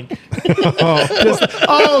Exactly. mine.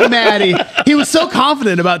 Maddie, he was so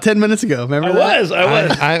confident about 10 minutes ago. Remember I that? was. I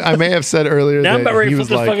was. I may have said earlier Now I'm that about ready he to was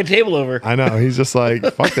flip this like, fucking table over. I know. He's just like,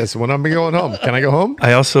 fuck this. When I'm going home, can I go home?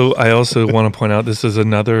 I also want to point out this is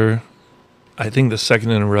another, I think the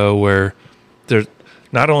second in a row where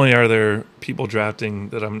not only are there people drafting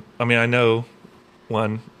that I know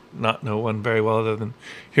one, not know one very well other than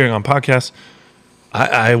hearing on podcasts.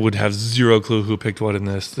 I would have zero clue who picked what in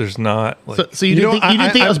this. There's not like So you didn't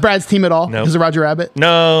think it was Brad's team at all? No. Because of Roger Rabbit?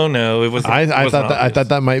 No, it was. I thought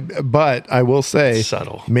that might, but I will say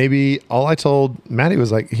subtle. Maybe all I told Maddie was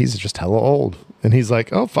like, he's just hella old, and he's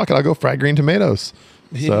like, oh fuck it, I'll go fried green tomatoes.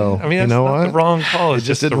 So I mean, that's you know not what? the wrong call. It's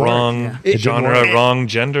just the wrong genre, wrong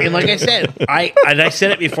gender. And like I said, I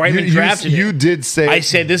said it before I even drafted it. You did say. I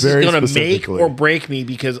said this is going to make or break me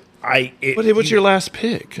because But it was your last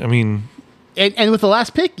pick. I mean. And with the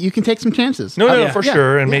last pick, you can take some chances. No, for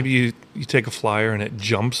sure. And maybe you take a flyer and it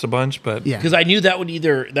jumps a bunch, but Yeah. because I knew that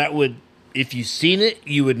would if you seen it,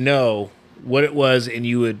 you would know what it was and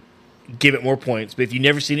you would give it more points. But if you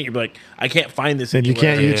never seen it, you'd be like, I can't find this. And you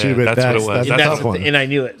anywhere. can't YouTube it. That's what it was. That's a tough one. And I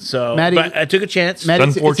knew it. So Maddie- but I took a chance. Maddie,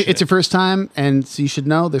 unfortunate. it's your first time, and so you should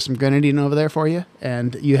know there's some grenadine over there for you,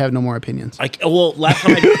 and you have no more opinions. Last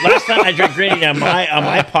time I drank grenadine on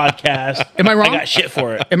my podcast. Am I wrong? I got shit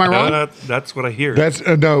for it. Am I wrong? That's what I hear. That's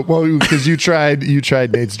no, well, because you tried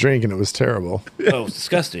Nate's drink and it was terrible. Oh, it's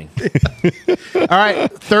disgusting. All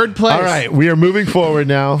right, third place. All right, we are moving forward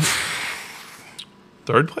now.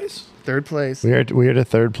 Third place. Third place. We are to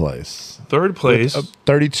third place. Third place.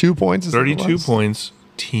 32 points. Is 32 points.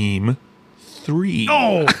 Team 3.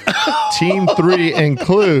 Oh, Team 3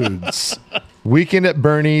 includes Weekend at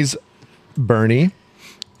Bernie's, Bernie,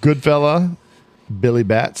 Goodfella, Billy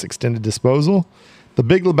Bats, Extended Disposal, The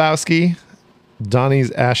Big Lebowski,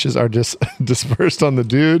 Donnie's ashes are just dispersed on the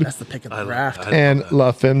dude, That's the pick of the draft, and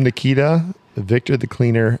La Femme Nikita, Victor the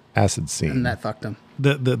Cleaner, Acid Scene. and that fucked him.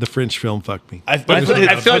 The French film fucked me. I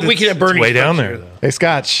feel like we could have burned way down there. Hey,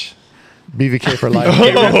 Scotch. BVK for life.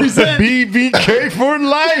 Represent. BVK for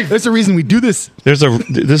life. There's a reason we do this. This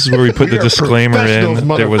is where we put the are disclaimer in.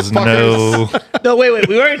 professionals, There was no No, wait.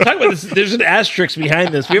 We already talked about this. There's an asterisk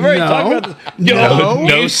behind this. We've already talked about this.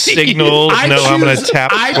 no signals. I'm going to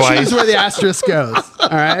tap I twice. choose where the asterisk goes. All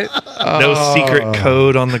right. No secret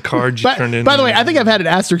code on the card you turned in. By the way, I think I've had an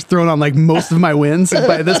asterisk thrown on like most of my wins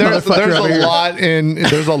by this motherfucker There's over here.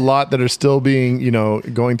 there's a lot that are still being,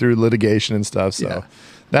 going through litigation and stuff. So Yeah.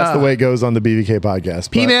 that's the way it goes on the BVK podcast.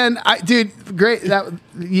 but- P-Man, dude, great. That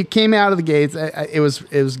you came out of the gates. It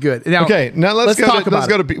was good. Now, Okay, now let's go. talk about Let's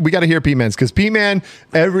go it. to. We got to hear P-Man's because P-Man.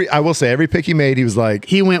 I will say every pick he made, he was like,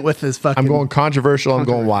 He went with his fucking. "I'm going controversial. I'm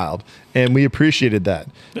going wild," and we appreciated that.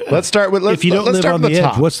 Let's start with. If you don't live start on from the edge,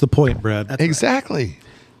 top. what's the point, Brad? Exactly.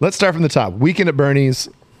 Let's start from the top. Weekend at Bernie's.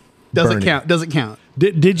 doesn't Bernie. count. Doesn't count.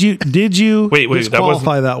 Did you Wait, that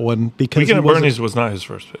disqualify that one because Weekend he at wasn't- Bernie's was not his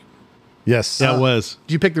first pick. Yes. That was.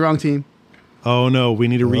 Did you pick the wrong team? Oh no, we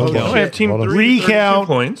need a recount. Oh, I have Team Hold on. 3. Recount.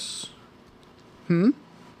 32 points.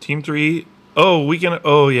 Team 3. Oh, Weekend.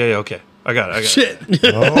 Oh, yeah. Okay. I got it. Shit. Man,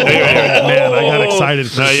 I got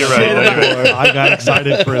excited for No, a you're second. right. I got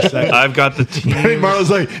excited for a second. I've got the team. Hey,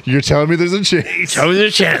 Marlo's like, "You're telling me there's a chance?" Tell me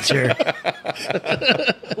there's a chance here.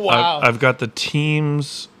 I've got the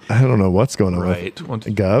teams I don't know what's going on. right. One,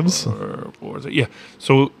 two, Govs? four, yeah.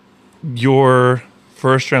 So your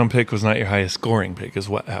first round pick was not your highest scoring pick, is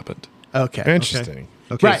what happened. Okay. Interesting.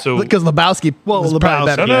 Okay, Right. so- Because Lebowski. Was probably Lebowski.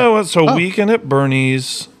 better. No. So Oh. Weekend at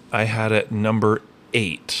Bernie's, I had at number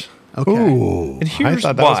 8. Okay. Ooh, And here's I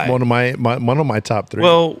thought that why. was one of my top 3.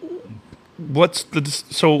 Well,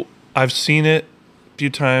 so I've seen it a few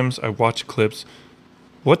times. I watched clips.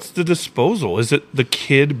 What's the disposal? Is it the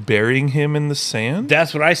kid burying him in the sand?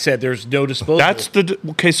 That's what I said. There's no disposal. That's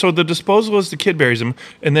okay. So the disposal is the kid buries him,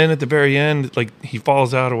 and then at the very end, like he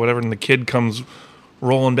falls out or whatever, and the kid comes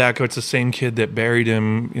rolling back. Oh, it's the same kid that buried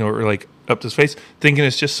him, or like up to his face, thinking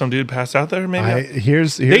it's just some dude passed out there. Maybe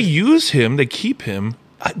here's they use him, they keep him.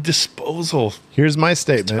 Disposal. Here's my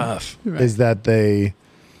statement: tough. is that they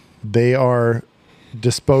are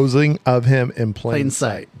disposing of him in plain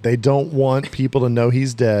sight. They don't want people to know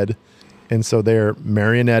he's dead, and so they're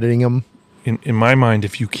marionetting him. In my mind,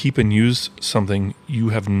 if you keep and use something, you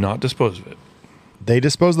have not disposed of it. They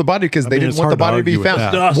disposed the body because they mean, didn't it's want the hard to body to be argue with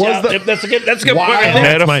found. that. That's a good Why- point. Right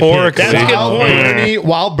there. Metaphorically, That's a good point.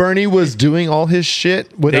 While Bernie was doing all his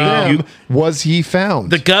shit with them, was he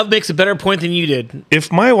found? The Gov makes a better point than you did.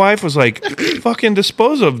 if my wife was like, "Fucking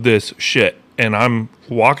dispose of this shit," and I'm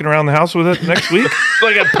walking around the house with it next week,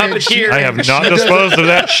 Like a puppeteer. I have not disposed of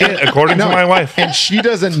that shit, according to my wife. and she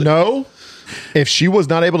doesn't know. If she was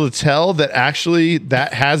not able to tell that actually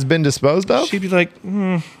that has been disposed of, She'd be like,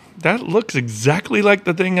 "That looks exactly like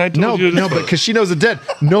the thing I told you." no, but because she knows it's dead.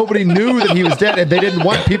 Nobody knew that he was dead, and they didn't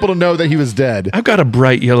want people to know that he was dead. I've got a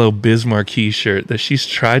bright yellow Biz Marquee shirt that she's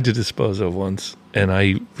tried to dispose of once, and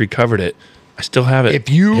I recovered it. I still have it. If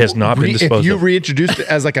you it has not been disposed if you of. reintroduced it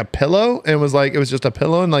as like a pillow and was like it was just a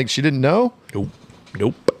pillow and like she didn't know,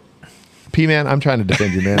 Nope. P-Man, I'm trying to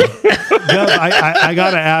defend you, man. I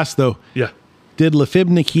gotta ask though. Yeah. Did LaFib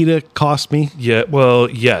Nikita cost me? Yeah. Well,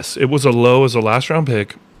 yes. It was a low as a last round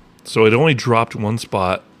pick, so it only dropped one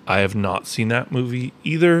spot. I have not seen that movie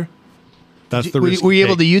either. That's the Were risk. you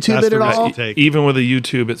able to YouTube it at all? Even with a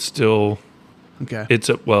YouTube, it's still. Okay. It's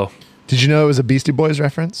a well. Did you know it was a Beastie Boys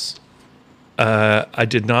reference? I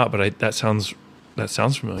did not, but that sounds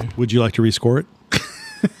familiar. Would you like to rescore it?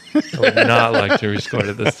 I would not like to rescore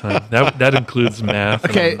it this time. That includes math.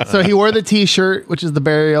 Okay, so he wore the T-shirt, which is the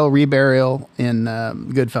reburial in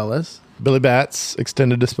Goodfellas. Billy Bats,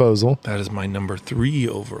 extended disposal. That is my number 3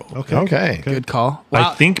 overall. Okay. Good call.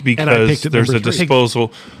 I think I because picked it there's a number 3.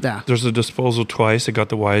 disposal. Yeah. There's a disposal twice. I got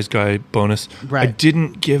the wise guy bonus. Right. I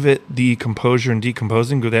didn't give it the composure and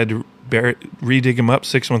decomposing because they had to redig them up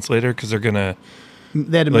 6 months later because they're gonna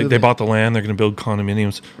They had to like move they it. bought the land. They're gonna build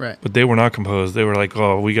condominiums. Right. But they were not composed. They were like,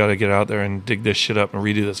 oh, we got to get out there and dig this shit up and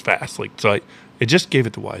redo this fast. Like so, it just gave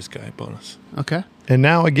it the wise guy bonus. Okay. And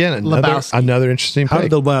now again, Lebowski. another interesting How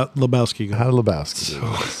pick. did Lebowski go? How did Lebowski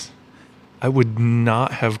do? So, I would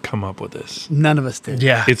not have come up with this. None of us did.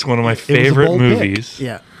 Yeah. It's one of my a favorite bold pick. movies.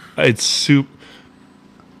 Yeah. It's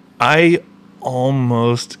I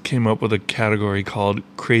almost came up with a category called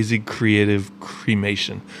crazy creative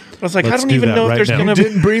cremation. I was like, Let's I don't do even that know right if there's now. going to be.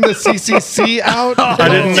 Didn't bring the CCC out. I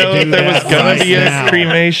didn't know if there was going to be now. a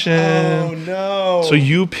cremation. Oh no! So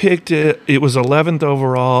you picked it. It was 11th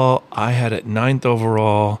overall. I had it 9th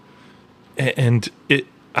overall, and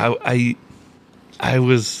I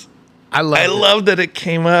love that it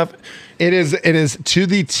came up. It is to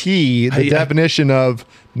the T the definition of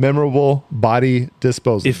memorable body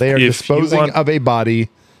disposal. They are if you disposing want- of a body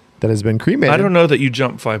that has been cremated. I don't know that you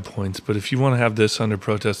jump 5 points, but if you want to have this under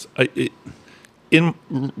protest, in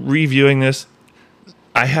reviewing this,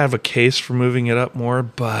 I have a case for moving it up more,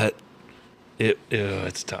 but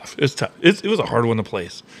it's tough. It's tough. It was a hard one to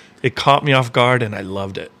place. It caught me off guard, and I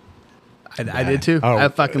loved it. I did too. Oh, I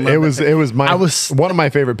fucking loved it. It was one of my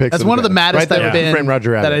favorite picks. That's of one of the day. maddest right I've there, been Frame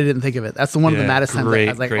Roger that I Rabbit. didn't think of it. That's the one of the Yeah, maddest times I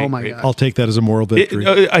was like, great, oh my great. god. I'll take that as a moral victory.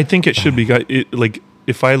 I think it should be. Like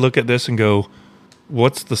if I look at this and go,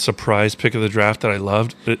 "What's the surprise pick of the draft that I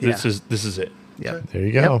loved?" This is it. Yeah. There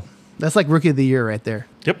you go. Yep. That's like rookie of the year right there.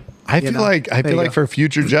 Yep. I feel like There you go. for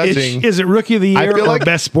future judging, Is it rookie of the I year feel or like-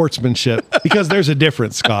 best sportsmanship? Because there's a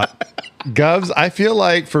difference, Scott. Govs, I feel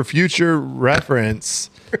like for future reference,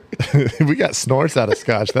 we got snorts out of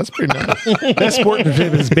scotch. That's pretty nice. Best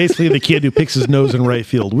sportsmanship is basically the kid who picks his nose in right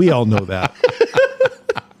field. We all know that.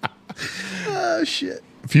 Oh shit.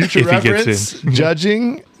 Future If he gets reference in.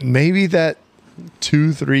 judging, maybe that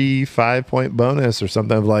 2, 3, 5 point bonus or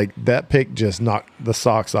something of like that pick just knocked the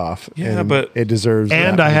socks off. Yeah, and but- it deserves.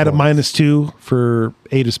 And that I had a many points. -2 for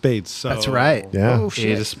 8 of spades. So That's right. Yeah. Oh Eight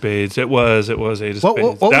shit. of spades. It was eight of What-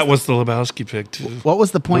 spades. what That was was the Lebowski pick too. What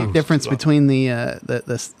was the point Oh, difference wow. between the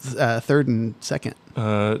third and second?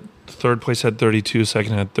 Third place had 32.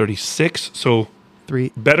 Second had 36. So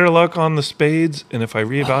 3. better luck on the spades. And if I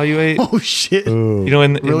reevaluate, Oh shit. you know,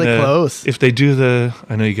 in Really the, close. If they do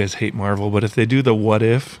I know you guys hate Marvel, but if they do the what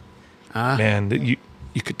if, man,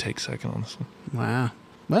 you could take second on this one. Wow.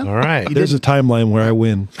 Well, All right. There's a timeline where I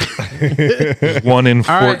win. 1 in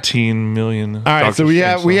All right. 14 million. All right, so we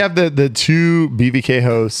have the two BVK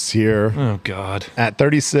hosts here Oh God. at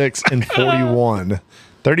 36 and 41.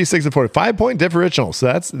 36 and 40. 5 point differential. So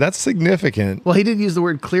that's significant. well, he did use the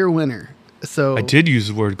word clear winner. So I did use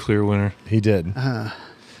the word clear winner. He did.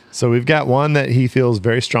 So we've got one that he feels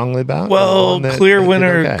very strongly about. and Well, one that clear did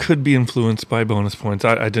winner okay. could be influenced by bonus points.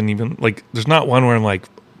 I didn't even there's not one where I'm like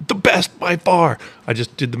the best by far. I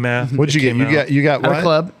just did the math. What'd you It get? came out. You got Out what? of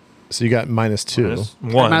club. So you got -2.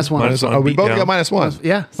 Minus one. Minus one. Oh, we beat both down. got -1.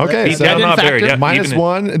 Yeah. So Okay, that so didn't not factor. very, yeah. minus even it.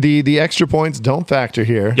 one. The extra points don't factor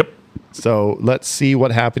here. Yep. So let's see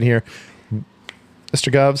what happened here.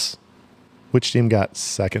 Mr. Govs, which team got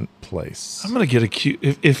second place? I'm gonna get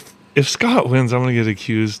accused if Scott wins. I'm gonna get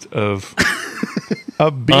accused of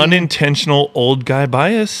Of being unintentional old guy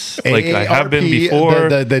bias, like I have been AARP, before.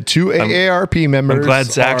 The two AARP members glad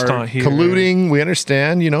Zach's are not here. colluding. We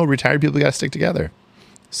understand, retired people got to stick together.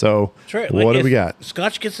 So That's right. what do if we got?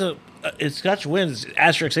 Scotch gets if Scotch wins,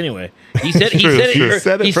 asterisk anyway. He said True, true. he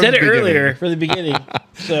said He said it it from the earlier for the beginning.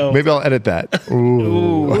 So Maybe I'll edit that.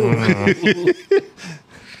 Ooh.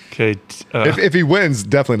 Okay, If he wins,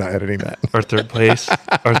 definitely not editing that. our third place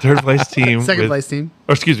team, Second with- place team.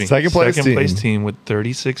 or excuse me, Second place team. team with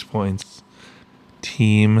 36 points.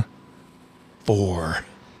 Team 4.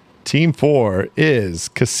 Team 4 is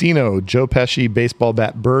Casino Joe Pesci Baseball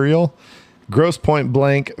Bat Burial, Gross Point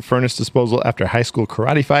Blank, furnace disposal after high school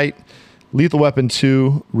karate fight. Lethal Weapon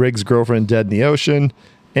 2, Riggs' girlfriend dead in the ocean.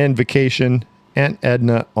 And Vacation, Aunt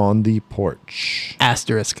Edna on the porch.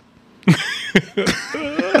 Asterisk.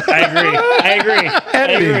 I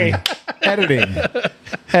agree.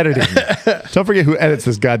 Editing. Don't forget who edits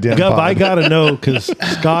this goddamn Gov, pod. I gotta know because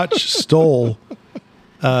Scotch stole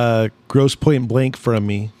Gross Point Blank from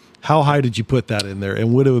me. How high did you put that in there,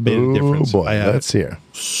 and would it have made a difference? Oh boy, I have let's hear.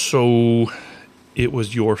 So it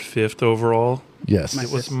was your 5th overall. Yes.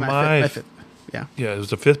 It was my fifth. Yeah. Yeah, it was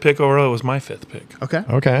the 5th pick overall. It was my 5th pick. Okay.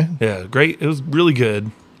 Okay. Yeah, great. It was really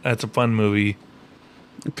good. That's a fun movie.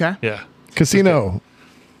 Okay. Yeah. Casino.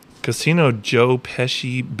 Casino, Joe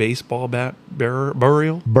Pesci baseball bat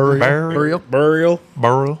burial. Burial.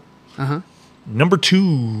 Uh-huh. Number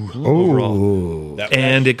 2 overall.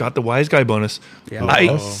 And it got the wise guy bonus. Yeah.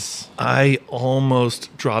 I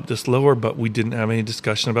almost dropped this lower, but we didn't have any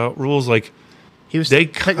discussion about rules. Like, He was they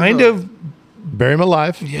kind of, Bury him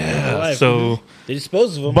alive. yeah. So They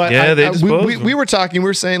dispose of them. But Yeah, they dispose we them. were talking, we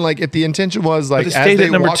were saying, like, if the intention was, like, it as stayed they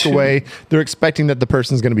at number walk 2. away, they're expecting that the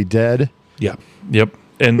person's going to be dead. yeah, yep.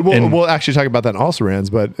 And We'll actually talk about that in also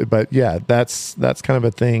rans, but yeah, that's kind of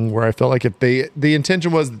a thing where I felt like if the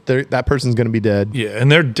intention was that person's going to be dead. yeah,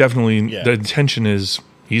 and they're definitely the intention is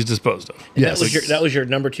he's disposed of. And Yes. that was your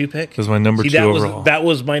number 2 pick. That was my number 2 that overall. that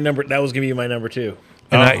was my number. That was gonna be my number 2.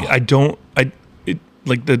 And I don't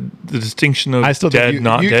like the distinction of I still think dead,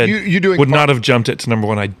 not dead. you doing would not have jumped it to number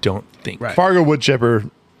 1. I don't think. Right. Fargo wood chipper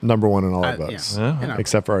number 1 in all our votes, Yeah.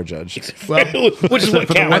 except for our judge. Which is what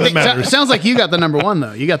counts. I think sounds like you got the number 1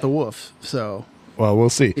 though. You got the wolf. So Well, we'll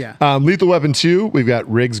see. Yeah. Lethal Weapon 2, we've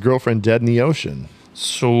got Riggs' girlfriend dead in the ocean.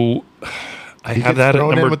 So I He have gets that at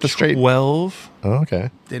thrown in number with the straight- 12. Oh, okay.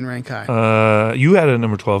 didn't rank high, You had it at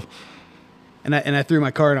number 12. and I threw my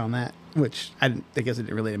card on that, which I guess it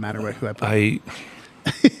didn't really matter who I put. I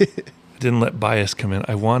didn't let bias come in.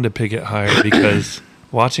 I wanted to pick it higher because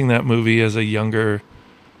watching that movie as a younger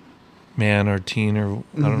man or teen, or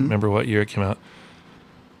I don't remember what year it came out.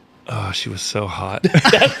 Oh, she was so hot.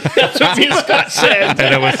 That's what me and Scott said.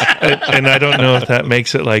 And I don't know if that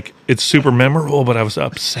makes it like it's super memorable, but I was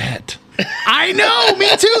upset. I know, me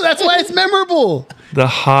too. That's why it's memorable. The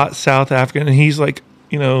hot South African, and he's like,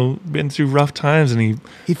 been through rough times, and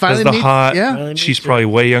He finally does the meets- hot. yeah. She's probably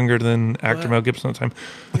way younger than actor Mel Gibson at the time.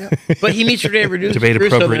 But he meets Rene Russo Debate the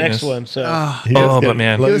next appropriateness. one. So But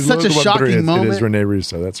man, It was such a Lethal Weapon shocking 3 moment. It is Rene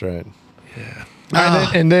Russo. That's right. Yeah.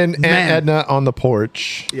 And then Aunt man. Edna on the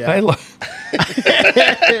porch. Yeah. I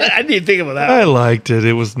didn't think about that. I liked it.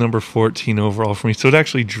 It was number 14 overall for me, so it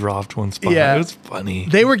actually dropped 1 spot. Yeah. It was funny.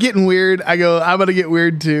 They were getting weird. I go, I'm gonna get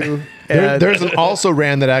weird too. And There's an also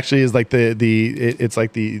ran that actually is like it's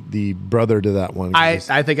like the brother to that one. I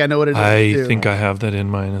think I know what it is. I too. think I have that in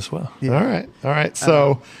mine as well. All right.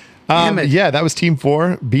 So, Damn it. yeah, that was Team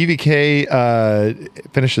 4. BVK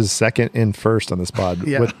finishes second and first on this pod,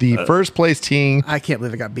 Yeah. with the first place team I can't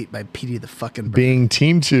believe I got beat by Petey the fucking Bird. being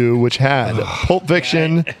Team 2, which had Pulp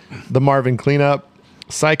Fiction, The Marvin Cleanup,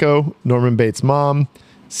 Psycho, Norman Bates' Mom,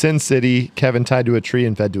 Sin City, Kevin Tied to a Tree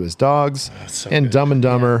and Fed to His Dogs, and Dumb and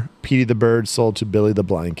Dumber, Petey the Bird sold to Billy the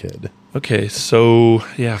Blind Kid. Okay, so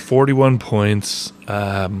yeah, 41 points.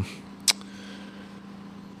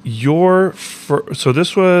 So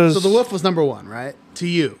this was So the wolf was number 1, right? To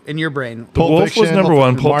you in your brain. The Wolf was number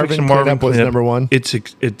 1. Pulp Fiction, Marvin Cleanup was Cleanup. number 1.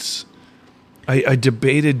 It's. I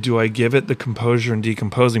debated, do I give it the composure and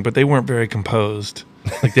decomposing, but they weren't very composed.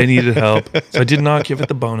 Like they needed help, so I did not give it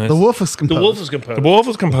the bonus. The wolf was composed. The wolf was composed. The Wolf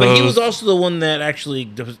was composed. But he was also the one that actually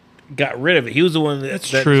got rid of it. He was the one that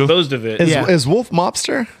true. disposed of it. Is Wolf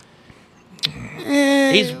mobster?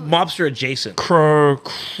 He's mobster adjacent.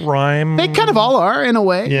 crime. They kind of all are in a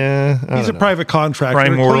way. Yeah. I He's a don't know. private contractor.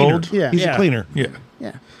 Crime a cleaner. World. Yeah. He's Yeah. a cleaner. Yeah.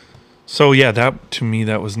 Yeah. So yeah, that to me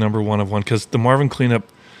that was number 1 of 1 because the Marvin Cleanup.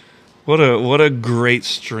 What a great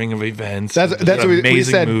string of events. That's It's what an we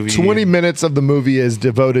amazing said. movie. 20 minutes of the movie is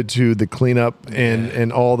devoted to the cleanup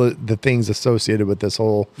and all the things associated with this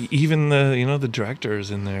whole Even the director is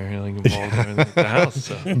in there, like involved in the house.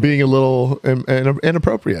 So. being a little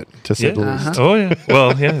inappropriate, to say Yeah. the least. Oh yeah.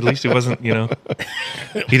 Well, yeah. At least he wasn't.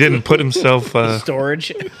 He didn't put himself.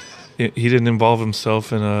 Storage. He didn't involve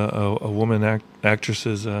himself in a woman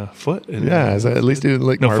actress's foot. Yeah, at least he didn't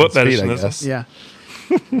lick No, Marvin's foot feet, fetish I in this guess. Yeah.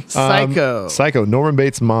 Psycho. Psycho, Norman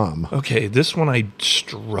Bates' Mom. Okay, this one I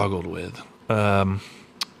struggled with. I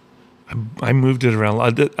moved it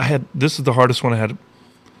around. This is the hardest one I had.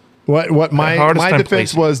 What my hardest time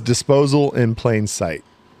defense placing. was disposal in plain sight,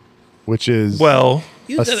 which is Well,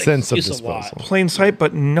 a sense of excuse a lot. disposal. Plain sight,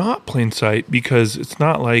 but not plain sight, because it's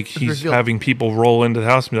not like he's revealed. having people roll into the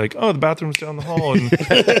house and be like, "Oh, the bathroom's down the hall," and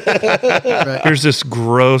Right. there's this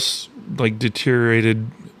gross, like deteriorated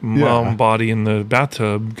mom Yeah. body in the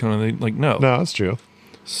bathtub kind of thing. Like, no. No, that's true.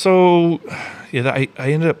 So, yeah, I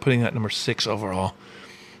ended up putting that number 6 overall,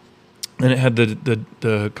 and it had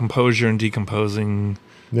the composure and decomposing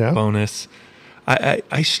Yeah. bonus.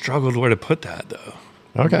 I struggled where to put that though.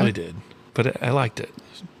 Okay. I really did, but I liked it.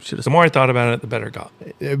 Should've- The more I thought about it, the better it got.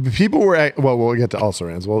 People were well. We'll get to also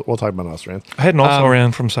rans. We'll talk about also rans. I had an also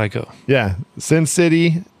ran from Psycho. Yeah, Sin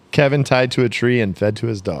City. Kevin tied to a tree and fed to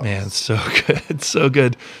his dog. Man, it's so good, so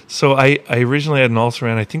good. So I originally had an also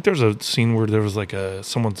ran. I think there was a scene where there was like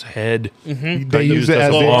someone's head. They use it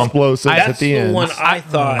as the bomb. explosives That's at the the end. one I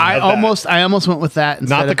thought. I had almost went with that.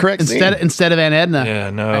 Not the correct scene. instead of Aunt Edna. Yeah,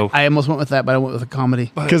 no. I almost went with that, but I went with a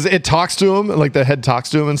comedy. Because it talks to him, like the head talks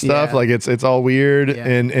to him and stuff. Yeah. Like it's all weird, Yeah.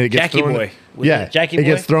 and it gets Jackie thrown, Boy. Was Yeah, it Jackie it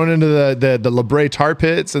gets Boy? thrown into the LeBray tar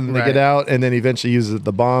pits, and they Right. get out, and then eventually uses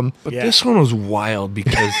the bomb. But Yeah. this one was wild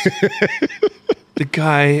because the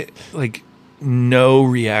guy, like, no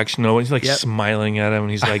reaction. No, he's like Yep. smiling at him,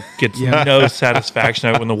 and he's like gets no satisfaction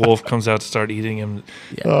out when the wolf comes out to start eating him.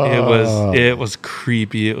 Oh. It was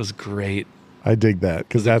creepy. It was great. I dig that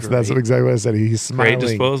because that's great. exactly what I said. He's smiling Great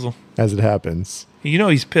disposal. as it happens. You know,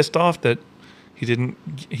 he's pissed off that he didn't.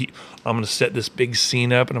 I'm going to set this big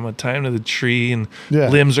scene up, and I'm going to tie him to the tree, and Yeah.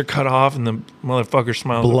 limbs are cut off, and the motherfucker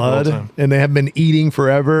smiles the whole Blood, time. and they have been eating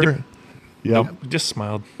forever. Yep. Nope, just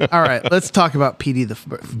smiled. All right, let's talk about PD the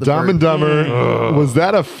Dumb bird. and Dumber. Was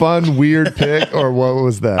that a fun, weird pick, or what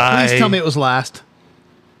was that? Please tell me it was last.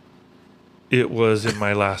 It was in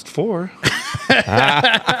my last 4.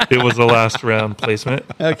 It was the last round placement.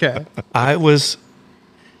 Okay. I was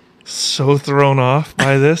so thrown off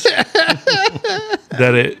by this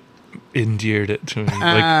that it endeared it to me.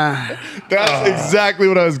 Like That's exactly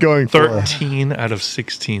what I was going for. 13 out of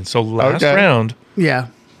 16. So last Okay. round, Yeah,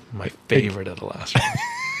 my favorite of the last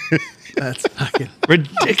round. that's fucking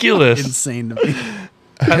Ridiculous. insane to me.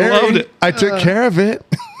 I loved it. I took care of it.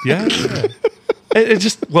 Yeah. It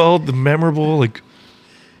just, the memorable, like,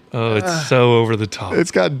 oh, it's so over the top.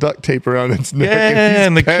 It's got duct tape around its neck. Yeah,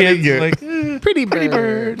 and the petting kid's it. like, Pretty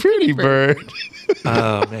bird. Pretty bird.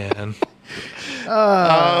 oh, man.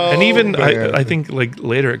 And even, man. I think, like,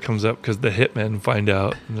 later it comes up because the hitmen find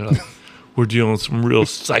out, and they're like, we're dealing with some real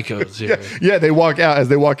psychos here. Yeah, they walk out. As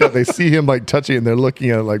they walk out, they see him like touching, and they're looking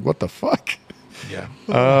at it like, "What the fuck?" Yeah.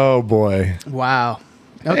 Oh boy. Wow.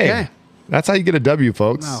 Okay. Hey, that's how you get a W,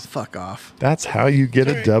 folks. Oh, fuck off. That's how you get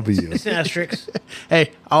a W. It's an asterisk.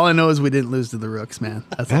 Hey, all I know is we didn't lose to the Rooks, man.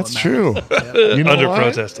 That's all That's that matters. true. You know Under what?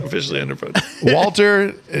 protest. Officially under protest.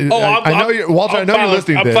 Walter, I know you're Walter. I know you're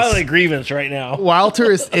listening to I'm this. filing a grievance right now.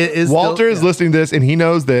 Walter is Walter is still, listening to this, and he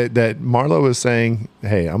knows that Marlo was saying,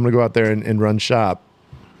 "Hey, I'm going to go out there and run shop,"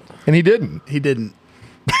 and he didn't. He didn't.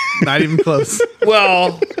 Not even close.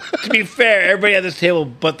 Well, to be fair, everybody at this table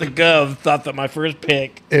but the Gov thought that my first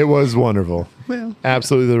pick. It was wonderful. Well,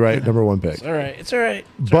 Absolutely the right number 1 pick. All right, it's all right.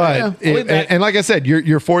 But I'll leave that. and like I said, your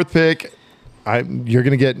 4th pick, you're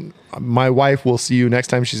gonna get. My wife will see you next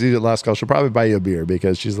time she sees it. Last call, she'll probably buy you a beer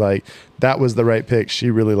because she's like, that was the right pick.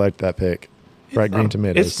 She really liked that pick. Fried green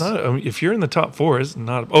tomatoes. It's not. I mean, if you're in the top 4, it's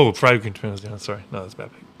not. Oh, fried green tomatoes. Yeah, sorry. No, that's a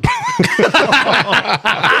bad pick.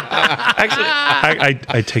 Actually,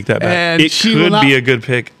 I take that back. And It she will could not- be a good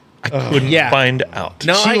pick. I couldn't Yeah. find out.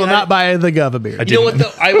 No, she will not buy the Gov a beer. I You know what,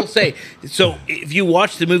 didn't. though? I will say, so if you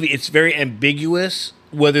watch the movie, it's very ambiguous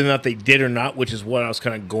whether or not they did or not, which is what I was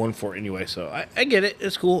kind of going for anyway. So I get it.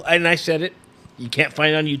 It's cool. And I said it. You can't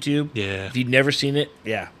find it on YouTube. Yeah. If you've never seen it,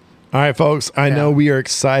 yeah. All right, folks. I know we are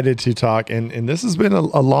excited to talk, and this has been a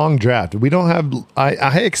long draft. We don't have.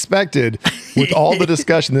 I expected with all the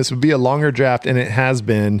discussion this would be a longer draft, and it has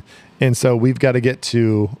been. And so we've got to get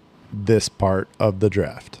to this part of the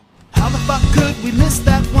draft. How the fuck could we miss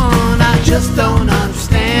that one? I just don't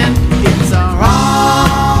understand. It's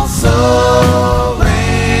our also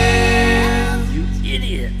ran. You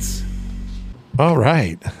idiots. All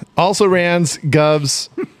right. Also, Rans, Govs,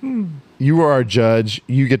 you are our judge.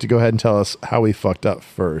 You get to go ahead and tell us how we fucked up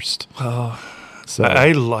first. So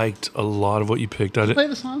I liked a lot of what you picked. I Play didn't.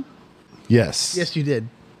 the song? yes, Yes, you did.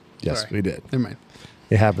 yes, Sorry. we did. Never mind.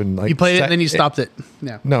 It happened like You played it and then you stopped it.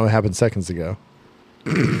 Yeah. No, it happened seconds ago.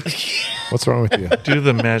 What's wrong with you? Due to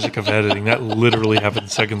the magic of editing, that literally happened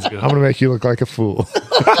seconds ago. I'm gonna make you look like a fool.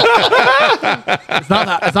 It's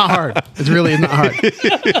not hard. It's really not hard.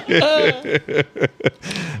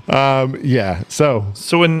 Yeah. So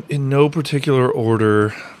So in no particular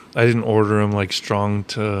order, I didn't order them like strong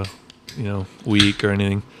to, weak or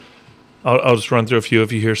anything. I'll just run through a few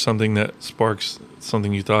if you hear something that sparks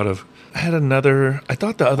something you thought of. I had another. I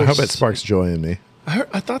thought the other. I hope it sparks joy in me.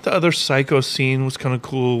 I thought the other Psycho scene was kind of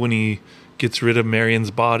cool when he gets rid of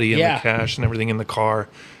Marion's body and the cash and everything in the car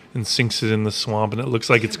and sinks it in the swamp, and it looks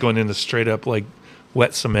like it's going into straight up like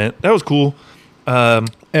wet cement. That was cool.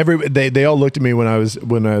 They all looked at me when I was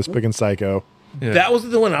picking Psycho. Yeah. That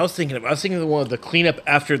wasn't the one I was thinking of. I was thinking of the one with the cleanup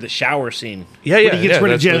after the shower scene. Yeah. When he gets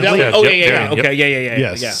rid of Janet Leigh. Okay,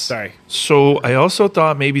 Yes. yeah. Sorry. So I also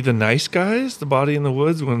thought maybe the Nice Guys, the body in the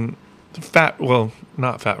woods, when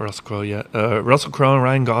not fat Russell Crowe yet. Russell Crowe and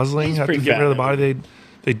Ryan Gosling have to get rid of the body.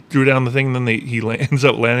 They drew down the thing, and then he ends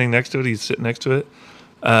up landing next to it. He's sitting next to it.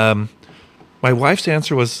 My wife's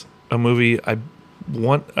answer was a movie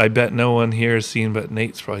I bet no one here has seen, but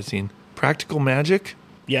Nate's probably seen. Practical Magic.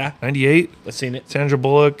 Yeah. 98. I've seen it. Sandra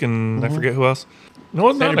Bullock and I forget who else. No,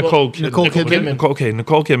 it's not Nicole Kidman.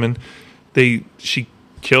 Nicole Kidman. She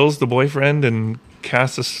kills the boyfriend and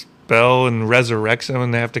casts a spell and resurrects him,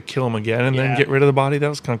 and they have to kill him again and then get rid of the body. That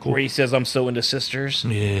was kind of cool. Where he says, "I'm so into sisters."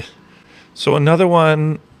 Yeah. So another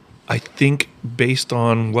one, I think, based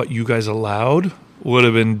on what you guys allowed, would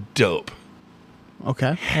have been dope.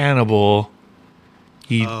 Okay. Hannibal.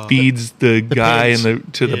 He feeds the guy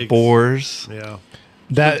to the boars. Yeah.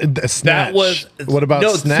 Snatch. Was what about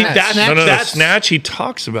Snatch? Snatch. He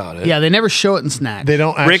talks about it. Yeah, they never show it in Snatch. They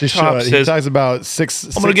don't actually show it. He talks about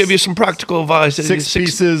I'm going to give you some practical advice. Six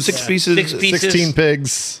pieces, 16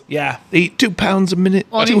 pigs. Yeah, they eat 2 pounds a minute.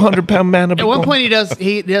 200-pound man. At one point, he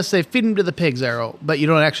does say feed him to the pigs, Errol, but you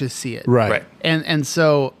don't actually see it. Right. And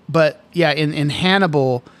so, but yeah, in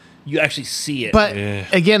Hannibal, you actually see it. But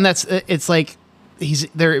again, it's like.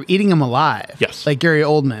 They're eating him alive. Yes. Like Gary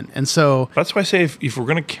Oldman. And so that's why I say if we're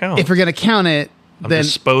going to count. If we're going to count it, then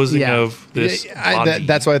disposing of this body.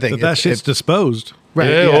 That's why I think that shit's disposed. Right.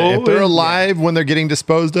 If they're alive when they're getting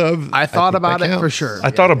disposed of. I thought about it for sure.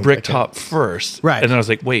 I thought of Bricktop first. Right. And then I was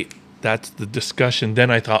like, wait, that's the discussion.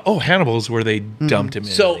 Then I thought, Hannibal's where they dumped him in.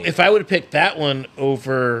 So if I would have picked that one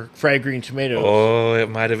over Fried Green Tomatoes.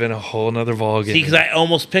 It might have been a whole nother ballgame. See, because I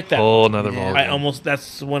almost picked that whole nother ballgame.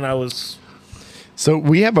 That's when I was... So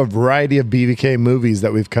we have a variety of BVK movies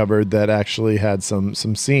that we've covered that actually had some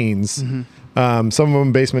scenes. Mm-hmm. Some of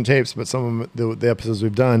them basement tapes, but some of them the episodes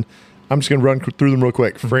we've done. I'm just going to run through them real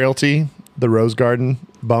quick. Frailty, the Rose Garden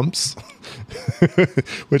bumps,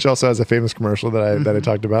 which also has a famous commercial that I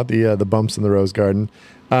talked about, the bumps in the Rose Garden.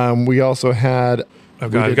 We also had...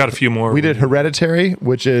 I've got a few more. We did Hereditary,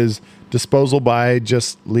 which is disposal by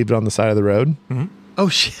just leave it on the side of the road. Mm-hmm. Oh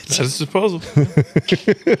shit! That's disposal.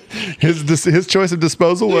 his choice of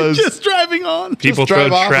disposal was just driving on. People throw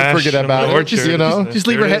trash. And forget about it. Just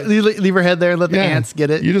leave her head there and let the ants get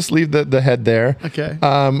it. You just leave the head there. Okay.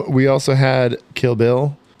 We also had Kill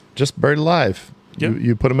Bill, just buried alive. Yep.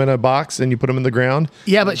 You put them in a box and you put them in the ground.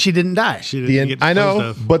 Yeah, but she didn't die. I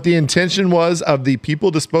know, but the intention was of the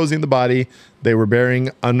people disposing the body. They were burying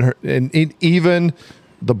and even.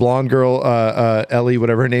 The blonde girl, Ellie,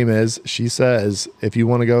 whatever her name is, she says, if you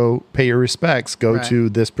want to go pay your respects, go to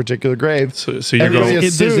this particular grave. So you're going,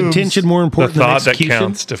 is intention more important than execution? That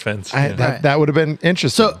counts defense. That would have been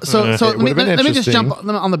interesting. So let me just jump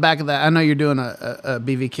on the back of that. I know you're doing a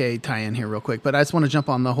BVK tie-in here real quick, but I just want to jump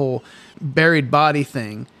on the whole buried body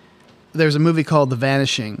thing. There's a movie called The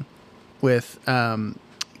Vanishing with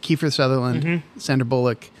Kiefer Sutherland, Sandra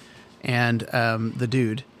Bullock, and the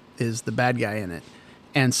dude is the bad guy in it.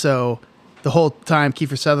 And so the whole time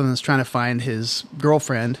Kiefer Sutherland is trying to find his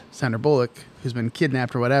girlfriend, Sandra Bullock, who's been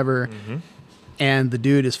kidnapped or whatever. Mm-hmm. And the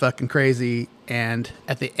dude is fucking crazy. And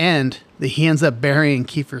at the end, he ends up burying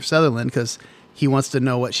Kiefer Sutherland because he wants to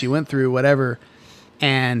know what she went through, whatever.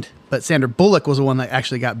 But Sandra Bullock was the one that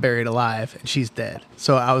actually got buried alive, and she's dead.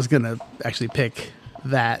 So I was going to actually pick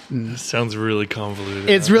that. And sounds really convoluted.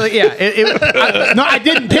 It's really, yeah. I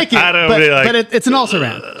didn't pick it, but it's an also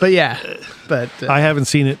round. But yeah. But I haven't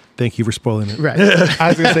seen it. Thank you for spoiling it. Right. I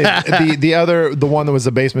was going to say the one that was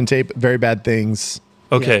a basement tape, Very Bad Things.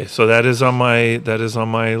 Okay, so that is on my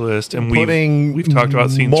list, and we've talked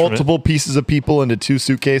about scenes multiple pieces of people into 2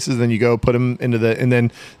 suitcases. Then you go put them into and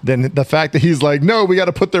then the fact that he's like, no, we got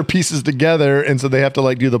to put their pieces together, and so they have to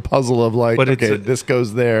like do the puzzle of like, this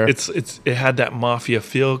goes there. It had that mafia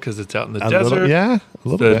feel because it's out in the desert. A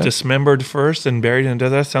little bit. Dismembered first and buried in the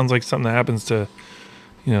desert. That sounds like something that happens to,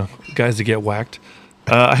 guys that get whacked.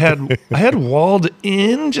 I had Walled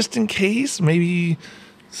In just in case maybe.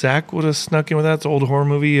 Zach would have snuck in with that. It's an old horror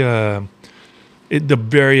movie. The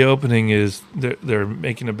very opening is they're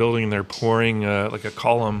making a building and they're pouring like a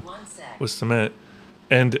column with cement,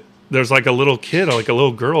 and there's like a little kid, like a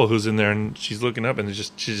little girl who's in there, and she's looking up, and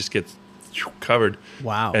she just gets covered.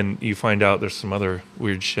 Wow. And you find out there's some other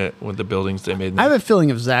weird shit with the buildings they made. I have a feeling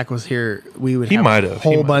if Zach was here, we would have a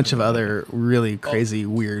whole bunch of other really crazy,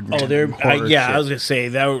 weird. Oh, horror yeah, shit. I was gonna say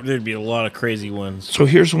there'd be a lot of crazy ones. So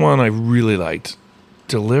here's one I really liked.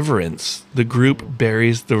 Deliverance. The group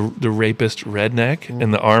buries the rapist redneck,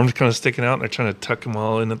 and the arms kind of sticking out, and they're trying to tuck them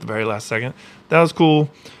all in at the very last second. That was cool.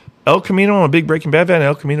 El Camino, I'm a big Breaking Bad fan.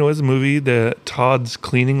 El Camino is a movie. The Todd's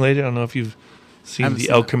cleaning lady. I don't know if you've seen the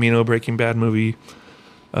El Camino Breaking Bad movie.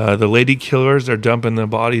 The lady killers are dumping the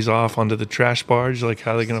bodies off onto the trash barge. Like,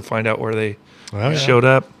 how are they going to find out where they showed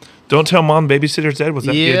up? Don't tell mom babysitter's dead. Was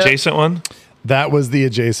that the adjacent one? That was the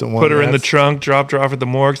adjacent one. Put her in the trunk, dropped her off at the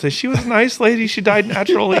morgue. Say she was a nice lady. She died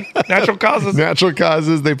naturally. Natural causes. Natural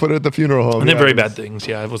causes. They put her at the funeral home. And then very bad things.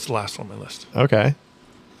 Yeah, it was the last on my list. Okay.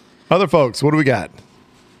 Other folks, what do we got?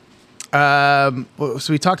 So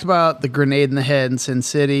we talked about the grenade in the head in Sin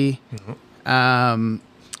City. And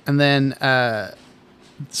then,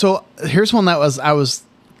 so here's one that I was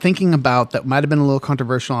thinking about that might have been a little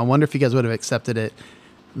controversial. I wonder if you guys would have accepted it.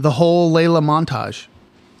 The whole Layla montage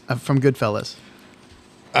from Goodfellas.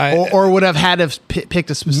 Or would have had to have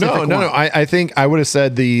picked a specific one. No. I think I would have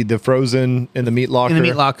said the frozen in the meat locker. In the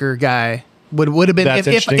meat locker guy would have been That's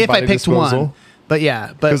if I picked disposal. one. But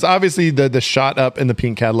yeah, because obviously the shot up in the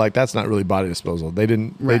pink Cadillac, that's not really body disposal. They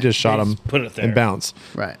didn't. They just shot him put it there and bounce.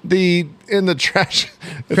 Right. In the trash,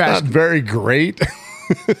 it's not very great,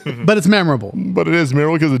 but it's memorable. But it is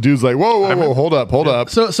memorable because the dude's like, whoa, hold up.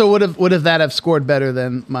 So would have that have scored better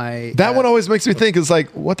than my? That one always makes me think. It's like,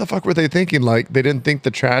 what the fuck were they thinking? Like they didn't think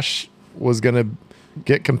the trash was gonna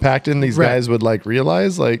get compacted, and these guys would like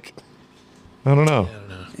realize. Like, I don't know.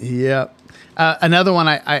 Yep. Another one,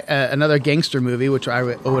 another gangster movie, which I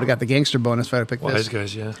would have got the gangster bonus if I had picked this. Wise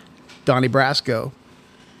guys, yeah. Donnie Brasco.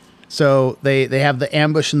 So they have the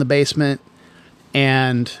ambush in the basement,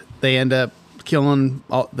 and they end up killing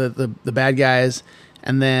all the bad guys,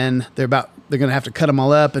 and then they're gonna have to cut them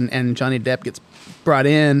all up, and Johnny Depp gets brought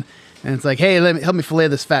in, and it's like, hey, help me fillet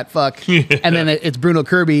this fat fuck, and then it's Bruno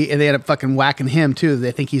Kirby, and they end up fucking whacking him too.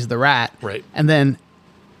 They think he's the rat, right? And then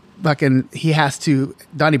fucking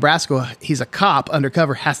Donnie Brasco, he's a cop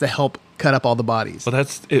undercover, has to help cut up all the bodies. Well,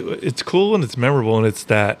 it's cool and it's memorable, and it's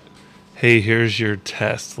that, hey, here's your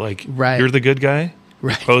test. Like, you're the good guy,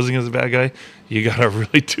 right? Posing as a bad guy, you gotta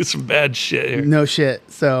really do some bad shit here. No shit.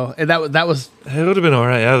 So that was. It would have been all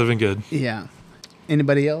right. Yeah, it would have been good. Yeah.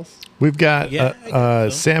 Anybody else? We've got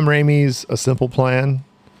Sam Raimi's A Simple Plan.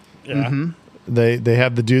 Yeah. Mm-hmm. They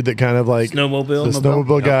have the dude that kind of like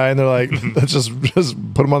snowmobile guy, and they're like, let's just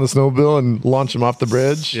put him on the snowmobile and launch him off the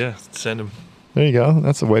bridge. Yeah, send him. There you go.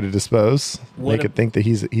 That's a way to dispose. Make it think that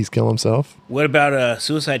he's killing himself. What about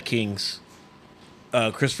Suicide Kings?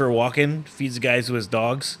 Christopher Walken feeds the guys to his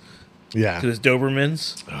dogs. Yeah, to his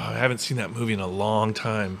Dobermans. Oh, I haven't seen that movie in a long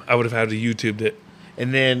time. I would have had to YouTubed it.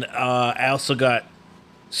 And then I also got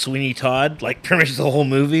Sweeney Todd, like pretty much the whole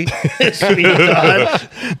movie. Sweeney Todd.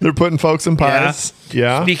 They're putting folks in pies.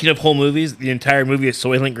 Yeah. Speaking of whole movies, the entire movie is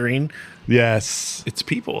Soylent Green. Yes. It's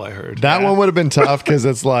people, I heard. That one would have been tough because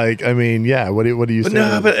it's like, I mean, yeah, what do you say?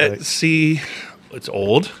 No, but see, it's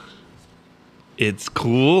old. It's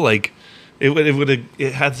cool. Like,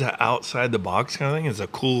 it has that outside the box kind of thing. It's a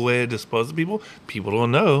cool way to dispose of people. People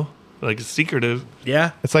don't know. Like, it's secretive.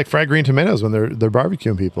 Yeah. It's like fried green tomatoes when they're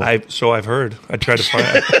barbecuing people. So I've heard. I try to find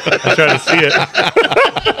I try to see it.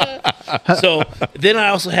 So then I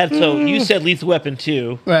also had, you said Lethal Weapon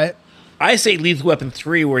 2. Right. I say Lethal Weapon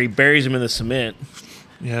 3 where he buries him in the cement.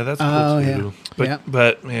 Yeah, that's cool too. Yeah.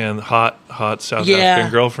 But man, hot South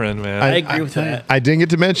African girlfriend, man. I agree with that. I didn't get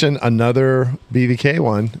to mention another BVK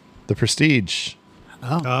one, The Prestige.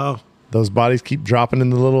 Oh. Those bodies keep dropping in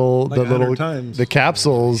the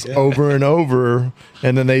capsules over and over,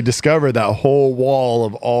 and then they discover that whole wall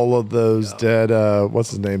of all of those dead. What's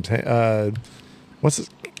his name? What's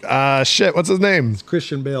his name? It's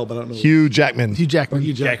Christian Bale, but I don't know. Hugh Jackman. Hugh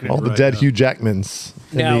Jackman. All the dead Hugh Jackmans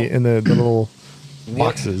in the little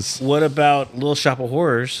boxes. What about Little Shop of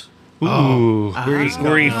Horrors? Ooh, where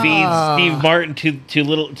he feeds Steve Martin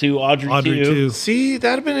to Audrey 2. See,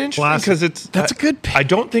 that'd have been interesting because that's a good pick. I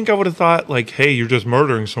don't think I would have thought like, hey, you're just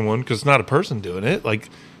murdering someone because it's not a person doing it. Like,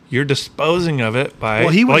 you're disposing of it by. Well,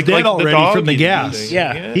 he was dead the already dog from the he's gas. eating.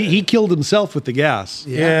 Yeah. He killed himself with the gas.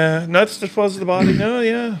 Yeah, nuts dispose of the body. No,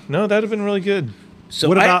 that'd have been really good. So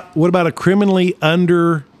what about a criminally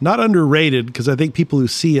not underrated, because I think people who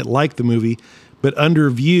see it like the movie, but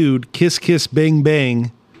underviewed, Kiss Kiss Bang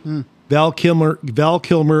Bang, Val Kilmer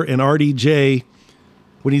and RDJ,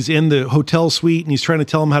 when he's in the hotel suite and he's trying to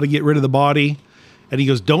tell him how to get rid of the body, and he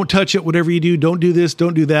goes, "Don't touch it, whatever you do, don't do this,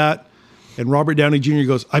 don't do that." and Robert Downey Jr.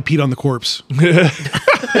 goes, "I peed on the corpse."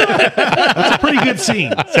 That's a pretty good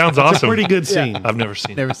scene. Sounds awesome. Pretty good scene. I've never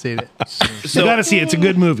seen Never it. seen it. You got to see it. It's a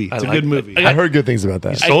good movie. It's a good movie. I heard good things about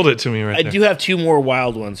that. You sold it to me right I there. do have two more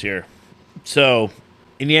wild ones here. So,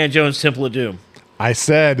 Indiana Jones, Temple of Doom. I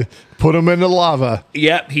said, put him into lava.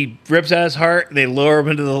 Yep, he rips out his heart. They lower him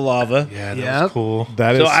into the lava. Yeah, that Yep. was cool.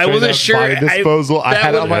 That So is I straight wasn't up sure- body disposal. I that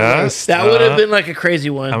had it on my would- list. That would have been like a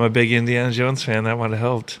crazy one. I'm a big Indiana Jones fan. That would have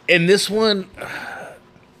helped. And this one,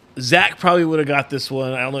 Zach probably would have got this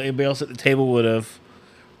one. I don't know if anybody else at the table would have.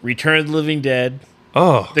 Return of the Living Dead,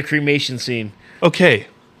 Oh, the cremation scene. okay.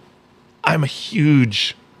 I'm a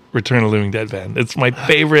huge Return of the Living Dead fan. It's my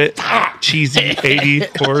favorite cheesy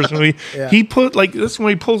 80s horror movie. Yeah. He put this one.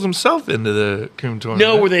 He pulls himself into the crematorium.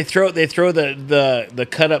 No, right? where they throw the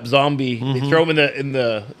cut up zombie. They throw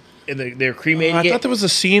him they're cremating I it. thought there was a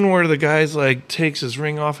scene where the guy's takes his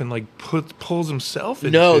ring off and pulls himself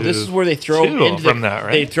into. No, this is where they throw him into from that,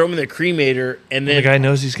 right? They throw him in the cremator, and then the guy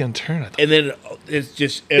knows he's going to turn. I thought. and then it's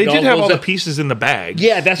just They did have all the up. pieces in the bag.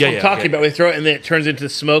 Yeah, that's what I'm talking okay. about. They throw it, and then it turns into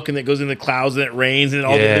smoke, and then it goes into clouds, and it rains, and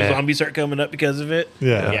all the Yeah. other zombies start coming up because of it.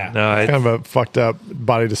 Yeah. Yeah. No, I, Kind of a fucked up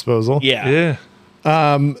body disposal. Yeah.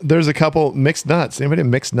 yeah. There's a couple mixed nuts. Anybody a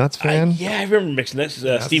mixed nuts fan? I remember mixing that.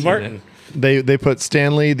 Steve seen Martin. They put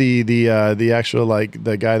Stanley, the actual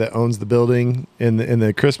the guy that owns the building in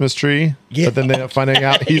the Christmas tree. Yeah. But then they end up finding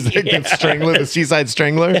out he's the strangler, the seaside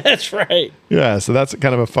strangler. That's right. Yeah, so that's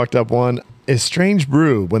kind of a fucked up one. Is Strange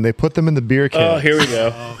Brew when they put them in the beer can. Oh, here we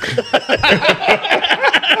go.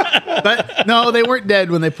 But no, they weren't dead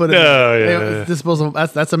when they put it. No, in. yeah. It's disposable.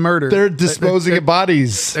 That's a murder. They're disposing of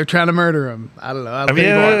bodies. They're trying to murder him. I don't know. I don't mean,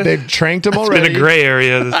 think They've tranked them It's already. been a gray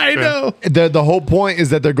area. This I trip. know. The whole point is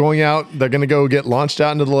that they're going out. They're going to go get launched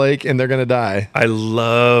out into the lake, and they're going to die. I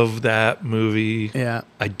love that movie. Yeah.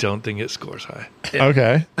 I don't think it scores high.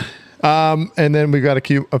 Okay. And then we've got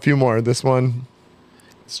a few more. This one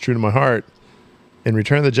is true to my heart. In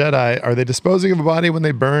Return of the Jedi, are they disposing of a body when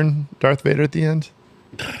they burn Darth Vader at the end?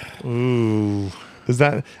 Ooh. Is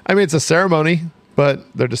that? I mean, it's a ceremony, but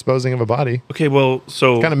they're disposing of a body. Okay, well,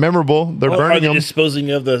 so Kind of memorable. They're Are burning they them.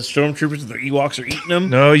 disposing of the stormtroopers? The Ewoks are eating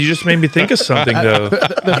them. no, you just made me think of something though.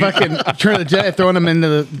 the fucking Return of the Jedi throwing them into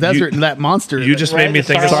the desert and that monster. You just made me the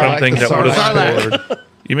think of Sarlacc. something that would have Sarlacc. scored.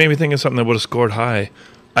 You made me think of something that would have scored high.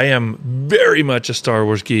 I am very much a Star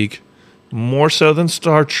Wars geek, more so than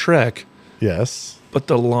Star Trek. Yes. But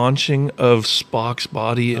the launching of Spock's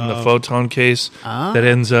body in the photon case that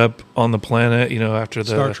ends up on the planet, after the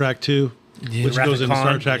Star Trek 2, which Wrath goes of into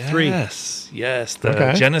Khan. Star Trek 3. Yes, the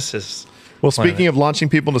Okay. Genesis. Well, speaking of launching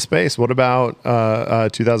people to space, what about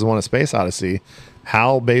 2001: A Space Odyssey?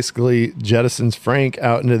 Hal basically jettisons Frank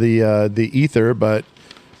out into the ether, but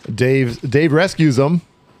Dave rescues him.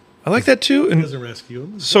 I like that too. And Doesn't rescue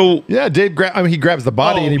him. so Yeah, Dave. He grabs the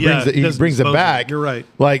body and he brings it. He doesn't brings it dispose of back. You're right.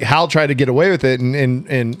 Like Hal tried to get away with it,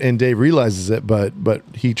 and Dave realizes it, but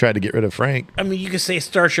he tried to get rid of Frank. I mean, you could say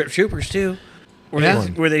Starship Troopers too,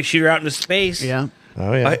 where they shoot her out into space. Yeah.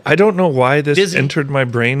 Oh yeah. I don't know why this Disney. entered my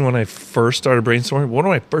brain when I first started brainstorming. One of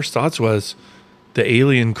my first thoughts was the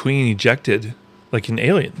alien queen ejected, like an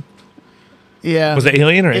alien. Yeah. Was it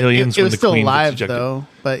alien or aliens It when was the still queen gets alive ejected? though.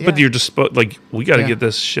 But But you're just we got to Yeah. get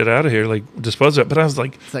this shit out of here, dispose of it. But I was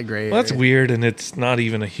like, it's that gray. well, that's area. weird, and it's not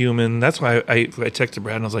even a human. That's why I texted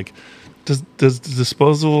Brad and I was like, does the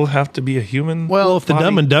disposal have to be a human? Well, if the body?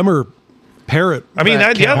 Dumb and Dumber parrot. I mean,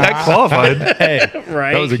 that qualified. Hey,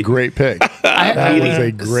 Right. that was a great pick. That was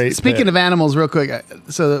a great. Speaking pick. of animals, real quick.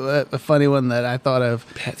 So a funny one that I thought of.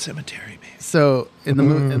 Pet Cemetery, man. So in the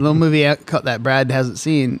in the little movie that Brad hasn't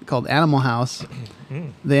seen called Animal House,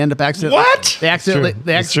 they end up accidentally. What? They accidentally. true.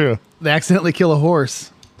 They, It's true. they accidentally kill a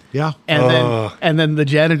horse, Yeah. and then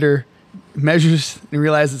the measures and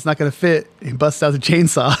realizes it's not going to fit. He busts out the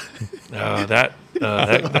chainsaw. No, that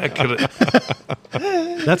could.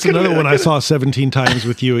 That's another one I saw 17 times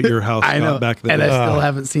with you at your house I know. back then. And I still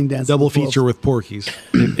haven't seen Dance. Double with the Wolves. feature with Porky's.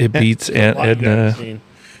 It beats Aunt Edna,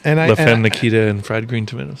 And La Femme and Nikita, and fried green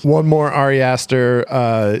tomatoes. one more Ari Aster.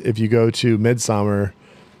 If you go to Midsummer,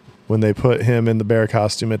 when they put him in the bear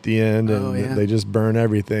costume at the end, and Oh, yeah. they just burn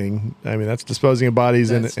everything. I mean, that's disposing of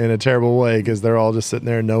bodies in That's- a terrible way because they're all just sitting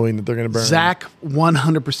there knowing that they're going to burn. Zach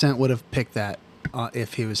 100% would have picked that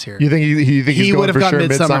if he was here. You think he's he going would have for gotten sure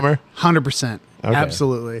Midsummer. Midsummer? 100%. Okay.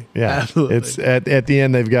 Absolutely. Yeah, Absolutely. it's at the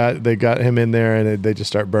end they've got him in there and they just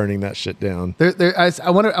start burning that shit down. I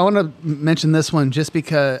want to mention this one just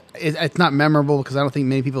because it's not memorable because I don't think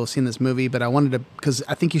many people have seen this movie, but I wanted to because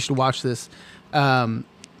I think you should watch this.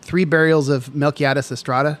 3 Burials of Melquiades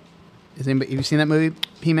Estrada. Have you seen that movie,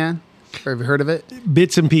 P-Man? Have you heard of it?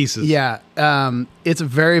 Bits and pieces. Yeah. It's a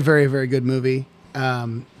very, very, very good movie.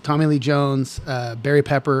 Tommy Lee Jones, Barry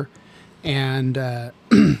Pepper, and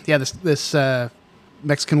this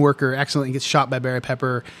Mexican worker accidentally gets shot by Barry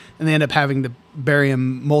Pepper, and they end up having to bury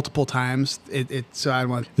him multiple times. So I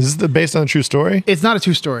want. Is this based on a true story? It's not a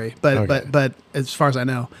true story, but as far as I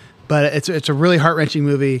know, but it's a really heart-wrenching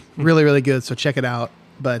movie, really, really good. So check it out.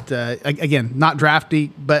 But again, not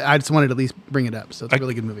drafty, but I just wanted to at least bring it up. So it's a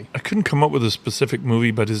really good movie. I couldn't come up with a specific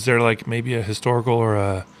movie, but is there like maybe a historical or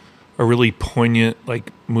a really poignant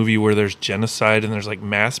like movie where there's genocide and there's like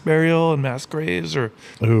mass burial and mass graves? Or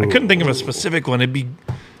I couldn't think of a specific one. It'd be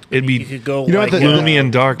You could go You know like what, gloomy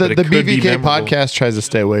and dark. The but it could be BVK memorable. podcast tries to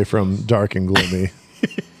stay away from dark and gloomy.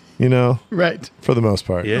 You know, Right. for the most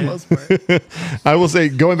part. Yeah. I will say,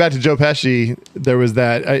 going back to Joe Pesci, there was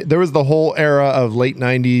the whole era of late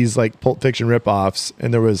 '90s like Pulp Fiction ripoffs,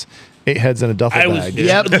 and there was 8 heads in a duffel I was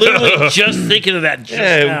bag. literally just thinking of that. Just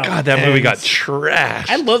now. God, that movie got trashed.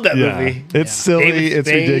 I love that Yeah. movie. It's silly. David It's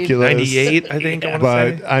Spade, ridiculous. 98, I think. I want to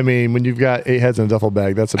But say. I mean, when you've got 8 heads in a duffel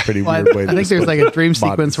bag, that's a pretty Well, weird way. I think there's like a dream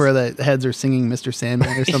sequence bodies. where the heads are singing Mr.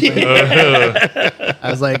 Sandman or something. I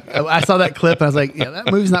was like, I saw that clip and I was like, yeah,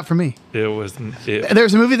 that movie's not for me. It wasn't. It,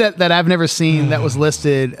 There's a movie that I've never seen that was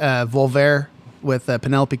listed, Voltaire, with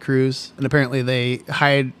Penelope Cruz, and apparently they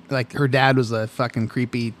hide, like, her dad was a fucking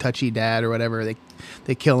creepy, touchy dad or whatever.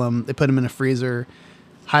 They kill him, they put him in a freezer,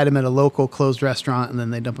 hide him at a local closed restaurant, and then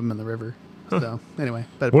they dump him in the river. So anyway,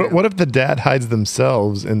 but What if the dad hides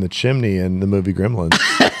themselves in the chimney in the movie Gremlins?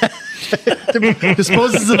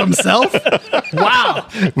 disposes of himself? Wow.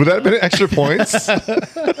 Would that have been extra points?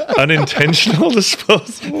 unintentional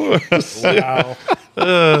disposal. Wow.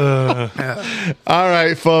 All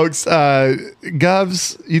right, folks.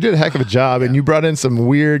 Govs, you did a heck of a job, and you brought in some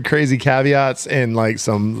weird, crazy caveats and like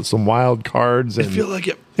some wild cards. I And feel like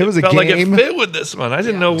it was a felt like it game. fit with this one. I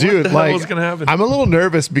didn't know what Dude, the hell like, was going to happen. I'm a little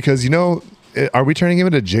nervous because, are we turning him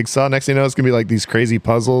into Jigsaw? Next thing you know, it's going to be like these crazy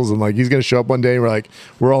puzzles, and like he's going to show up one day and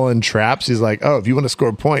we're all in traps. He's like, oh, if you want to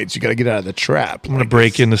score points, you got to get out of the trap. I'm going to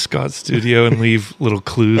break into Scott's studio and leave little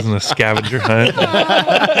clues in a scavenger hunt.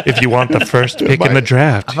 If you want the first pick in the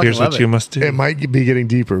draft, here's what you must do. It might be getting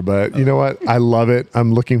deeper, but you know what? I love it.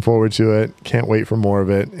 I'm looking forward to it. Can't wait for more of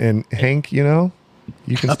it. And Hank, you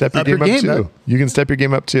can step your game up too. You can step your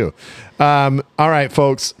game up too. All right,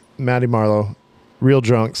 folks. Maddie Marlowe, Real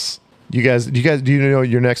Drunks. Do you know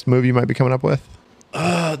your next movie you might be coming up with?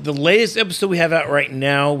 The latest episode we have out right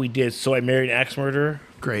now, we did So I Married an Axe Murderer.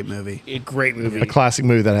 Great movie. A great movie. A classic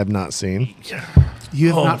movie that I have not seen. You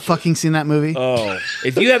have not fucking seen that movie? Oh,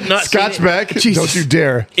 if you have not Scotch seen Beck, Jesus. don't you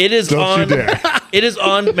dare. it is Don't on. you dare. It is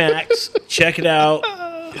on Max. Check it out.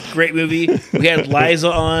 It's a great movie. We had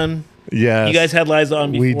Liza on. Yes. You guys had Liza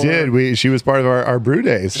on before. We did. She was part of our brew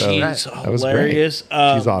day. So She's that was great. hilarious.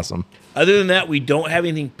 She's awesome. Other than that, we don't have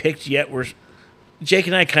anything picked yet. Jake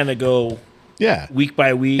and I kind of go Yeah. week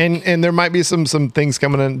by week. And there might be some things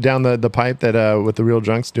coming in down the pipe that with the Real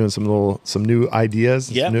Drunks doing some new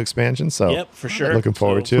ideas, Yep. some new expansions. So Yep, for sure. Looking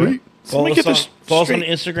forward So- to it. Follow me get us on, this follow us on straight.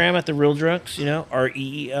 Instagram at the Real Drunks.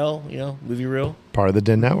 REEL. Movie Real. Part of the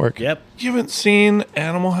Den Network. Yep. You haven't seen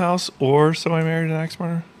Animal House or So I Married an Axe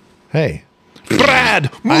Murderer? Hey.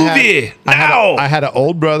 Brad, movie now. I had an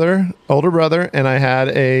older brother, and I had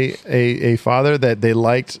a father that they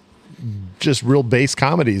liked just real base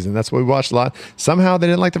comedies, and that's what we watched a lot. Somehow they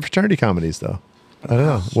didn't like the fraternity comedies, though. I don't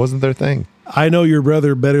know. It wasn't their thing. I know your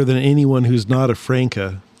brother better than anyone who's not a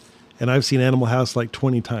Franca, and I've seen Animal House like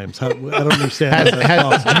 20 times. I don't understand. how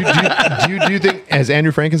that's possible. Do you think, has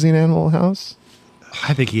Andrew Frank seen Animal House?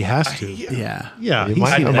 I think he has to. Yeah. Yeah, It he's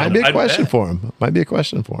might, seen it that. might be a I'd question bet. for him. Might be a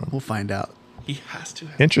question for him. We'll find out. He has to.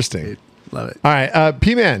 Interesting. Love it. All right,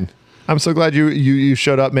 P-Man, I'm so glad you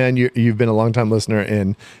showed up, man. You've been a long time listener,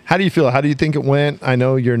 and how do you feel? How do you think it went? I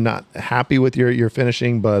know you're not happy with your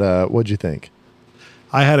finishing, but what'd you think?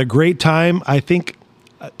 I had a great time. I think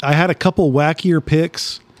I had a couple wackier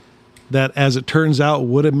picks that, as it turns out,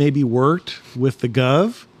 would have maybe worked with the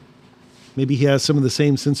Gov. Maybe he has some of the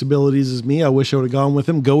same sensibilities as me. I wish I would have gone with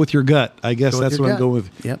him. Go with your gut. I guess with that's your what I'm gut. going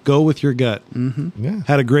with. Yep. Go with your gut. Yeah.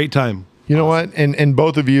 Had a great time. You know what? And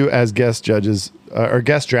both of you as guest judges or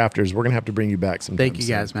guest drafters, we're gonna have to bring you back sometime. Thank you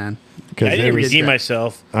guys, man. Because I didn't redeem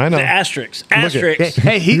myself. I know. The asterisks. at- Asterisks.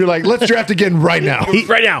 Hey, You're like, let's draft again right now.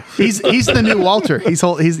 right now. he's the new Walter. He's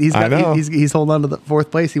I know. he's holding on to the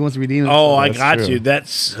fourth place. He wants to redeem himself. Oh, I That's got true. you.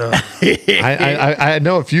 That's. I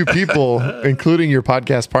know a few people, including your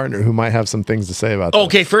podcast partner, who might have some things to say about that.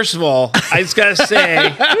 Okay, first of all, I just gotta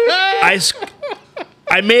say,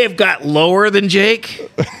 I may have got lower than Jake,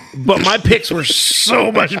 but my picks were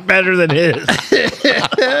so much better than his.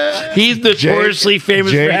 He's notoriously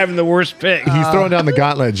famous for having the worst pick. He's throwing down the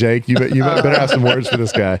gauntlet, Jake. You better have some words for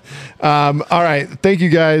this guy. All right. Thank you,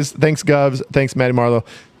 guys. Thanks, Govs. Thanks, Matty Marlowe.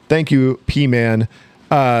 Thank you, P-Man.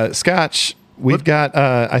 Scotch, we've got,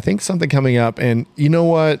 I think, something coming up. And you know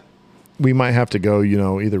what? We might have to go,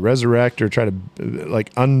 either resurrect or try to,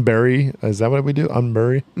 unbury. Is that what we do?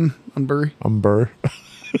 Unbury? Unbury. Unbur.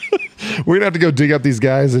 We're going to have to go dig up these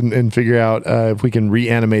guys and figure out if we can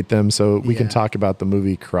reanimate them so we can talk about the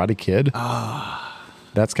movie Karate Kid.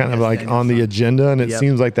 That's kind of on the agenda, and it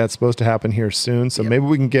seems like that's supposed to happen here soon. So maybe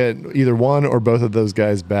we can get either one or both of those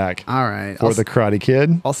guys back. All right. For the Karate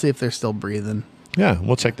Kid. I'll see if they're still breathing. Yeah,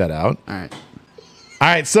 we'll check that out. All right. All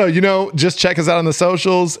right, so, just check us out on the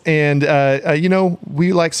socials, and,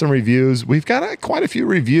 we like some reviews. We've got quite a few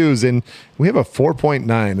reviews, and we have a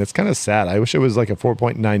 4.9. That's kind of sad. I wish it was like a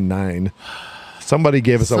 4.99. Somebody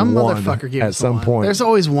gave us a 1 at some point. There's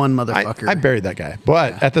always one motherfucker. I buried that guy.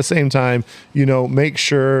 But at the same time, make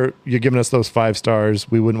sure you're giving us those 5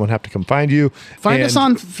 stars. We wouldn't want to have to come find you. Find us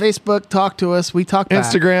on Facebook. Talk to us. We talk back.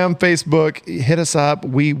 Instagram, Facebook. Hit us up.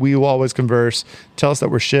 We will always converse. Tell us that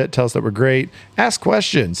we're shit. Tell us that we're great. Ask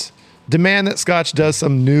questions. Demand that Scotch does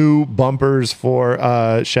some new bumpers for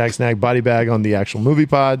Shag Snag Body Bag on the actual movie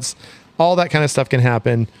pods. All that kind of stuff can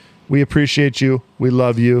happen. We appreciate you. We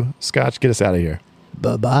love you. Scotch, get us out of here.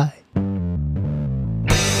 Bye-bye.